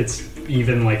 like, if it's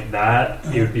even like that,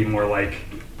 it would be more like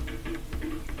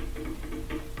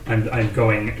I'm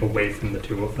going away from the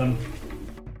two of them.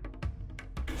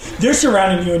 They're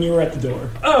surrounding you, and you were at the door.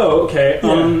 Oh, okay.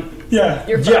 Yeah.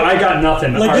 Yeah, I got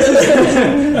nothing. Like All this right.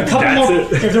 is a couple That's more.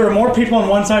 it. If there were more people on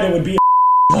one side, it would be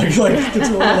like it's what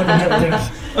we're looking at right now.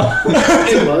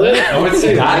 Oh, it's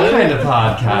that kind of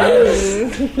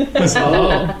podcast.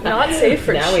 Oh, Not safe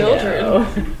for Now we children. know.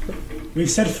 We've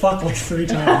said fuck like 3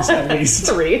 times at least.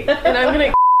 3. And I'm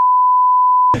gonna.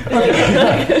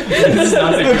 This is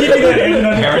not I'm giving that in.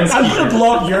 Parents I'm gonna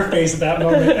blow up your face at that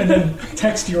moment and then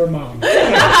text your mom.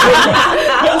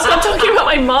 Stop talking about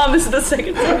my mom. This is the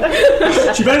second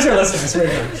time. She better start listening. I swear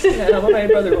to God. Yeah, my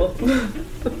brother will.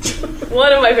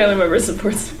 One of my family members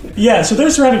supports. Yeah, so they're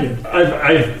surrounding you.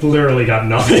 I've literally got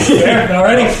nothing. There,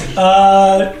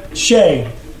 alrighty. Shay,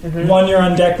 1 you're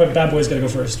on deck, but bad boys gotta go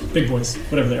first. Big boys,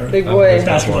 whatever they are. Big boy.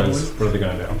 Basketball boys. What are they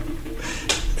gonna do?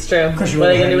 It's true. Of course, What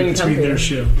are you gonna do when you come between their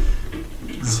through? shoe.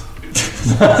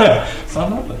 So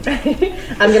nothing.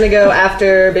 I'm gonna go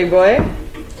after Big Boy.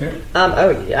 Okay.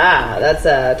 Oh yeah, that's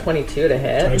a 22 to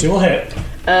hit. 22 will hit. 4.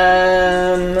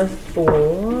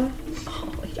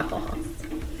 Oh yeah.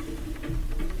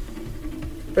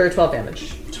 For 12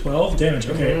 damage. 12 damage.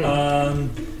 Okay. How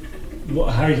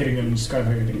are you hitting them? Describe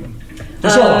how you're hitting them.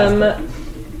 They're still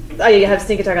alive. I have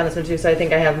sneak attack on this one too, so I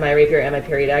think I have my rapier and my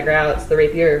parry dagger out. So the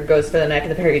rapier goes for the neck,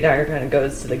 and the parry dagger kind of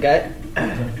goes to the gut.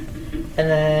 And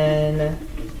then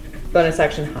bonus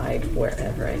action hide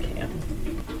wherever I can.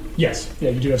 Yes.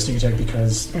 Yeah, you do have sneak attack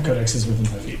because Codex is within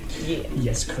 5 feet. Yeah.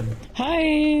 Yes, Codex.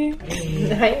 Hi.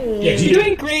 Hi. Yeah, You're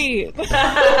doing great.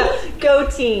 Go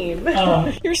team.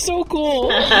 You're so cool.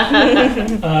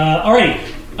 Alright.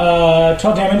 12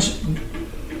 damage.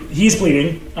 He's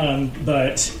bleeding,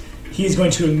 but he is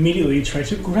going to immediately try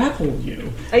to grapple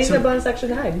you. I use my bonus action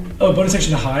to hide. Oh, bonus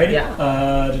action to hide?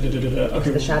 Yeah.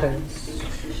 Okay. The shadows.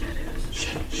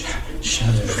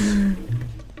 Shadows.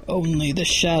 Only the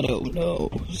shadow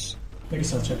knows. Make a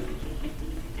stealth check.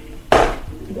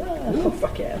 Oh,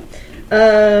 fuck yeah.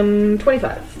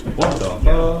 25. What the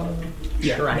fuck?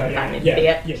 Yeah. Try and find an yeah,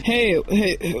 idiot. yeah. Hey,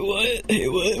 what? Hey,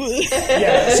 what?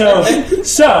 Yeah,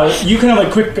 so you kind of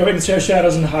like quick go into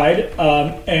shadows and hide,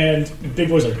 and Big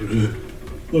Boy's like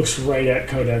looks right at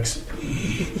Codex.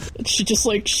 She just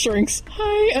like shrinks.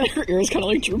 Hi, and her ears kind of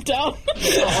like droop down.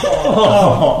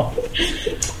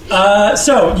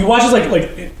 So you watch as like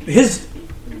his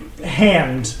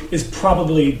hand is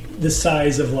probably the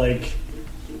size of like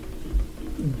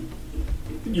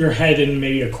your head and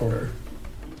maybe a quarter.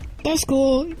 That's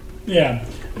cool. Yeah.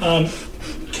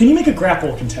 Can you make a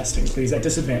grapple contesting, please, at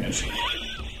disadvantage?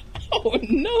 Oh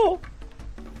no.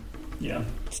 Yeah.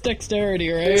 It's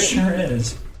dexterity, right? Sure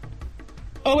is.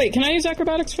 Oh wait, can I use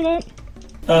acrobatics for that?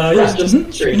 Yeah.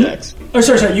 Just straight dex. Oh,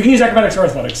 sorry. You can use acrobatics or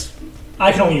athletics.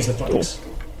 I can only use athletics.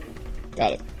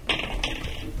 Got it.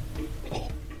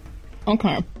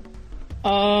 Okay.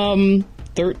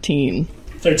 13.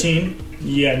 13?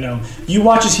 Yeah, no. You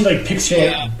watch as he like picks you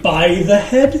like, by the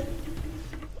head.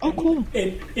 Oh, cool.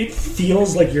 It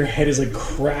feels like your head is like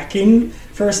cracking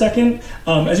for a second.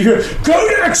 As you hear,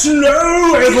 Codex,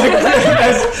 no!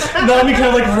 As Nami kind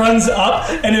of like runs up,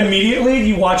 and immediately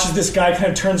you watch as this guy kind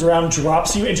of turns around,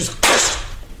 drops you, and just.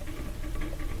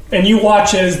 And you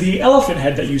watch as the elephant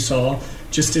head that you saw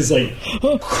just is like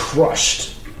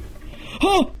crushed.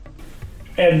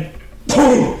 And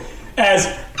boom! As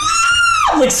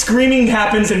like screaming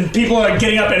happens and people are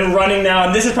getting up and running now,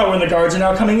 and this is probably when the guards are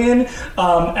now coming in,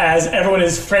 as everyone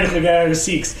is frantically getting out of their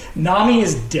seats. Nami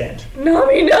is dead.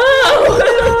 Nami, no!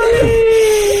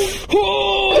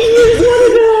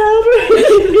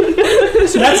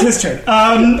 So that's his turn.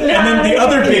 And then the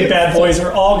other big bad boys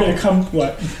are all going to come.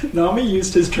 What? Nami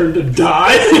used his turn to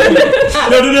die.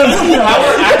 No.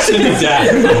 Our action is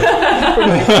death.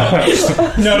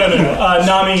 No.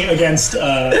 Nami against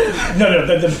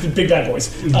the big bad boys,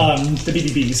 the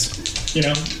BBBs. You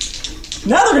know.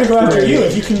 Now they're going to go after you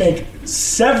if you can make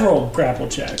several grapple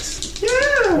checks. Yeah.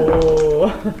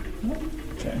 Oh.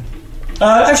 Okay.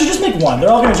 Actually, just make one. They're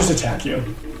all going to just attack you.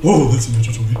 Whoa, that's a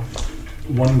natural 20.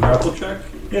 One grapple check?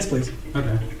 Yes, please.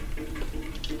 Okay.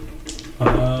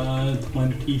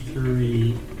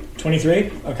 23.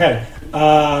 23? Okay.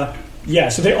 Yeah,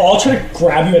 so they all try to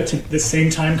grab you at the same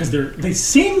time because they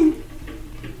seem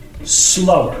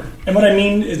slower. And what I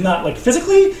mean is not like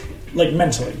physically, like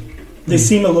mentally. They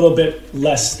seem a little bit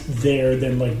less there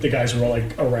than like the guys who are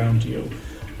like around you.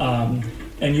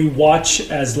 And you watch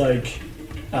as like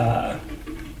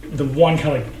the one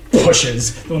kind of like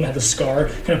pushes, the one that had the scar,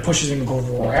 kind of pushes and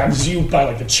grabs you by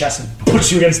like the chest and puts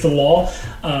you against the wall.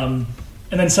 And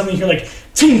then suddenly you hear like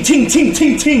ting, ting, ting,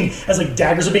 ting, ting as like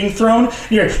daggers are being thrown.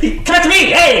 And you're, come after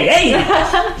me! Hey!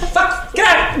 Fuck! Get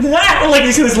out! Ah! Like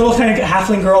you see this little kind of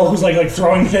halfling girl who's like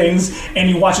throwing things, and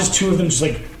you watch as two of them just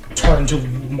like turn to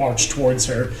march towards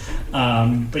her.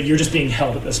 But you're just being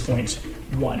held at this point.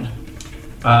 One.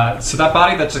 So that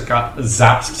body that just got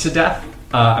zapped to death,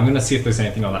 I'm going to see if there's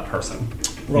anything on that person.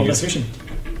 Roll investigation.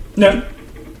 No.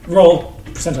 Roll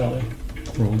percentile die.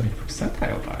 Roll a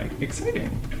percentile die. Exciting.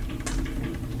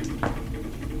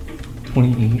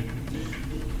 28.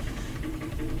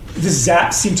 The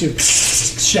zaps seem to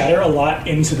shatter a lot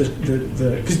into the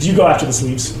because you go after the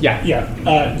sleeves. Yeah.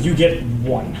 You get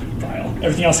one vial.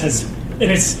 Everything else has, and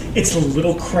it's a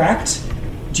little cracked.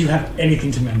 Do you have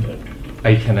anything to mend it?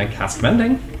 Can I cast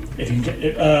mending? If you can get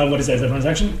it, what is that? Is that bonus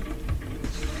action?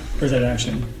 Or is that an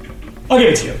action? I'll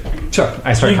give it to you. Sure.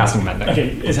 I start casting mending.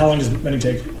 Okay. How long does mending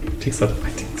take? I think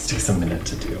it takes a minute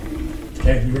to do.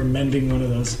 Okay, you are mending one of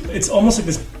those. It's almost like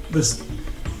this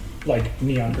like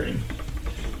neon green.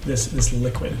 This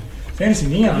liquid. Fantasy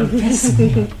neon.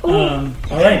 All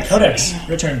right, Codex,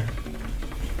 your turn.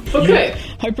 Okay.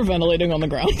 Hyperventilating on the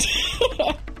ground.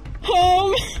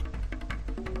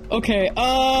 Okay,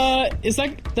 is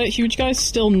that huge guy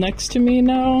still next to me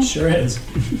now? Sure is.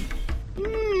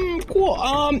 Cool.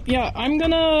 Yeah, I'm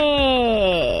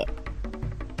gonna...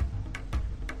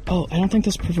 Oh, I don't think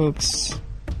this provokes...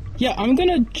 Yeah, I'm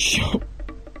going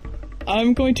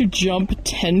to jump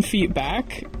 10 feet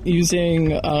back using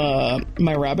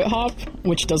my rabbit hop,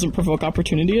 which doesn't provoke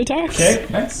opportunity attacks. Okay,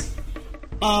 nice.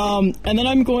 And then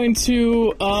I'm going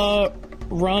to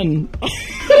run.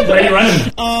 Where are you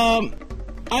running?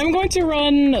 I'm going to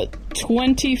run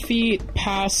 20 feet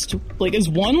past. Like, is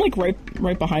one like right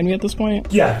behind me at this point?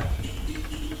 Yeah.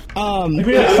 Like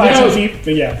we have 5 feet,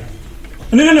 but yeah.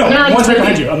 No. like One's right 20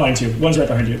 behind feet. you. I'm lying to you. One's right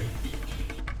behind you.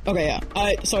 Okay, yeah.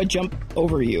 So I jump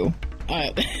over you,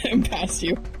 and past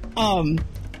you,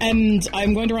 and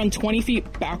I'm going to run 20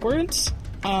 feet backwards,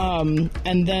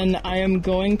 and then I am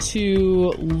going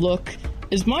to look.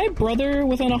 Is my brother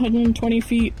within 120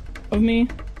 feet of me?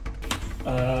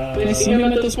 Can I see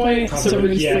him at this point? So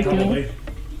everyone's freaking out? Probably.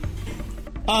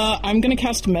 I'm gonna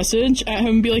cast message at him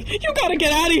and be like, "You gotta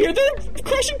get out of here! They're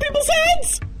crushing people's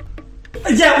heads!"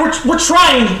 Yeah, we're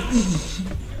trying.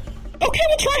 Okay,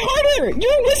 we'll try harder!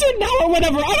 You're a wizard now or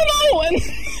whatever, I don't know!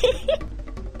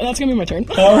 And that's gonna be my turn.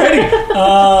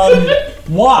 Alrighty.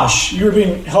 Wash, you were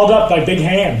being held up by big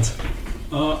hands.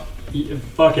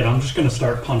 Fuck it. I'm just gonna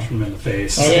start punching him in the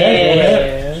face. Okay, go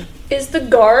ahead. Is the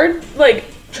guard, like,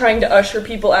 trying to usher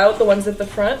people out, the ones at the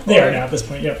front? They are now at this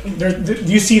point, yeah.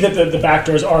 You see that the back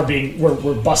doors are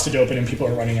were busted open and people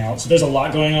are running out. So there's a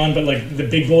lot going on, but like the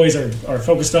big boys are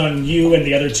focused on you and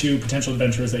the other two potential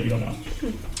adventurers that you don't know.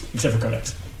 Except for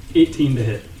Codex. 18 to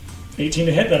hit. 18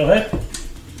 to hit, that'll hit.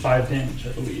 5 damage,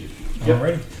 I believe.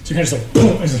 Alright. So you're kind of just like,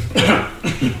 boom, it's just,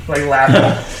 like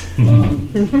laughing.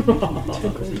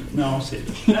 No, I'll save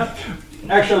it.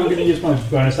 Actually, I'm going to use my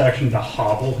bonus action to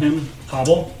hobble him.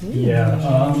 Hobble.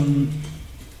 Yeah.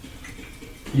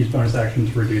 Use bonus action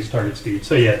to reduce target speed.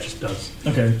 So yeah, it just does.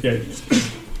 Okay, yeah.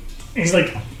 He's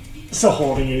like still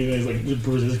holding you. He's like the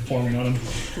bruises forming on him.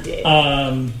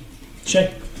 Yeah.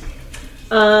 Check.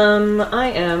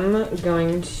 I am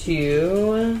going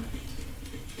to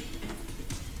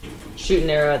shoot an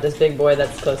arrow at this big boy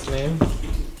that's close to me.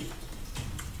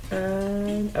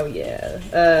 Oh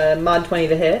yeah. Mod 20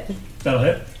 to hit. That'll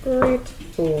hit. Great.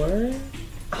 4.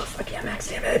 Oh fuck yeah, max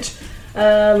damage.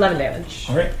 11 damage.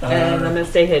 All right. And I'm gonna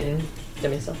stay hidden. Give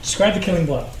me some. Describe the killing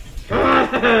blow.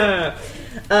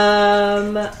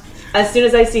 As soon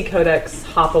as I see Codex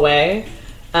hop away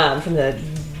from the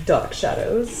dark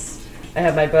shadows, I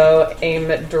have my bow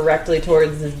aimed directly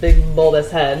towards his big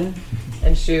bulbous head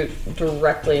and shoot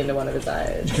directly into one of his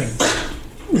eyes.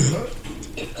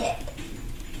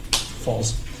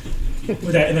 Falls.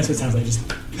 With that, and that's what it sounds like. Just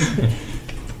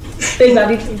Big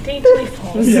Bobby. Daintily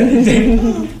falls.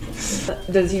 yeah.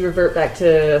 Does he revert back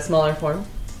to a smaller form?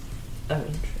 Oh,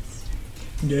 interesting.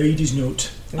 No, he does not.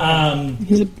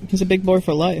 He's a big boy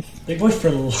for life. Big boy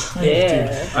for life.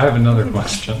 Yeah. I have another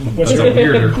question. What's That's a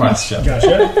weirder question.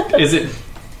 Gotcha. Is it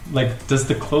like does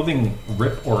the clothing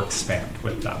rip or expand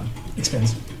with them?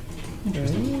 Expands. What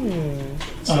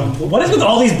is with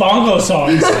all these bongo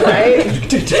songs? Right?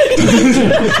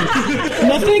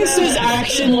 Nothing says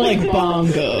action like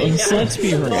bongos. Let's be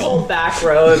The real. whole back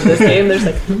row of this game, there's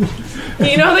like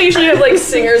You know how they usually have, like,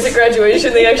 singers at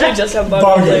graduation? They actually just have bongo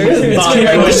Bongo. players. It's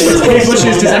Kate Bush. Kate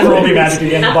Bush's Does Ever Will Be Magic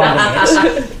Again? Bongo mix.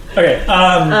 Okay.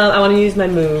 I want to use my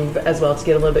move as well to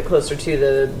get a little bit closer to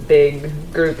the big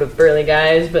group of burly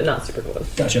guys, but not super close.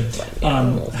 Gotcha.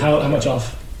 How much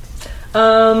off?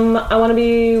 I want to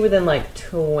be within like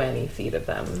 20 feet of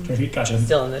them. 20 feet. Gotcha.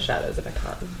 Still in the shadows if I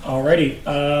can. Alrighty.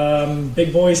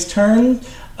 Big boy's turn.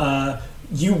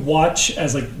 You watch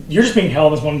as like you're just being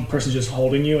held as one person just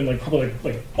holding you, and like probably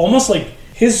like almost like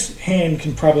his hand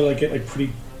can probably like get like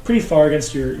pretty far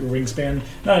against your wingspan.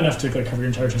 Not enough to like cover your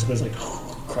entire chest, but it's like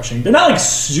crushing. They're not like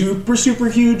super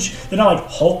huge. They're not like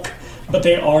Hulk, but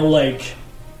they are like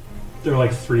They're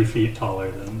like 3 feet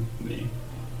taller than me.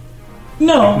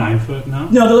 no. Like 9 foot, no?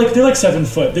 No, they're like 7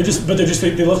 foot. They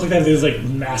look like that. There's like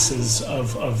masses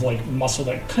of like muscle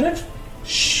that kind of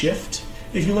shift.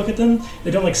 If you look at them,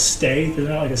 they don't like stay. They're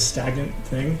not like a stagnant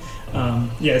thing.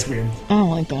 Yeah, it's weird. I don't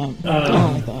like that. I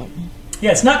don't like that.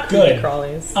 Yeah, it's not good.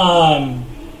 Crawlies.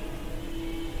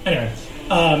 Anyway,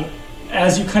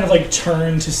 as you kind of like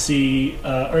turn to see,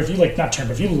 or if you like not turn,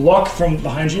 but if you look from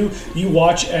behind you, you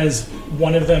watch as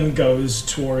one of them goes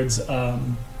towards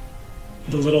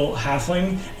the little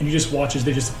halfling, and you just watch as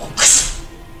they just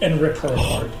and rip her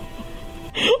apart.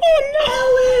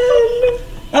 Oh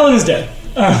no! Ellen is dead.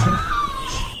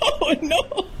 Oh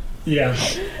no! Yeah.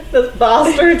 Those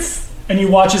bastards. And you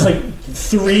watch as like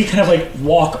 3 kind of like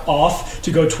walk off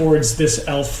to go towards this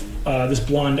elf, this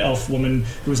blonde elf woman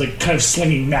who was like kind of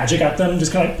slinging magic at them,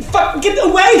 just kind of like, fuck, get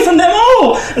away from them!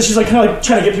 Oh! And she's like kind of like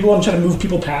trying to get people and trying to move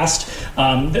people past.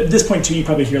 At this point too, you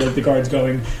probably hear like the guards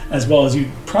going, as well as you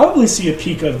probably see a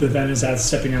peek of the Venizats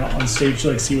stepping out on stage to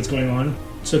like see what's going on.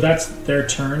 So that's their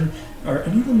turn. Are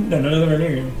any of them? No, none of them are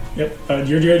near you. Yep.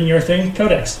 You're doing your thing,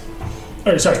 Codex.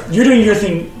 Or sorry, you're doing your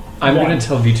thing. I'm going to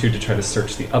tell V2 to try to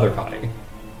search the other body.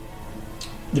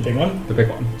 The big one? The big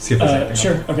one. See if there's anything.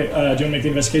 Sure. Okay. Do you want to make the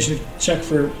investigation check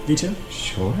for V2?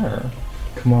 Sure.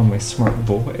 Come on, my smart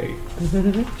boy.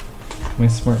 My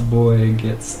smart boy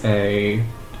gets a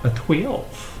A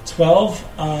 12. 12.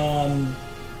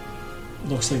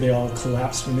 Looks like they all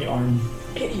collapse from the arm.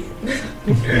 Idiot.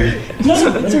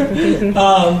 No, that's all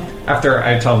right. After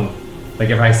I tell them, like,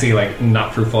 if I see, like,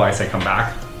 not fruitful, I say come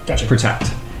back. Gotcha.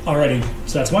 Protect. Alrighty,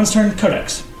 so that's one's turn.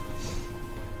 Codex.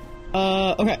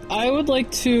 Okay, I would like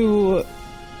to...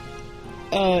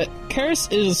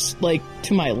 Karis is, like,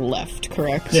 to my left,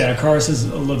 correct? Yeah, Karis is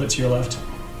a little bit to your left.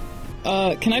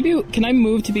 Can I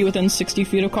move to be within 60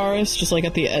 feet of Karis, just, like,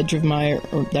 at the edge of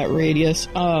that radius?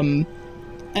 And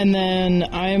then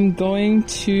I'm going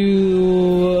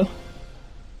to...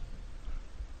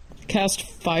 cast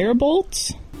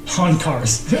Firebolt? On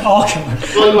Karis. All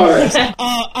Karis. On Mars.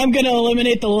 I'm gonna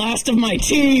eliminate the last of my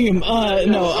team!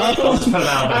 No,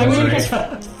 I'm gonna cast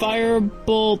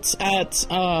Firebolt at,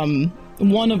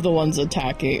 one of the ones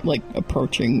attacking, like,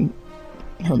 approaching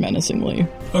her menacingly.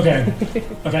 Okay.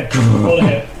 Roll to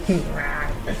hit.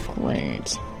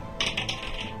 Great.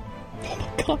 Oh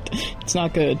my god. It's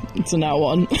not good. It's a nat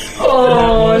one.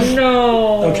 Oh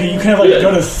no. Okay, you kind of like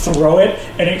go to throw it,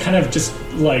 and it kind of just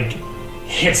like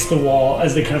hits the wall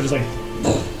as they kind of just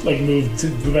like move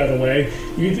out of the way.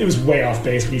 It was way off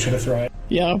base when you tried to throw it.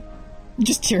 Yeah.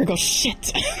 Just hear her go,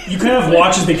 shit. You kind of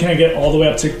watch as they kind of get all the way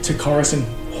up to Karis and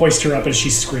hoist her up as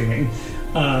she's screaming.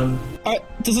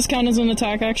 Does this count as an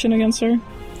attack action against her?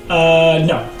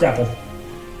 No, grapple.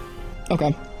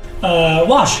 Okay.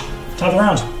 Wash, top of the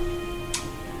round.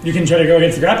 You can try to go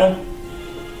against the grapple.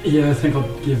 Yeah, I think I'll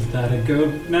give that a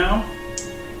go now.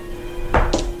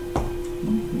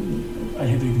 I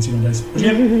hate that you can see my dice. What'd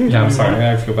you get? Yeah, I'm sorry.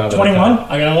 I feel bad. 21.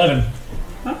 I got 11.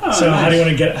 Ah, So nice. how do you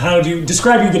want to get? How do you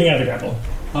describe you getting out of the grapple?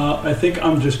 I think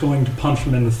I'm just going to punch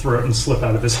him in the throat and slip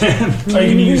out of his hand. Are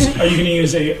you gonna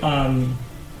use a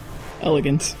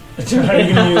Elegant. Are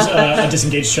you gonna use a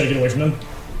disengage to try to get away from them?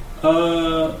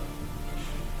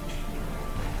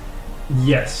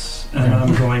 Yes. And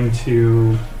I'm going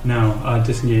to... No,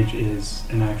 disengage is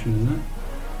an action, isn't it?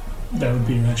 That would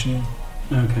be your action.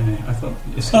 Yeah. Okay, I thought...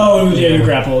 Oh yeah, you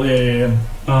grapple. Yeah.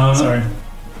 Sorry.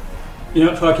 You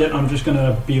know what, fuck it. I'm just going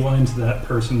to beeline to that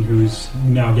person who's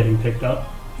now getting picked up.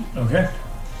 Okay.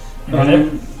 You got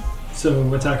it?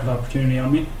 So attack of opportunity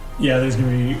on me. Yeah, there's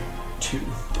gonna be 2.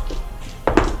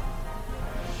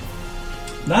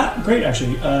 Not great,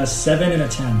 actually. 7 and a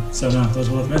 10. So no, those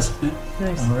will have missed.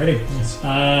 Nice. Alrighty.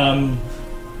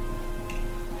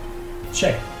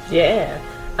 Shay. Yeah.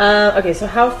 Okay, so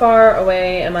how far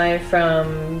away am I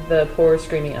from the poor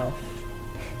screaming elf?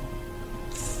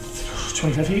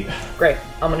 25 feet. Great.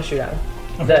 I'm gonna shoot at him.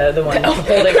 Okay. The one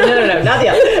holding. No, not the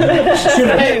elf. Shoot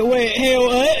her. Hey, wait, hey,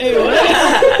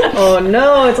 what? Oh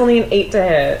no, it's only an 8 to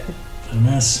hit. A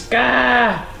miss.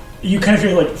 Gah! You kind of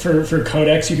hear like for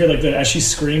Codex, you hear like as she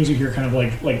screams, you hear kind of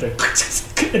like the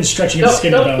and stretching of the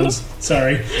skin and bones.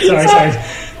 Sorry.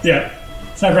 Yeah,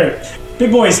 it's not great.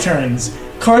 Big boy's turns.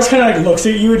 Cars kind of like looks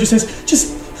at you and just says,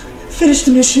 "Just finish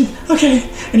the mission, okay?"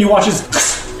 And you watch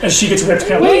as she gets ripped.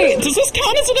 Kind of Wait, does this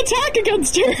count as an attack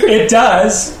against her? It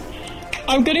does.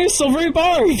 I'm gonna use silvery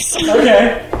barbs.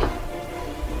 Okay.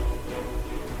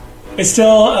 It's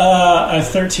still a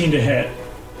 13 to hit.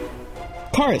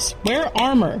 Karis, wear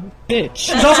armor, bitch.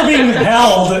 She's also being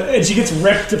held, and she gets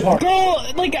ripped apart. Girl,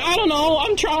 like, I don't know,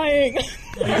 I'm trying. You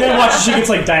then watch as she gets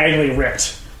like diagonally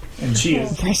ripped, and she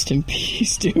is Rest in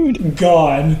peace, dude.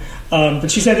 gone.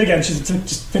 But she said it again. She's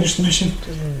just finish the mission.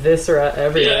 Viscera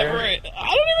everywhere. Yeah, right.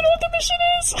 I don't even know what the mission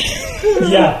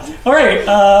is. Yeah. All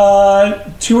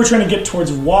right. 2 are trying to get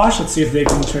towards Wash. Let's see if they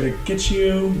can try to get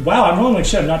you. Wow, I'm rolling like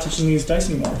shit. I'm not touching these dice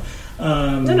anymore.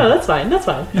 No, that's fine.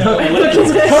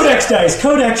 Codex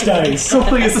dice. So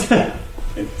please. No.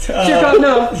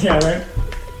 Yeah, right.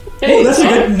 Oh, that's a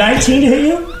good 19 to hit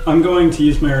you. I'm going to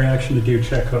use my reaction to do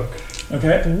check hook.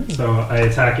 Okay. So I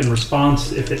attack in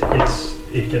response. If it hits,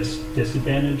 it gets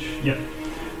disadvantage. Yep.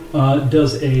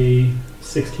 Does a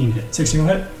 16 hit? 16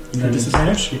 will hit. No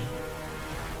disadvantage.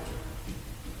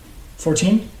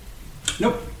 14.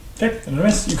 Nope. Okay, and a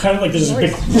miss. You kind of like there's this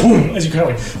big boom as you kind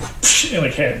of like and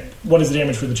like hit. What is the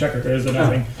damage for the checker? Or is it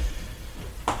nothing?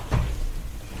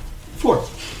 4.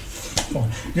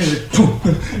 You're just like, boom.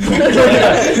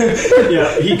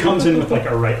 Yeah, he comes in with like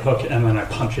a right hook, and then I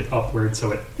punch it upward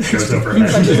so it goes over her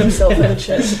Punches head. himself in the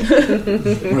chest.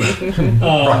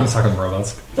 Rock and sock on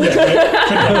robots.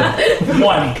 Yeah,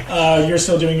 right? 1. You're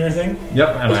still doing your thing. Yep,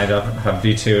 and I have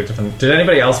D2. Did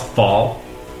anybody else fall?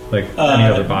 Like any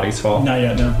other bodies fall? Not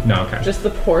yet. No. No, okay. Just the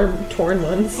poor torn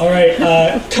ones. All right,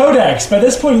 Codex. By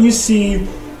this point, you see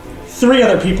 3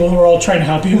 other people who are all trying to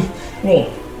help you. Well,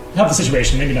 help the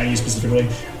situation. Maybe not you specifically.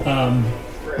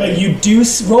 But you do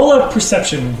roll a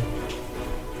perception.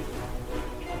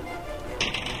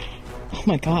 Oh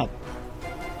my god.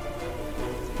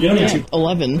 You don't need to.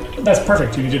 11. That's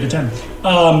perfect. You did a 10.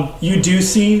 You do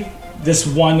see this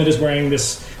one that is wearing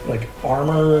this like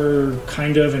armor,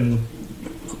 kind of, and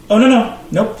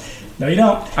nope. No, you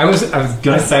don't. I was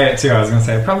gonna say it too. I was gonna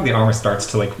say probably the armor starts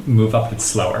to like move up. It's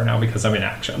slower now because I'm in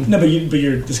action. No, but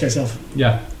you're disguise self.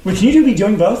 Yeah. Wait, can you be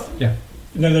doing both? Yeah.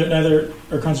 Neither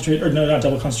or concentrate, or no, not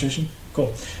double concentration.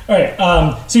 Cool. All right.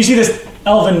 So you see this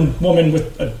elven woman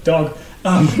with a dog.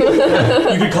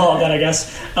 You could call it that, I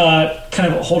guess.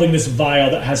 Kind of holding this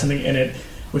vial that has something in it,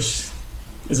 which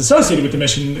is associated with the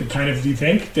mission. Kind of, do you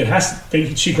think?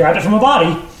 She grabbed it from a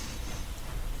body.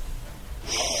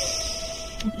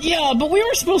 Yeah, but we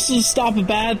were supposed to stop a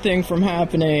bad thing from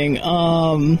happening.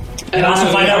 And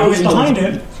also find out who's behind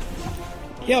it.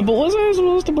 Yeah, but was I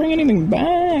supposed to bring anything back?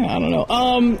 I don't know.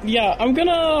 Yeah, I'm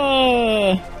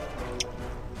gonna...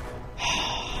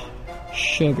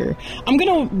 Sugar. I'm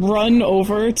gonna run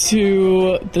over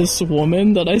to this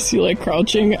woman that I see, like,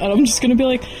 crouching, and I'm just gonna be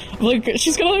like,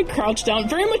 she's gonna, like, crouch down.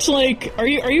 Very much like, are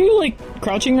you, like,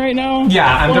 crouching right now?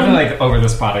 Yeah, I'm definitely, like, over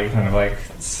this body, kind of, like,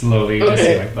 slowly, just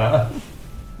like that.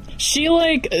 She,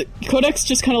 like, Codex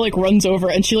just kind of, like, runs over,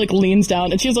 and she, like, leans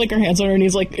down, and she has, like, her hands on her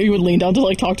knees, like, you would lean down to,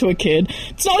 like, talk to a kid.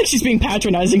 It's not like she's being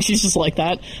patronizing, she's just like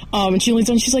that. And she leans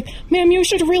down, and she's like, ma'am, you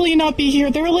should really not be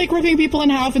here. They're, like, ripping people in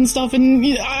half and stuff, and do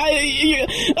you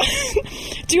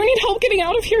need help getting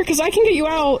out of here? Because I can get you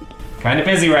out. Kind of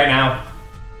busy right now.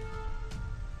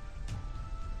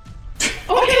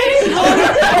 Okay.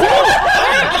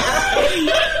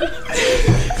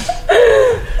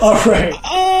 All right.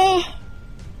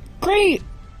 Great.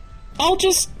 I'll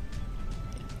just...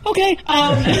 Okay.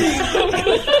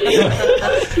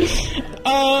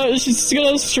 She's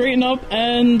gonna straighten up,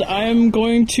 and I'm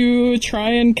going to try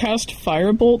and cast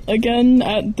Firebolt again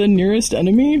at the nearest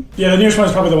enemy. Yeah, the nearest one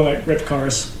is probably the one that ripped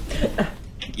cars.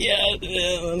 Yeah,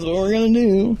 that's what we're gonna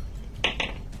do.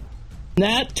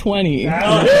 Nat 20.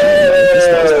 Yeah.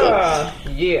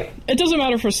 It doesn't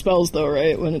matter for spells, though,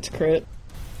 right? When it's crit.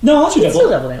 No, I'll do Still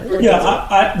double. level damage.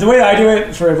 Yeah, the way I do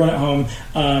it for everyone at home,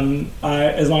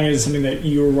 as long as it's something that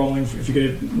you're rolling, if you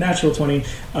get a natural 20,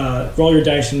 roll your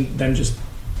dice and then just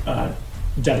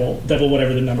double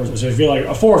whatever the numbers are. So if you're like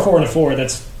a 4, 4, and a 4,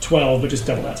 that's 12, but just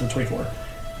double that, so 24.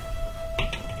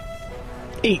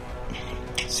 8.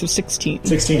 So 16.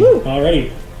 16.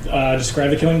 Alrighty. Describe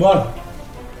the killing blow.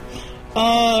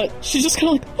 She's just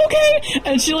kind of like, okay!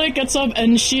 And she, like, gets up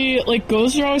and she, like,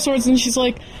 goes to draw her swords and she's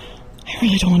like, I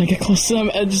really don't want to get close to them,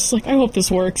 and just like, I hope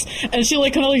this works. And she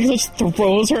like kind of like just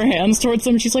throws her hands towards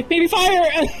them, and she's like, maybe fire!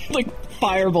 And like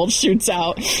firebolt shoots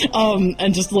out,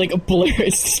 and just like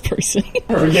obliterates this person.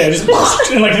 Perfect, yeah, just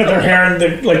and like their hair and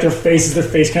their face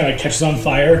kind of like catches on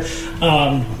fire,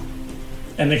 and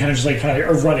they kind of just like kind of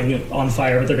are running on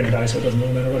fire, but they're gonna die, so it doesn't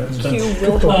really matter what happens. You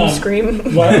Wilhelm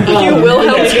scream. What? You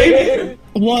Wilhelm scream.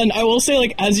 One, I will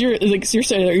saying you're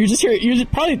saying that, you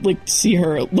probably like see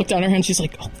her look down her hand, she's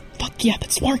like, oh fuck yeah,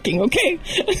 that's working, okay.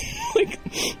 Like,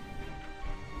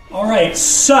 alright,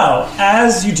 so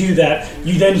as you do that,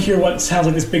 you then hear what sounds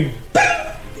like this big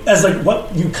as like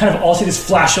what you kind of all see this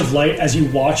flash of light as you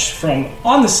watch from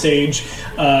on the stage,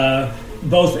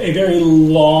 both a very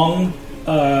long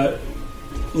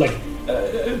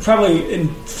probably in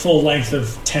full length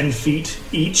of 10 feet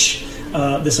each,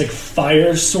 this like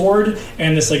fire sword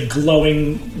and this like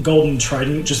glowing golden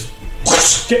trident just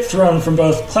get thrown from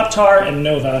both Kleptar and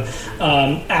Nova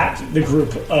at the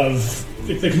group of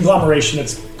the conglomeration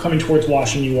that's coming towards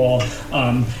washing you all.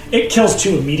 It kills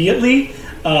 2 immediately.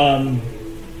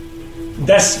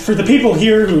 That's for the people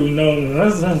here who know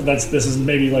this is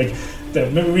maybe like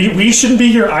we shouldn't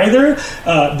be here either.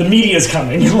 The media's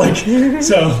coming,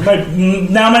 so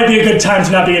now might be a good time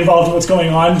to not be involved in what's going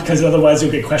on, because otherwise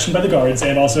you'll get questioned by the guards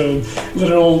and also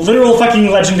literal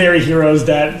fucking legendary heroes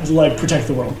that like protect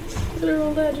the world.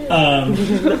 Literal legend.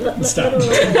 Stop.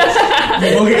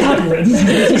 We'll get copywritten.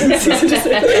 Cease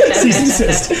and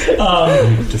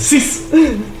desist. Cease.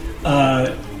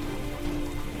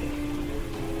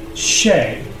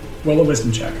 Shay, roll a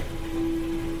wisdom check.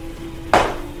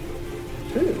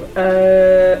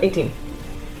 18.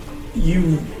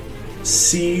 You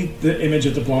see the image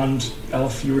of the blonde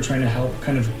elf you were trying to help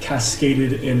kind of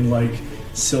cascaded in like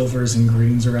silvers and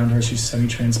greens around her. She's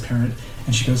semi-transparent,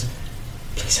 and she goes,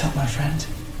 please help my friend,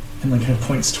 and like kind of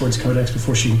points towards Codex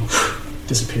before she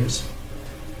disappears.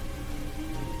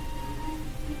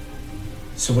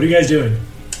 So what are you guys doing?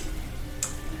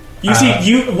 You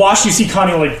see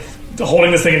Connie like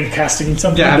holding this thing and casting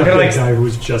something. Yeah, I'm gonna The guy who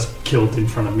was just killed in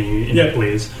front of me in a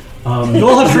blaze. You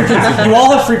all have free paths. You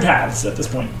all have free paths at this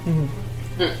point.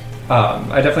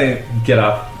 I definitely get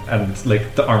up and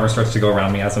like the armor starts to go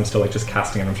around me as I'm still like just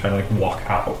casting, and I'm trying to like walk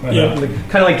out. And Yeah. like,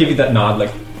 kind of like give you that nod,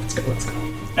 like let's go, let's go.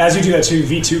 As you do that too,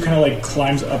 V2 kind of like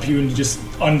climbs up you and just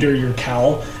under your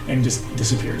cowl and just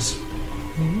disappears.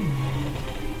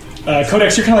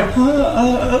 Codex, you're kind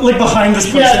of like behind this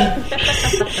person.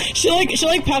 She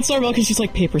pats Arbel because she's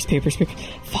like, papers.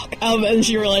 Fuck. And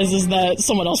she realizes that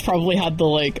someone else probably had the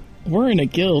like, we're in a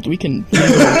guild, we can do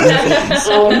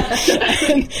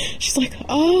and she's like,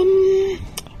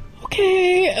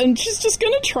 okay. And she's just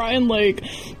gonna try and like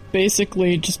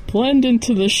basically just blend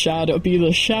into the shadow, be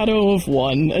the shadow of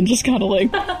one, and just kind of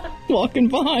like walking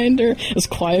behind her as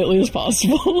quietly as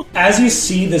possible. As you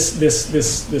see this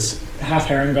half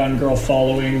Harangon girl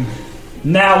following,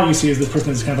 now what you see is this person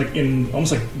that's kind of like in,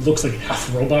 almost like looks like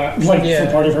half robot, like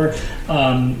for part of her.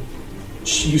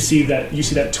 You see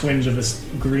that twinge of this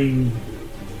green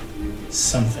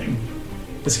something,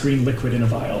 this green liquid in a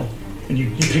vial, and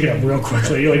you pick it up real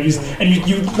quickly, like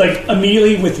you like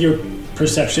immediately with your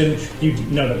perception, you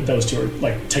know that those two are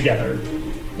like together.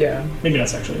 Yeah. Maybe not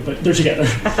sexually, but they're together.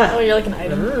 Oh, you're like an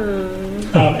item.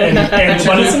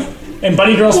 And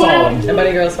Bunny Girl's following. And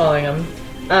Bunny Girl's following him.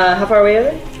 How far away are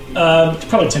they?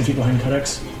 Probably 10 feet behind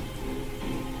Codex.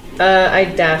 I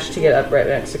dash to get up right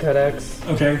next to Codex.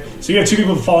 Okay, so you have two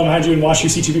people following behind you, and watch you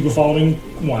see two people following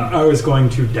one. I was going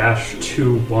to dash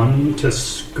to one to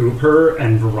scoop her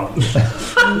and run.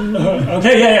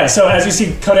 Okay, yeah. So as you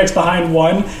see Codex behind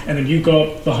one, and then you go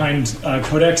up behind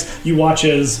Codex, you watch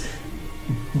as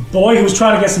boy who's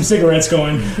trying to get some cigarettes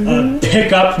going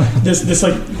pick up this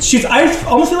like she's. I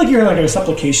almost feel like you're like in a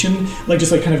supplication, like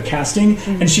just like kind of casting,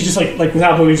 and she just like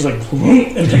without moving, just like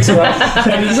and picks her up.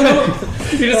 And he's a little,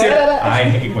 You just hear, I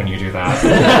hate when you do that.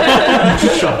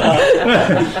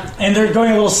 and they're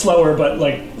going a little slower, but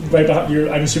like right behind you.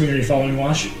 I'm assuming you're following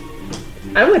Wash.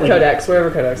 I'm with Codex,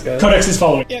 wherever Codex goes. Codex is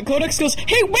following. Yeah, Codex goes,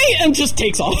 hey, wait, and just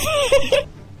takes off.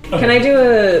 Can I do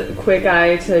a quick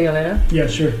eye to Yelena? Yeah,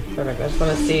 sure. Perfect. I just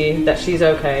want to see that she's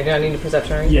okay. Do I need a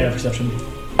perception or anything? Yeah, perception.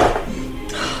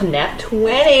 Nat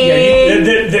 20!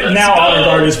 Yeah, now Honor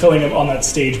Guard is filling up on that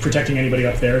stage, protecting anybody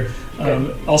up there.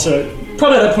 Also,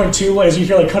 probably at that point too, as you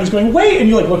hear like Codex going, wait, and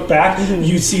you like look back,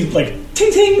 you see like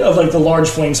ting ting of like the large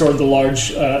flame sword, the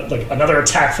large like another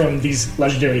attack from these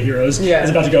legendary heroes. Yeah.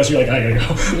 It's about to go, so you're like, I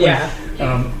gotta go. Yeah.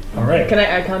 All right. Can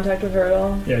I eye contact with her at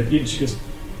all? Yeah, she goes,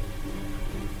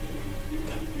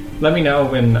 Let me know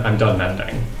when I'm done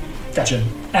mending. gotcha.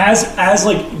 As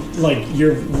like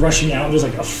you're rushing out, there's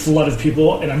like a flood of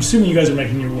people, and I'm assuming you guys are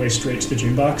making your way straight to the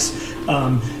June box.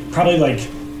 Probably like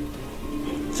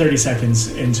 30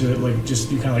 seconds into it, like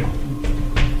just you kind of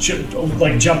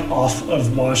like jump off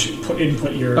of Wash, put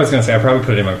your. I was gonna say I probably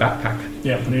put it in my backpack.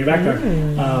 Yeah, put it in your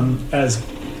backpack. As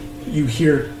you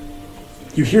hear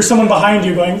someone behind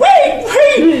you going, wait!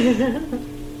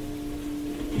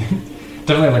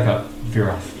 Definitely like a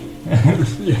veer off. I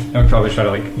would probably try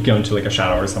to like go into like a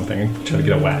shadow or something and try to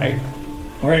get away.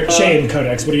 All right, Shay and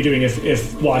Codex, what are you doing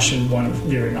if Wash and one are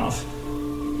veering off?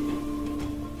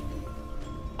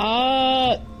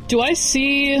 Do I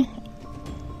see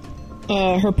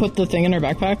her put the thing in her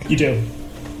backpack? You do.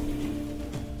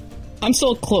 I'm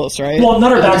still close, right? Well,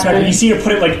 not her At this backpack. point? You see her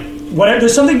put it like whatever.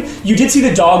 There's something you did see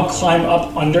the dog climb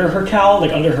up under her cowl,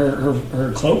 like under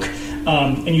her cloak,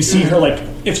 and you see her like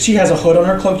if she has a hood on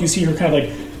her cloak, you see her kind of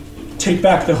like take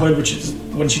back the hood, which is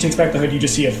when she takes back the hood, you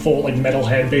just see a full like metal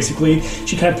head. Basically,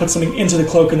 she kind of puts something into the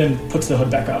cloak and then puts the hood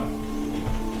back up.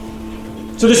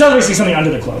 So there's obviously something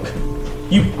under the cloak.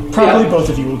 You probably both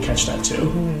of you will catch that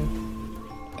too.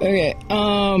 Okay,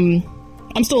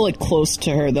 I'm still like close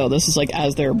to her though. This is like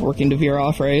as they're working to veer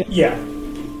off, right? Yeah.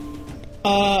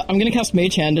 I'm gonna cast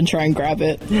Mage Hand and try and grab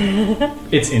it.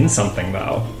 It's in something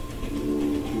though.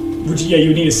 Yeah, you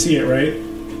would need to see it, right?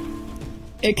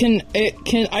 I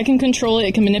can control it.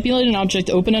 It can manipulate an object,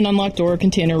 open an unlocked door,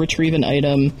 container, retrieve an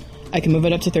item. I can move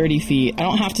it up to 30 feet. I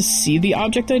don't have to see the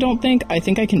object, I don't think. I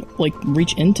think I can, like,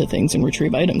 reach into things and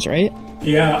retrieve items, right?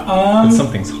 Yeah, But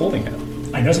something's holding it.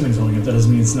 I know something's holding it. That doesn't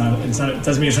mean it's not. It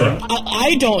doesn't mean it's not.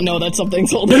 I don't know that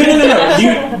something's holding it.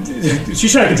 No.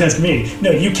 She's trying to contest me.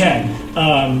 No, you can.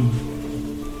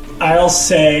 I'll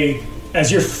say, as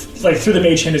you're like through the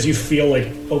mage hand, as you feel like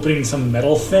opening some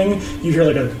metal thing, you hear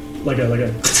like a like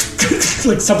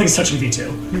something's touching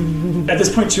V2. At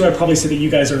this point, too, I'd probably say that you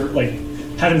guys are like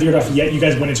haven't veered off yet. You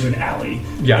guys went into an alley,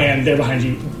 and they're behind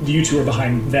you. You two are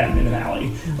behind them in an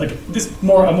alley, like this a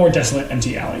more desolate,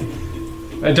 empty alley.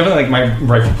 I definitely like my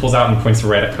rifle pulls out and points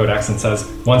right at Codex and says,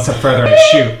 "One step further and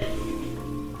shoot."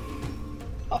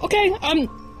 Okay,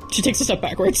 she takes a step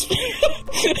backwards.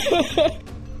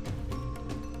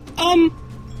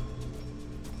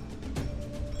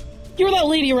 you were that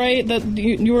lady, right? That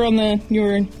you were on the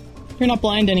you're not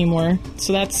blind anymore,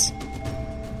 so that's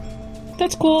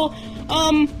cool.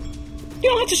 You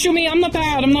don't have to shoot me. I'm not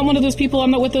bad. I'm not one of those people. I'm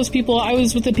not with those people. I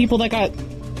was with the people that got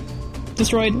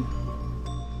destroyed.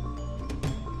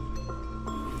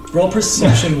 Roll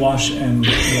perception, wash, and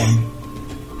one.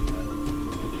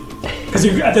 Because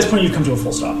at this point you've come to a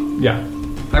full stop. Yeah.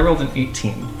 I rolled an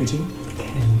 18. 18?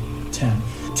 10.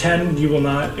 10, you will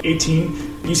not.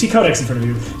 18, you see Codex in front of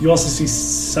you. You also see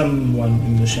someone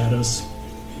in the shadows.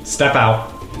 Step out.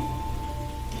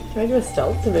 Can I do a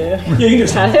stealth to me? Yeah, you can do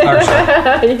something.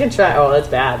 You can try. Oh, that's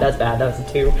bad. That was a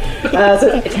 2.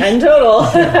 So 10 total.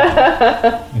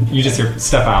 You just hear,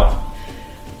 step out.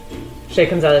 Shay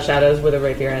comes out of the shadows with a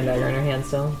rapier and dagger in her hand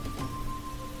still.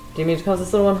 Do you mean to cause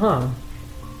this little one harm?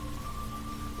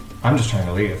 I'm just trying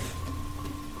to leave.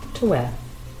 To where?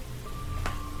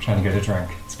 Trying to get a drink.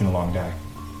 It's been a long day.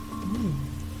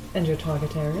 And your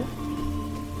target area?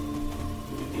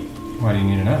 Why do you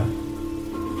need to know?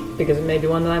 Because it may be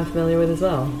one that I'm familiar with as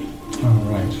well. Oh,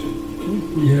 right.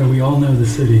 Yeah, we all know the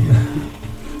city.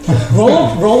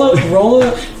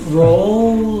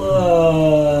 Roll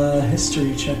a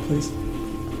history check, please.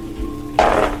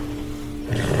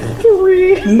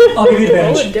 3. I'll give you Roll a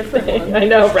advantage. different one. I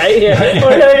know, right? Here.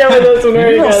 We're gonna go with this one. There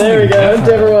we go. There we go.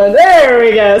 Different one. There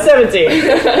we go. 17.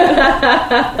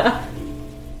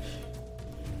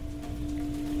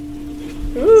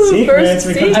 Ooh, Secrets. first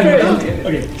We come to secret.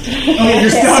 Okay, you're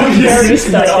stuck. already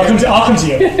stuck. I'll come to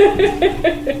you.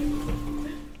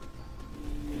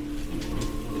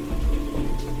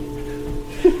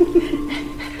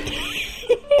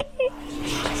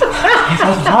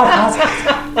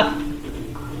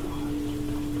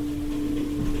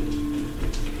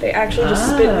 They actually just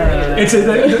spit in your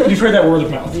ear. You've heard that word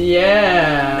of mouth,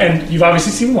 Yeah. and you've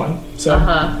obviously seen one. So,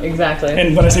 Exactly.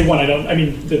 and when I say one, I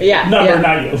mean the number,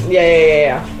 not you.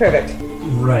 Yeah. Perfect.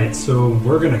 Right, so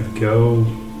we're gonna go.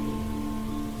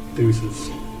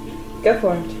 Deuces. Go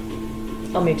for it.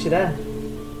 I'll meet you there.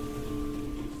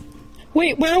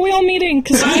 Wait, where are we all meeting?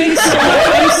 Because I'm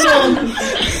still.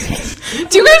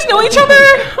 Do you guys know each other?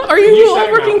 Are you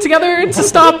all working together to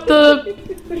stop the?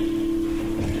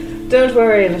 Don't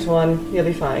worry, little one. You'll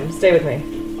be fine. Stay with me.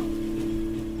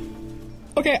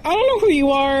 Okay, I don't know who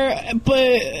you are,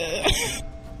 but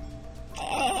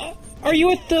were you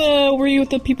with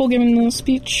the people giving the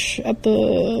speech at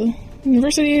the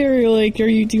university, or do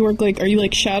you work are you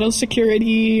shadow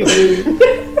security? Or...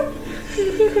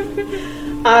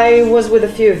 I was with a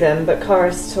few of them, but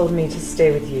Karis told me to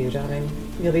stay with you, darling.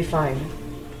 You'll be fine.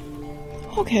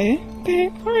 Okay,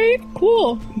 alright,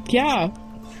 cool. Yeah.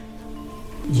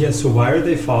 Yeah, so why are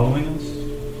they following us?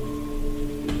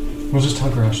 We'll just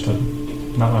tell Gresh to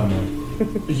not let him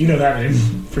in. You know that name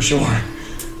for sure.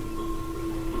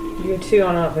 You two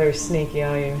are not very sneaky,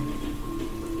 are you?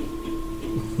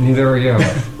 Neither are you.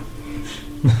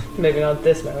 Maybe not at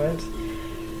this moment.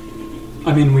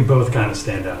 I mean, we both kind of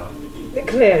stand out.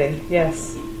 Clearly,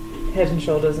 yes. Head and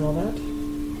shoulders and all that.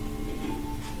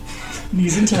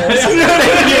 Knees and toes.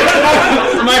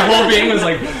 My whole being was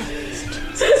like...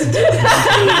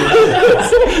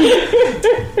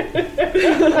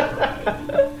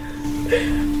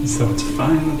 So it's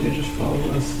fine that they just follow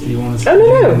us. Do you want us Oh,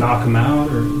 no. to knock them out,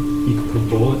 or you could put a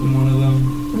bullet in one of them?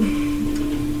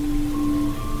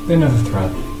 They know the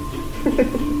threat.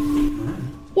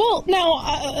 Well, now,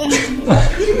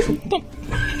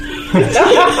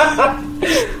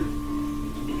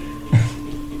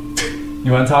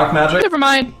 You want to talk magic? never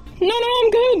mind. No, I'm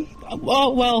good.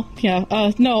 Well, yeah.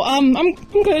 No, I'm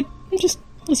good. I'm just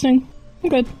listening. I'm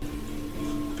good.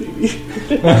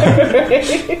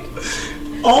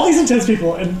 All these intense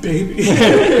people and baby. Yeah,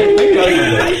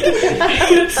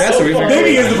 so we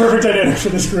Baby is the perfect dynamic for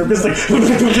this group. It's like,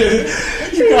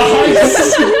 you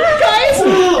guys.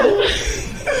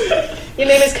 Your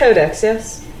name is Codex,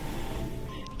 yes?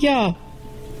 Yeah.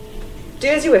 Do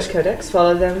as you wish, Codex.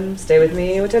 Follow them, stay with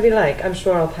me, whatever you like. I'm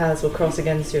sure our paths will cross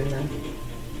again soon, then.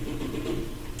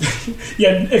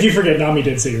 Yeah, if you forget, Nami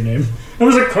did say your name. I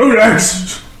was like,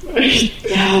 Codex!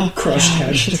 Yeah. Crushed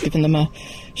head. Should have given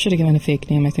a fake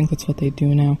name. I think that's what they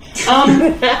do now.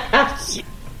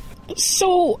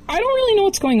 So I don't really know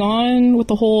what's going on with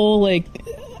the whole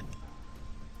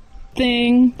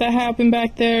thing that happened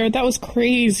back there. That was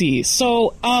crazy.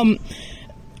 So I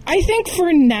think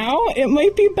for now it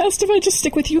might be best if I just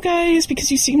stick with you guys because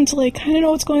you seem to kind of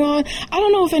know what's going on. I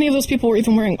don't know if any of those people were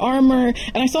even wearing armor,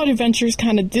 and I thought adventurers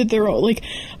kind of did their own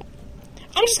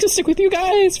I'm just gonna stick with you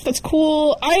guys. If that's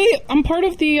cool. I'm part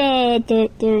of the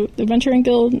adventuring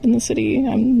guild in the city.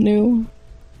 I'm new.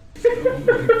 It's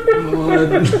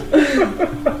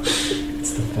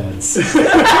the feds.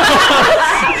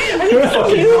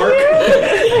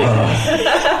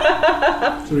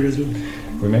 So what do you guys do?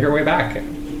 We make our way back. So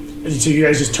you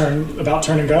guys just turn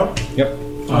and go? Yep.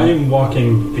 I am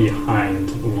walking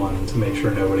behind one to make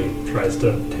sure nobody tries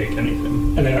to take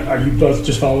anything. And then are you both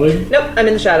just following? Nope, I'm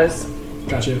in the shadows.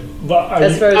 Gotcha. But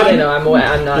As far as I know, I'm away.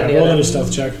 I'm not yeah, near roll them. another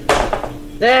stealth check.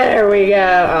 There we go.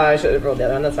 Oh, I should have rolled the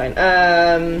other one. That's fine.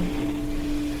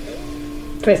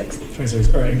 26.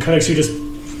 26. Alright, and Codex, you just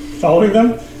following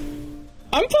them?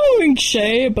 I'm following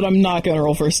Shay, but I'm not gonna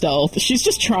roll for stealth. She's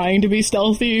just trying to be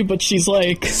stealthy, but she's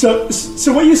like... So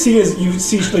what you see is,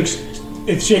 like,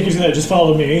 if Shay gives you that, just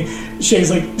follow me.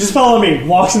 Shay's like, just follow me.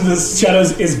 Walks into the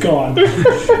shadows, is gone.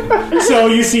 So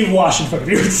you see Wash in front of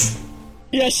you.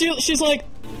 Yeah, she's like...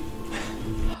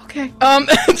 Okay.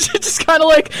 She just kind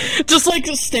of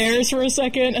just stares for a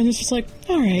second, and it's just like,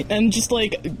 alright, and just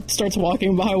starts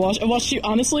walking behind Wash. And Wash, she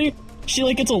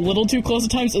gets a little too close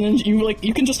at times, and then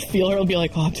you can just feel her be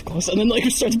like, oh, I'm too close, and then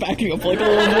starts backing up a little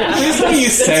bit. Please when you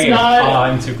say, not- oh,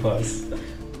 I'm too close.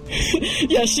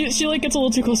 Yeah, she gets a little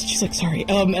too close, and she's like, sorry,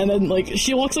 and then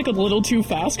she walks a little too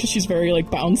fast, because she's very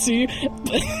bouncy,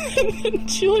 and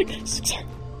she's sorry.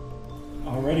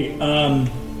 Alrighty,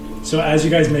 so as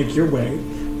you guys make your way,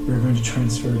 we're going to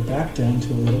transfer back down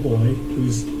to a little boy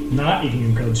who's not eating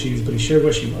your grilled cheese, but he sure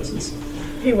wish he was.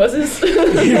 He was his. He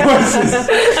was his.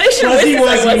 I sure Plus he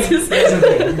wish I was his.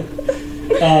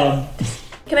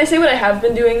 Can I say what I have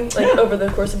been doing over the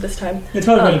course of this time? It's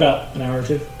probably been about an hour or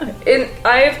two.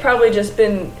 I've probably just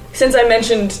been, since I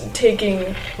mentioned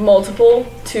taking multiple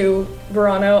to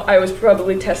Verano, I was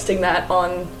probably testing that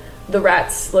on the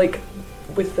rats, with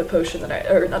the potion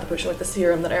with the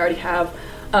serum that I already have.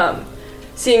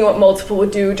 Seeing what multiple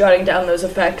would do, jotting down those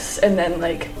effects, and then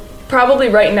probably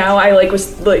right now I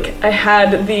I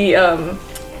had the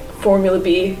Formula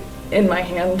B in my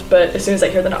hand, but as soon as I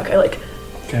hear the knock, I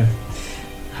Okay.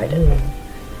 hide it.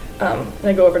 And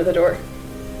I go over to the door,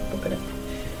 open it.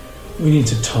 We need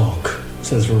to talk,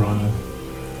 says Verano.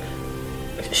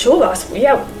 Sure, boss.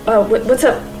 Yeah. What's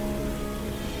up?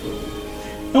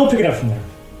 And we'll pick it up from there.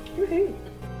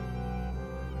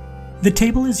 The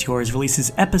Table is Yours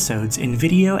releases episodes in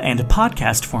video and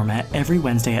podcast format every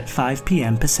Wednesday at 5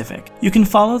 p.m. Pacific. You can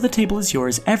follow The Table is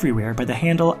Yours everywhere by the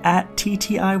handle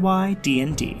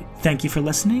 @TTIYDND. Thank you for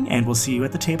listening, and we'll see you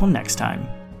at the table next time.